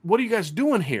 what are you guys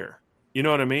doing here? You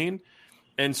know what I mean?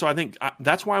 And so I think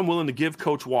that's why I'm willing to give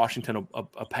Coach Washington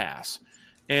a pass.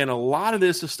 And a lot of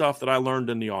this is stuff that I learned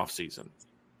in the offseason.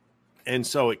 And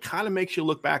so it kind of makes you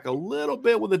look back a little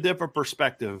bit with a different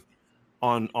perspective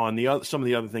on some of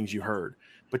the other things you heard.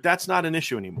 But that's not an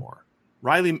issue anymore.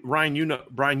 Brian, you know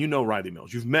Riley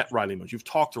Mills. You've met Riley Mills. You've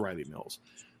talked to Riley Mills.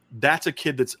 That's a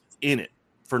kid that's in it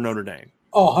for Notre Dame.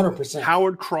 Oh, 100%.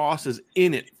 Howard Cross is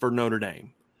in it for Notre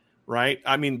Dame, right?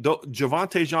 I mean,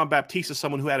 Javonte Jean-Baptiste is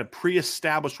someone who had a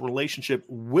pre-established relationship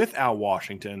with Al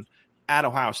Washington at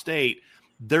Ohio State.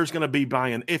 There's going to be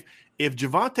buy-in. If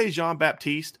Javonte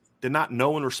Jean-Baptiste did not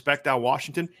know and respect Al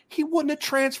Washington, he wouldn't have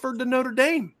transferred to Notre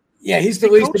Dame. Yeah, he's the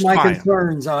least of my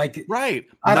concerns. Right.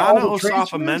 Nana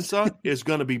Osafo-Mensah is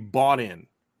going to be bought in.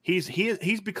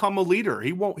 He's become a leader.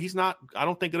 He's not, I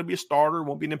don't think going to be a starter,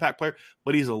 won't be an impact player,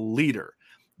 but he's a leader.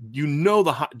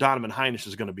 The Donovan Hinish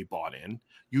is going to be bought in.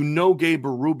 Gabe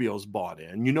Rubio's bought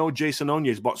in. Jason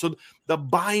Onye's bought. So the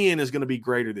buy-in is going to be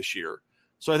greater this year.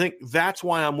 So I think that's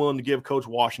why I'm willing to give Coach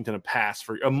Washington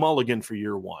a mulligan for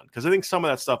year one. Because I think some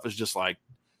of that stuff is just like,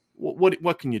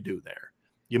 what can you do there?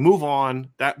 You move on.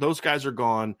 Those guys are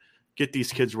gone. Get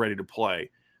these kids ready to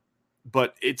play.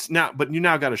 But you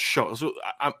now got to show. So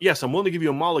yes, I'm willing to give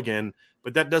you a mulligan,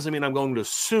 but that doesn't mean I'm going to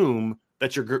assume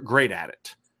that you're great at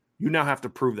it. You now have to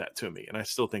prove that to me. And I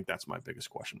still think that's my biggest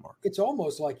question mark. It's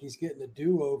almost like he's getting a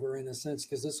do-over in a sense,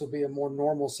 because this will be a more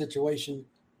normal situation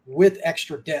with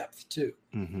extra depth too.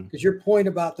 Because your point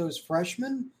about those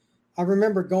freshmen, I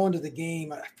remember going to the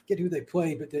game. I forget who they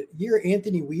played, but the year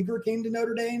Anthony Weaver came to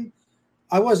Notre Dame,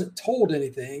 I wasn't told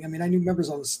anything. I mean, I knew members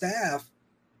on the staff.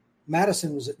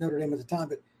 Madison was at Notre Dame at the time,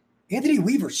 but Anthony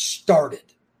Weaver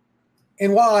started.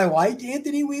 And while I liked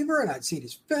Anthony Weaver and I'd seen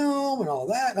his film and all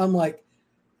that, I'm like,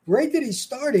 great that he's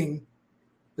starting,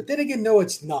 but then again, no,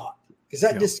 it's not. Because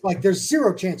just like there's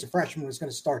zero chance a freshman was going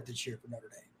to start this year for Notre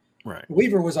Dame. Right.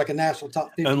 Weaver was like a national top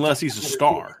 50. Unless he's a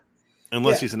star.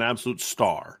 Unless he's an absolute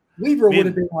star. Weaver would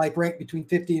have been like ranked between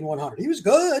 50 and 100. He was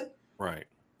good. Right.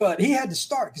 But he had to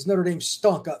start because Notre Dame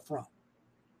stunk up front.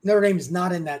 Notre Dame is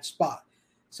not in that spot.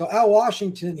 So Al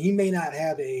Washington, he may not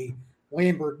have a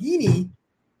Lamborghini.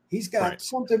 He's got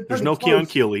something. There's no Keon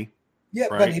Keeley. Yeah,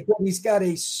 but he's got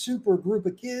a super group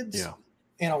of kids. Yeah.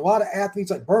 And a lot of athletes,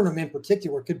 like Burnham in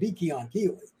particular, could be Keon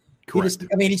Keeley. Correct.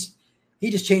 He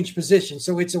just changed positions,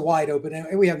 so it's a wide open,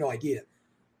 and we have no idea.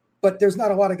 But there's not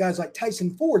a lot of guys like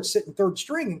Tyson Ford sitting third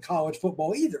string in college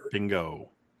football either. Bingo.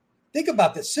 Think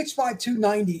about this, 6'5",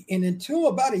 290, and until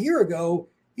about a year ago,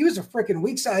 he was a freaking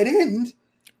weak side end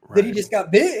that he just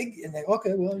got big, and then,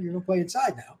 okay, well, you're going to play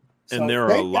inside now. And there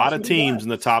are a lot of teams in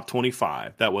the top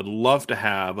 25 that would love to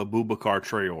have a Boubacar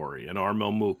Traore, an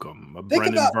Armel Mukam, a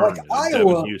Brendan Vernon, a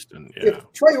Devin Houston. Yeah.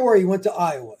 If Traore went to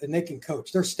Iowa and they can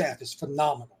coach, their staff is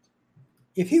phenomenal.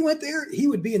 If he went there, he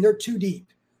would be in there too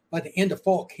deep by the end of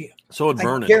fall camp. So would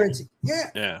Vernon. Guarantee.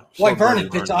 Yeah. So like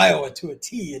Vernon fits Iowa to a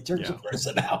T in terms of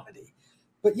personality.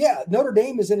 But yeah, Notre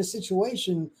Dame is in a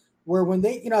situation where when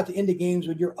they, at the end of games,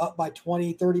 when you're up by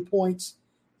 20, 30 points,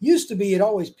 used to be, it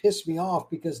always pissed me off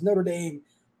because Notre Dame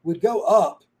would go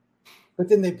up, but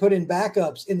then they put in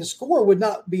backups and the score would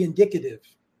not be indicative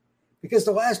because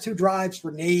the last two drives for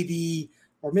Navy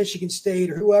or Michigan State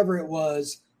or whoever it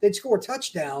was, they'd score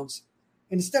touchdowns.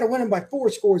 And instead of winning by 4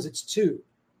 scores, it's 2.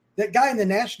 That guy in the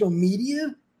national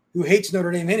media who hates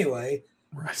Notre Dame anyway,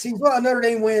 seems, Notre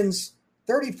Dame wins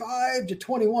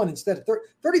 35-21 instead of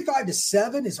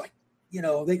 35-7 is like,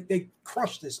 they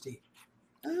crushed this team.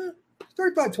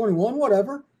 35-21,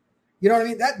 whatever. You know what I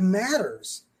mean? That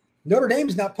matters. Notre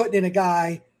Dame's not putting in a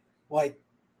guy like,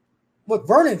 look,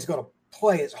 Vernon's going to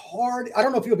play as hard. I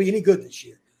don't know if he'll be any good this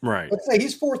year. Right. Let's say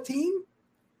he's 4th team.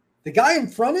 The guy in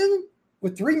front of him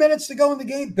with 3 minutes to go in the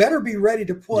game better be ready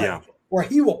to play or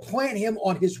he will plant him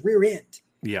on his rear end.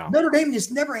 Yeah. Notre Dame has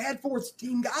never had 4th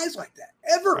team guys like that,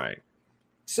 ever. Right.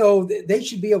 So they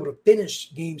should be able to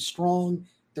finish games strong.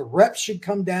 The reps should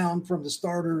come down from the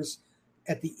starters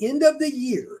at the end of the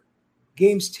year,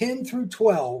 games 10 through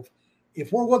 12.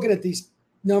 If we're looking at these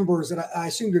numbers, and I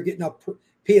assume you're getting up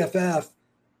PFF,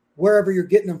 wherever you're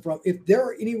getting them from, if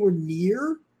they're anywhere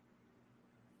near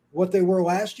what they were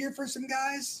last year for some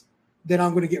guys, then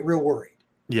I'm going to get real worried.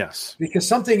 Yes, because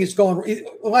something is going,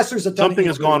 unless there's something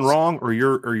has gone wrong, or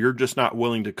you're just not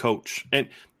willing to coach. And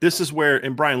this is where,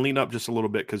 and Brian, lean up just a little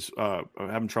bit because I'm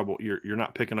having trouble. You're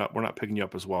not picking up. We're not picking you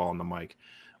up as well on the mic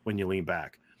when you lean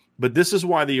back. But this is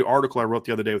why the article I wrote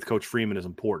the other day with Coach Freeman is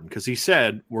important, because he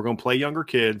said we're going to play younger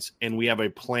kids and we have a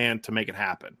plan to make it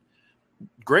happen.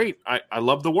 Great. I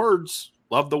love the words.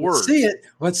 Love the words. See it.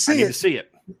 Let's see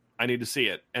it. I need to see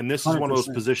it. And this is 100%. One of those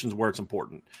positions where it's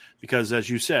important because, as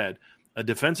you said, a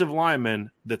defensive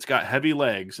lineman that's got heavy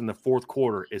legs in the fourth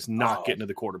quarter is not getting to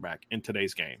the quarterback in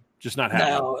today's game. Just not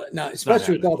happening. No,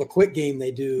 especially with all the quick game they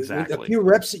do. Exactly. A few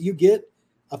reps that you get,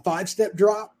 a 5-step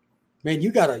drop, man, you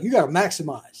gotta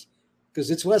maximize because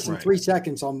it's less than 3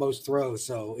 seconds on most throws.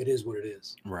 So it is what it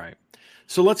is. Right.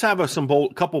 So let's have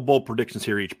couple bold predictions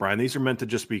here each, Brian. These are meant to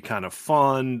just be kind of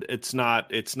fun. It's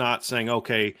not saying,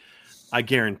 okay, I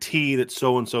guarantee that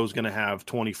so-and-so is going to have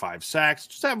 25 sacks.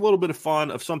 Just have a little bit of fun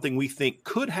of something we think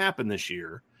could happen this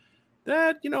year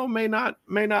that, may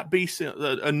not be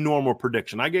a normal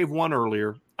prediction. I gave one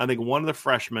earlier. I think one of the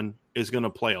freshmen is going to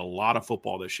play a lot of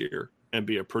football this year and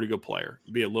be a pretty good player,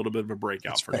 be a little bit of a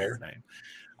breakout for Notre Dame.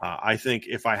 I think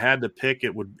if I had to pick,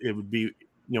 it would be,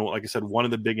 like I said, one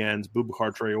of the big ends,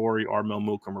 Boubacar Traore, Armel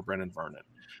Mukam, or Brennan Vernon.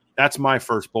 That's my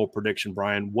first bold prediction,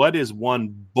 Brian. What is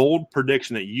one bold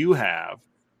prediction that you have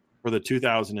for the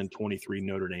 2023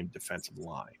 Notre Dame defensive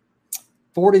line?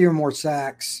 40 or more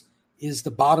sacks is the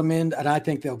bottom end, and I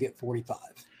think they'll get 45.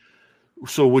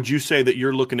 So would you say that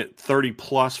you're looking at 30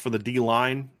 plus for the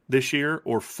D-line this year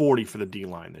or 40 for the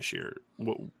D-line this year?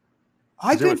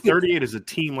 I think 38 as a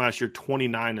team last year,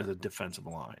 29 as a defensive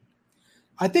line.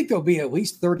 I think there'll be at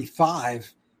least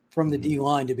 35 from the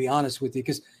D-line, to be honest with you,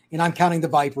 and I'm counting the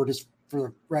Viper just for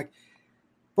the rec.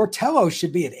 Bortello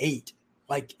should be at 8,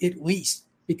 like at least,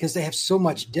 because they have so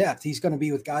much depth. He's going to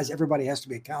be with guys everybody has to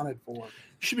be accounted for.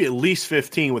 Should be at least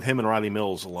 15 with him and Riley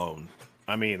Mills alone.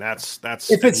 I mean, that's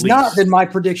if it's not, then my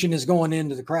prediction is going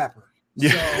into the crapper.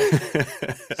 Yeah.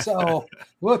 So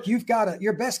look,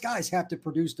 your best guys have to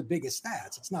produce the biggest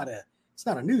stats. It's not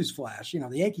a news flash. The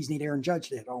Yankees need Aaron Judge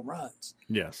to hit home runs.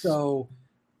 Yes. So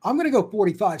I'm going to go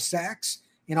 45 sacks.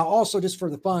 And I'll also, just for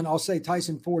the fun, I'll say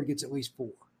Tyson Ford gets at least 4.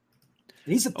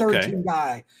 And he's a third-team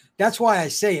guy. That's why I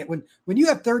say it. When you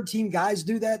have third-team guys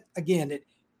do that, again,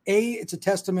 it's a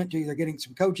testament to either getting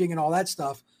some coaching and all that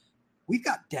stuff. We've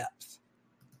got depth.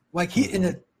 Like in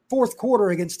the fourth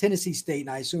quarter against Tennessee State, and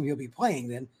I assume he'll be playing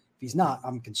then. If he's not,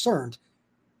 I'm concerned.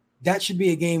 That should be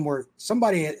a game where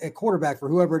somebody at quarterback, for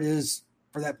whoever it is,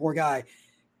 for that poor guy,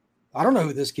 I don't know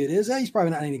who this kid is. He's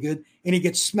probably not any good. And he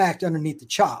gets smacked underneath the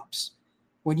chops.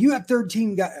 When you have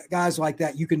third-team guys like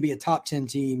that, you can be a top 10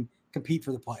 team, compete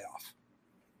for the playoff.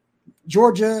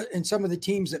 Georgia and some of the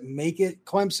teams that make it,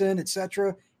 Clemson,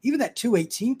 etc., even that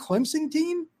 218 Clemson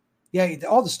team,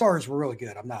 all the stars were really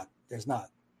good.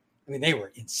 They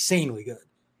were insanely good.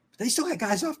 But they still had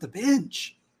guys off the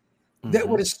bench that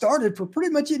would have started for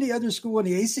pretty much any other school in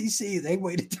the ACC. They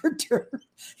waited their turn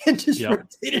and just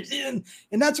rotated in.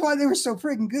 And that's why they were so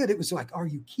freaking good. It was like, are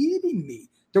you kidding me?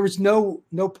 There was no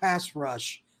pass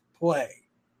rush play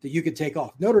that you could take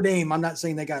off. Notre Dame, I'm not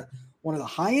saying they got one of the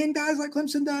high-end guys like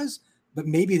Clemson does, but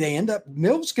maybe they end up –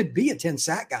 Mills could be a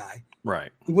 10-sack guy.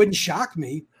 Right. It wouldn't shock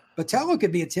me. Botello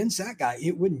could be a 10-sack guy.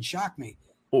 It wouldn't shock me.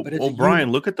 Well,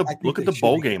 Brian, look at the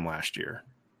bowl game last year.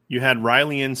 You had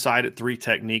Riley inside at 3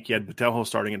 technique. You had Botelho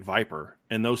starting at Viper.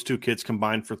 And those two kids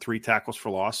combined for 3 tackles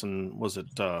for loss. And was it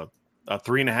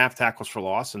 3.5 tackles for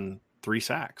loss and 3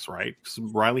 sacks, right? So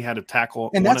Riley had a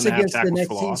tackle, and that's against the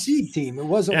next seed team. It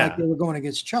wasn't like they were going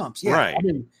against chumps. Yeah, right.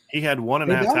 He had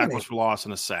 1.5 tackles for loss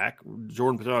and a sack.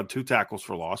 Jordan Botelho had 2 tackles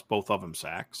for loss, both of them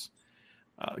sacks.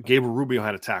 Gabriel Rubio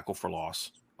had a tackle for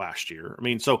loss last year.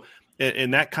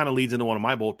 And that kind of leads into one of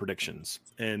my bold predictions,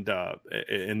 and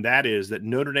that is that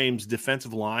Notre Dame's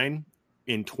defensive line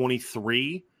in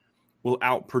 23 will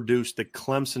outproduce the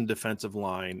Clemson defensive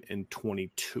line in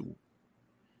 22.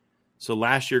 So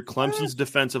last year, Clemson's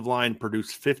defensive line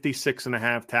produced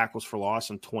 56.5 tackles for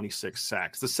loss and 26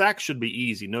 sacks. The sacks should be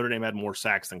easy. Notre Dame had more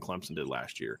sacks than Clemson did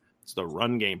last year. It's the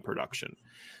run game production.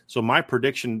 So my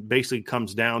prediction basically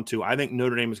comes down to, I think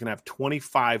Notre Dame is going to have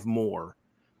 25 more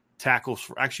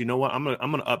tackles. Actually, you know what? I'm going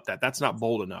to up that. That's not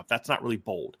bold enough. That's not really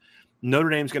bold.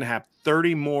 Notre Dame's going to have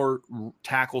 30 more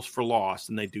tackles for loss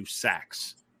than they do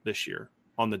sacks this year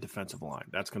on the defensive line.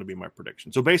 That's going to be my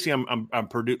prediction. So basically,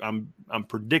 I'm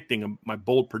predicting my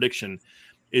bold prediction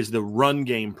is the run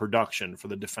game production for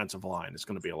the defensive line is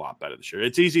going to be a lot better this year.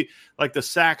 It's easy, like the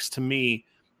sacks to me,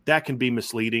 that can be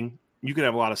misleading. You could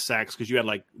have a lot of sacks because you had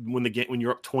like when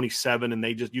you're up 27 and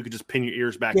you could just pin your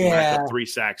ears back and rack up 3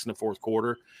 sacks in the fourth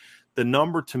quarter. The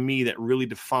number to me that really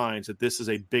defines that this is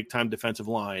a big time defensive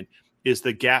line is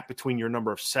the gap between your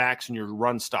number of sacks and your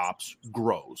run stops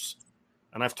grows.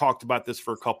 And I've talked about this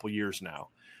for a couple years now.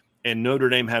 And Notre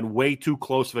Dame had way too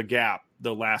close of a gap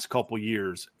the last couple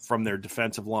years from their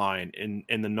defensive line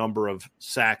in the number of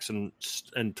sacks and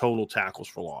total tackles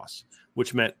for loss,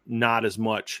 which meant not as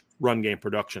much run game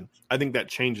production. I think that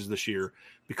changes this year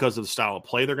because of the style of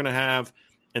play they're going to have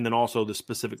and then also the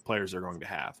specific players they're going to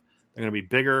have. They're going to be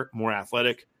bigger, more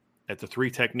athletic at the 3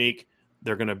 technique.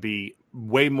 They're going to be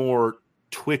way more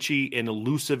twitchy and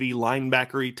elusive-y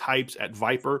linebacker-y types at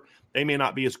Viper. They may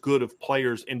not be as good of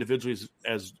players individually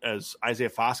as Isaiah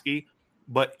Foskey,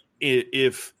 but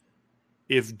if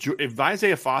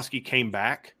Isaiah Foskey came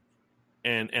back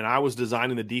and I was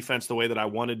designing the defense the way that I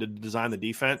wanted to design the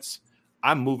defense,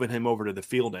 I'm moving him over to the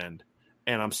field end,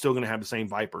 and I'm still going to have the same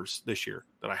Vipers this year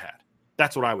that I had.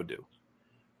 That's what I would do.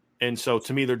 And so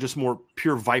to me, they're just more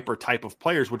pure Viper type of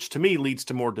players, which to me leads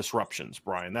to more disruptions,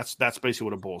 Brian. That's basically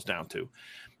what it boils down to.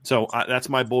 So that's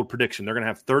my bold prediction. They're going to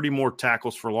have 30 more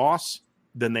tackles for loss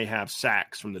than they have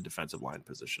sacks from the defensive line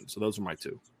position. So those are my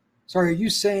 2. Sorry, are you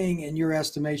saying in your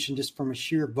estimation, just from a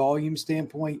sheer volume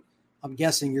standpoint, I'm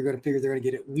guessing you're going to figure they're going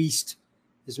to get at least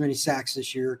as many sacks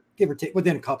this year, give or take,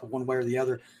 within a couple, one way or the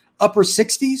other. Upper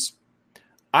 60s?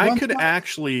 I could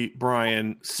actually,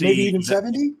 Brian, see. Maybe even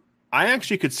 70? I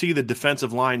actually could see the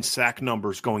defensive line sack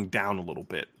numbers going down a little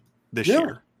bit this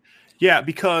year. Yeah,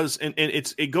 because and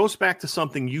it goes back to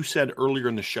something you said earlier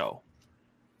in the show.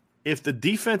 If the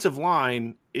defensive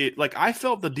line, I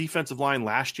felt the defensive line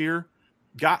last year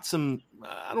got some,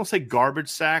 I don't say garbage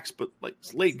sacks, but like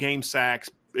late game sacks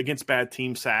against bad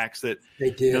team sacks that they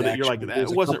did. That you're like,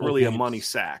 that wasn't really a money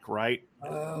sack, right?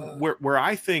 Where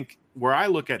I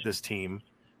look at this team,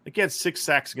 it gets 6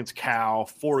 sacks against Cal,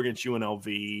 4 against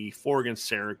UNLV, 4 against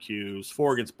Syracuse,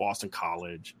 4 against Boston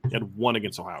College, and 1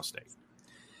 against Ohio State.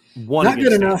 Not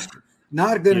good enough.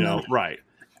 Not good enough. Right.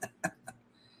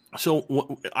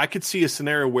 So I could see a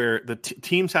scenario where the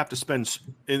teams have to spend,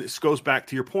 and this goes back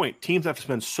to your point, teams have to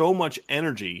spend so much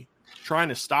energy trying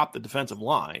to stop the defensive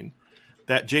line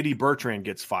that J.D. Bertrand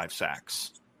gets 5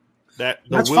 sacks. That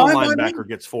the Will linebacker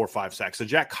gets 4 or 5 sacks. So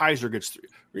Jack Kaiser gets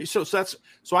 3. So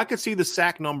I could see the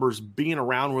sack numbers being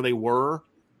around where they were,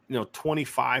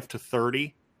 25 to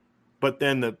 30, but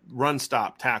then the run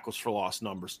stop tackles for loss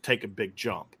numbers take a big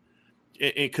jump.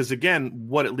 Because again,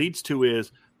 what it leads to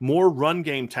is more run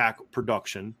game tackle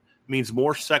production means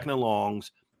more second and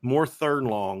longs, more third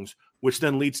and longs, which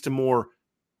then leads to more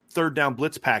third down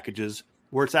blitz packages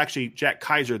where it's actually Jack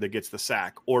Kaiser that gets the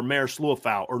sack, or Mayer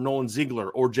Sluafau, or Nolan Ziegler,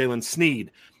 or Jalen Sneed.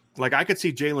 Like I could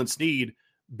see Jalen Sneed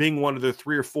being one of the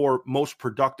 3 or 4 most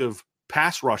productive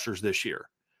pass rushers this year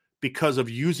because of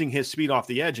using his speed off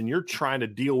the edge. And you're trying to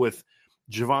deal with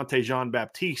Javonte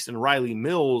Jean-Baptiste and Riley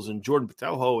Mills and Jordan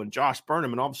Patelho and Josh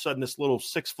Burnham, and all of a sudden this little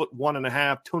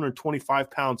 6'1.5",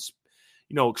 225 pounds,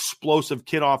 explosive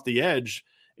kid off the edge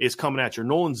is coming at you.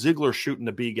 Nolan Ziegler shooting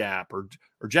the B gap, or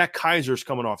Jack Kaiser's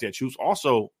coming off the edge, who's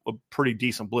also a pretty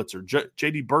decent blitzer.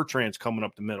 J.D. Bertrand's coming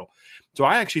up the middle. So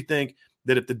I actually think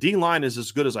that if the D-line is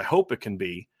as good as I hope it can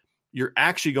be, you're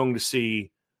actually going to see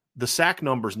the sack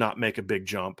numbers not make a big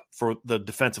jump for the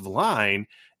defensive line.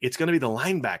 It's going to be the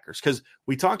linebackers, because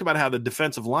we talked about how the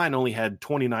defensive line only had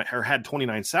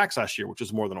 29 sacks last year, which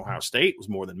was more than Ohio State, was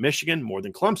more than Michigan, more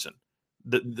than Clemson,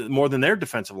 more than their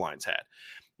defensive lines had.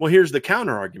 Well, here's the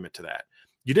counter argument to that.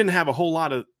 You didn't have a whole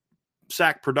lot of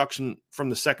sack production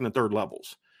from the second and third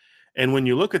levels. And when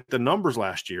you look at the numbers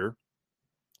last year,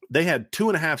 they had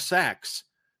 2.5 sacks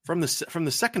from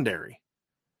the secondary.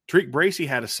 Tariq Bracy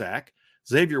had a sack,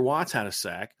 Xavier Watts had a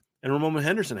sack, and Ramon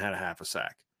Henderson had a half a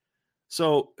sack.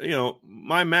 So,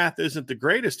 my math isn't the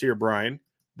greatest here, Brian.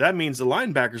 That means the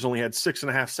linebackers only had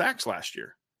 6.5 sacks last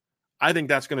year. I think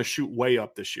that's going to shoot way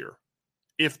up this year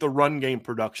if the run game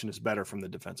production is better from the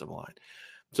defensive line.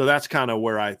 So that's kind of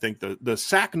where I think the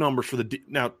sack numbers for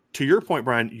now, to your point,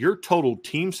 Brian, your total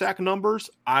team sack numbers,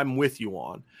 I'm with you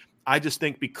on. I just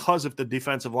think because if the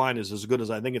defensive line is as good as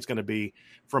I think it's going to be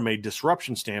from a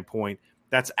disruption standpoint,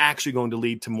 that's actually going to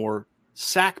lead to more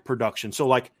sack production.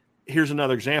 So, here's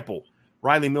another example.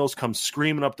 Riley Mills comes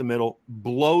screaming up the middle,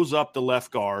 blows up the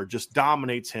left guard, just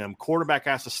dominates him. Quarterback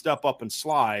has to step up and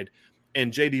slide,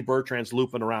 and J.D. Bertrand's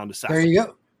looping around to sack. There you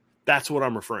go. That's what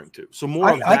I'm referring to. So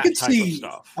more of that type of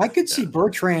stuff. I could see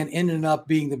Bertrand ending up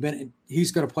being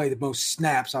he's going to play the most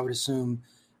snaps, I would assume,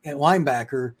 at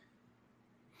linebacker.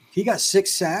 He got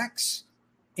 6 sacks,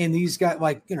 and he's got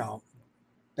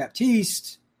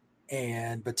Baptiste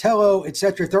and Botello,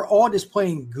 etc. They're all just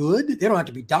playing good. They don't have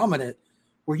to be dominant.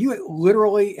 Where you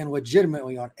literally and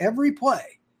legitimately on every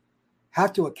play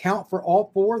have to account for all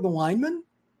 4 of the linemen,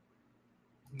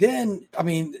 then,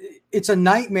 it's a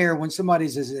nightmare when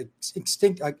somebody's as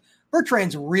instinctive. Like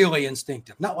Bertrand's really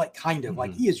instinctive, not like kind of,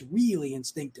 like he is really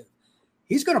instinctive.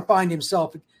 He's going to find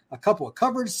himself a couple of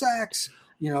covered sacks,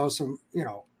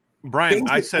 Brian,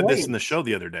 I said this in the show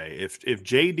the other day. If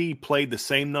JD played the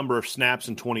same number of snaps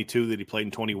in 22 that he played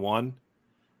in 21,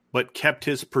 but kept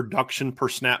his production per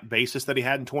snap basis that he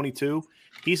had in 22,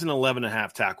 he's an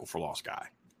 11.5 tackle for loss guy.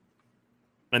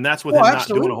 And that's with him not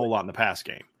doing a whole lot in the pass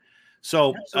game.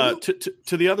 So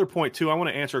to the other point, too, I want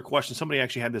to answer a question. Somebody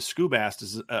actually had this. Scoob asked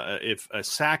if a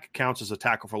sack counts as a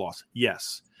tackle for loss.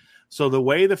 Yes. So the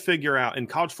way to figure out in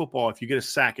college football, if you get a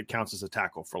sack, it counts as a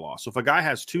tackle for loss. So if a guy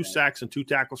has 2 sacks and 2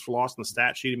 tackles for loss in the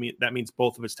stat sheet, that means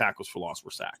both of his tackles for loss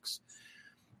were sacks.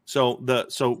 So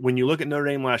when you look at Notre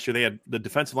Dame last year, the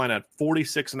defensive line had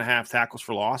 46.5 tackles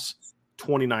for loss,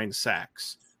 29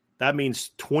 sacks. That means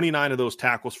 29 of those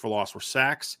tackles for loss were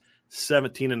sacks.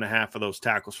 17.5 of those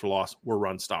tackles for loss were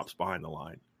run stops behind the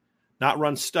line. Not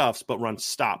run stuffs, but run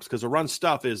stops. Because a run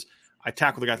stuff is I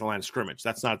tackle the guy at the line of scrimmage.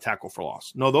 That's not a tackle for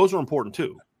loss. No, those are important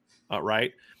too,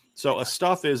 right? So a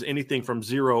stuff is anything from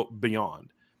 0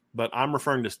 beyond. But I'm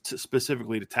referring to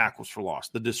specifically to tackles for loss,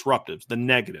 the disruptives, the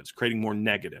negatives, creating more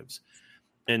negatives.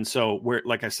 And so,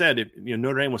 like I said,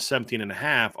 Notre Dame was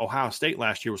 17.5. Ohio State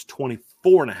last year was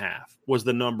 24.5 was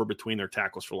the number between their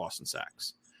tackles for loss and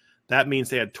sacks. That means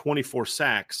they had 24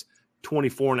 sacks,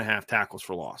 24.5 tackles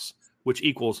for loss, which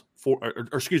equals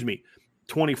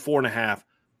 24.5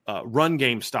 run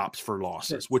game stops for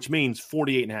losses, which means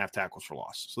 48.5 tackles for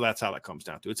loss. So that's how that comes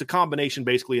down to. It's a combination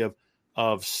basically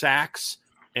of sacks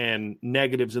and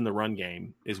negatives in the run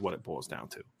game is what it boils down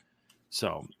to.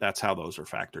 So that's how those are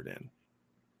factored in.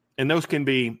 And those can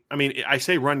be, I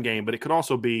say run game, but it could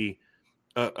also be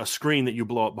a screen that you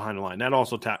blow up behind the line. That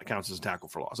also counts as a tackle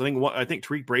for loss. I think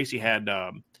Tariq Bracy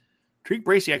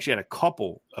actually had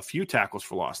a few tackles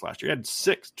for loss last year. He had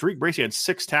 6. Tariq Bracy had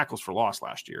 6 tackles for loss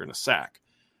last year and a sack.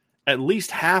 At least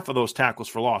half of those tackles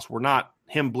for loss were not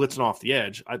him blitzing off the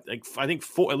edge. I think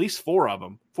at least 4 of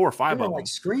them, 4 or 5 of them,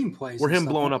 screen plays were him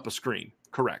blowing up a screen.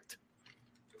 Correct.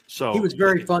 So he was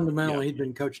very fundamental. Yeah. He'd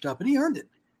been coached up, and he earned it.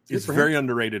 He's very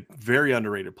underrated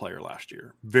player last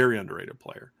year. Very underrated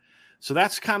player. So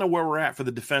that's kind of where we're at for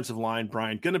the defensive line,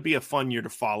 Brian. Going to be a fun year to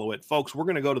follow it. Folks, we're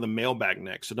going to go to the mailbag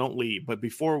next, so don't leave. But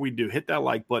before we do, hit that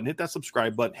like button, hit that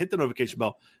subscribe button, hit the notification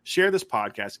bell, share this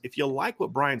podcast. If you like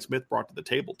what Brian Smith brought to the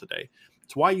table today,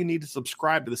 it's why you need to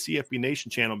subscribe to the CFB Nation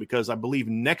channel, because I believe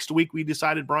next week we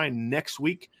decided, Brian, next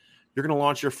week you're going to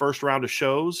launch your first round of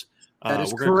shows. That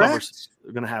is correct.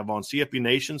 We're going to have on CFB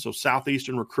Nation, so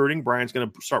Southeastern recruiting. Brian's going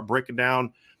to start breaking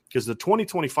down because the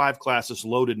 2025 class is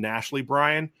loaded nationally,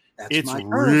 Brian. It's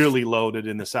really loaded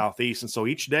in the Southeast. And so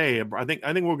each day, I think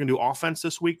we're going to do offense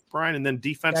this week, Brian, and then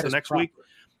defense the next week.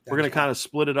 We're going to kind of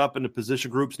split it up into position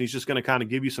groups, and he's just going to kind of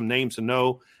give you some names to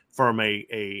know from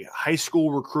a high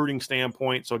school recruiting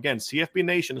standpoint. So, again, CFB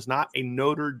Nation is not a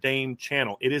Notre Dame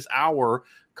channel. It is our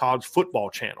college football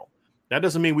channel. That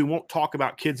doesn't mean we won't talk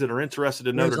about kids that are interested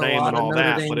in Notre Dame and all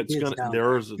that, but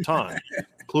there's a ton,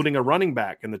 including a running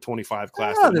back in the 25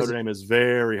 class that Notre Dame is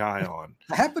very high on.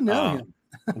 I happen to know him.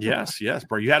 Yes,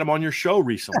 bro. You had him on your show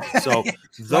recently. So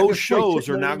those shows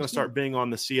are now going to start being on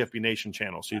the CFB Nation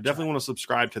channel. So you definitely want to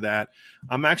subscribe to that.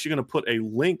 I'm actually going to put a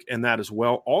link in that as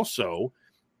well. Also,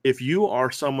 if you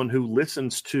are someone who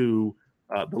listens to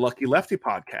the Lucky Lefty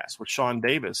podcast with Sean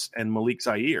Davis and Malik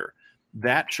Zaire,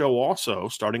 that show also,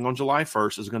 starting on July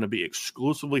 1st, is going to be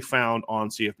exclusively found on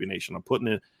CFB Nation. I'm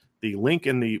putting the link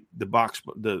in the box,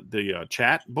 the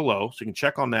chat below, so you can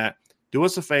check on that. Do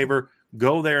us a favor.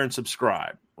 Go there and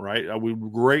subscribe, right? We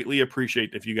greatly appreciate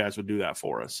if you guys would do that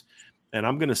for us. And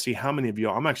I'm going to see how many of you –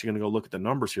 I'm actually going to go look at the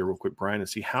numbers here real quick, Brian, and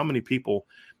see how many people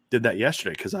did that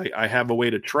yesterday, because I have a way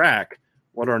to track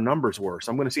what our numbers were. So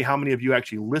I'm going to see how many of you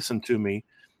actually listened to me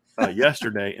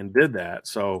yesterday and did that.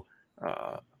 So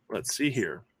let's see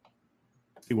here.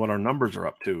 See what our numbers are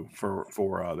up to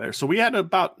for there. So we had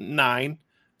about 9.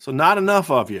 So not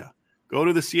enough of you. Go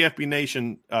to the CFB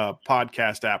Nation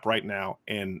podcast app right now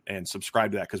and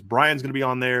subscribe to that, because Brian's going to be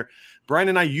on there. Brian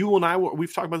and I,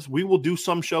 we've talked about this. We will do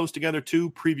some shows together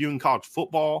too, previewing college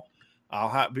football.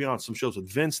 I'll be on some shows with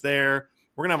Vince there.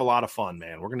 We're going to have a lot of fun,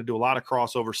 man. We're going to do a lot of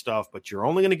crossover stuff, but you're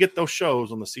only going to get those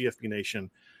shows on the CFB Nation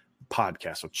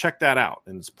podcast. So check that out.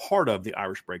 And it's part of the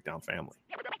Irish Breakdown family.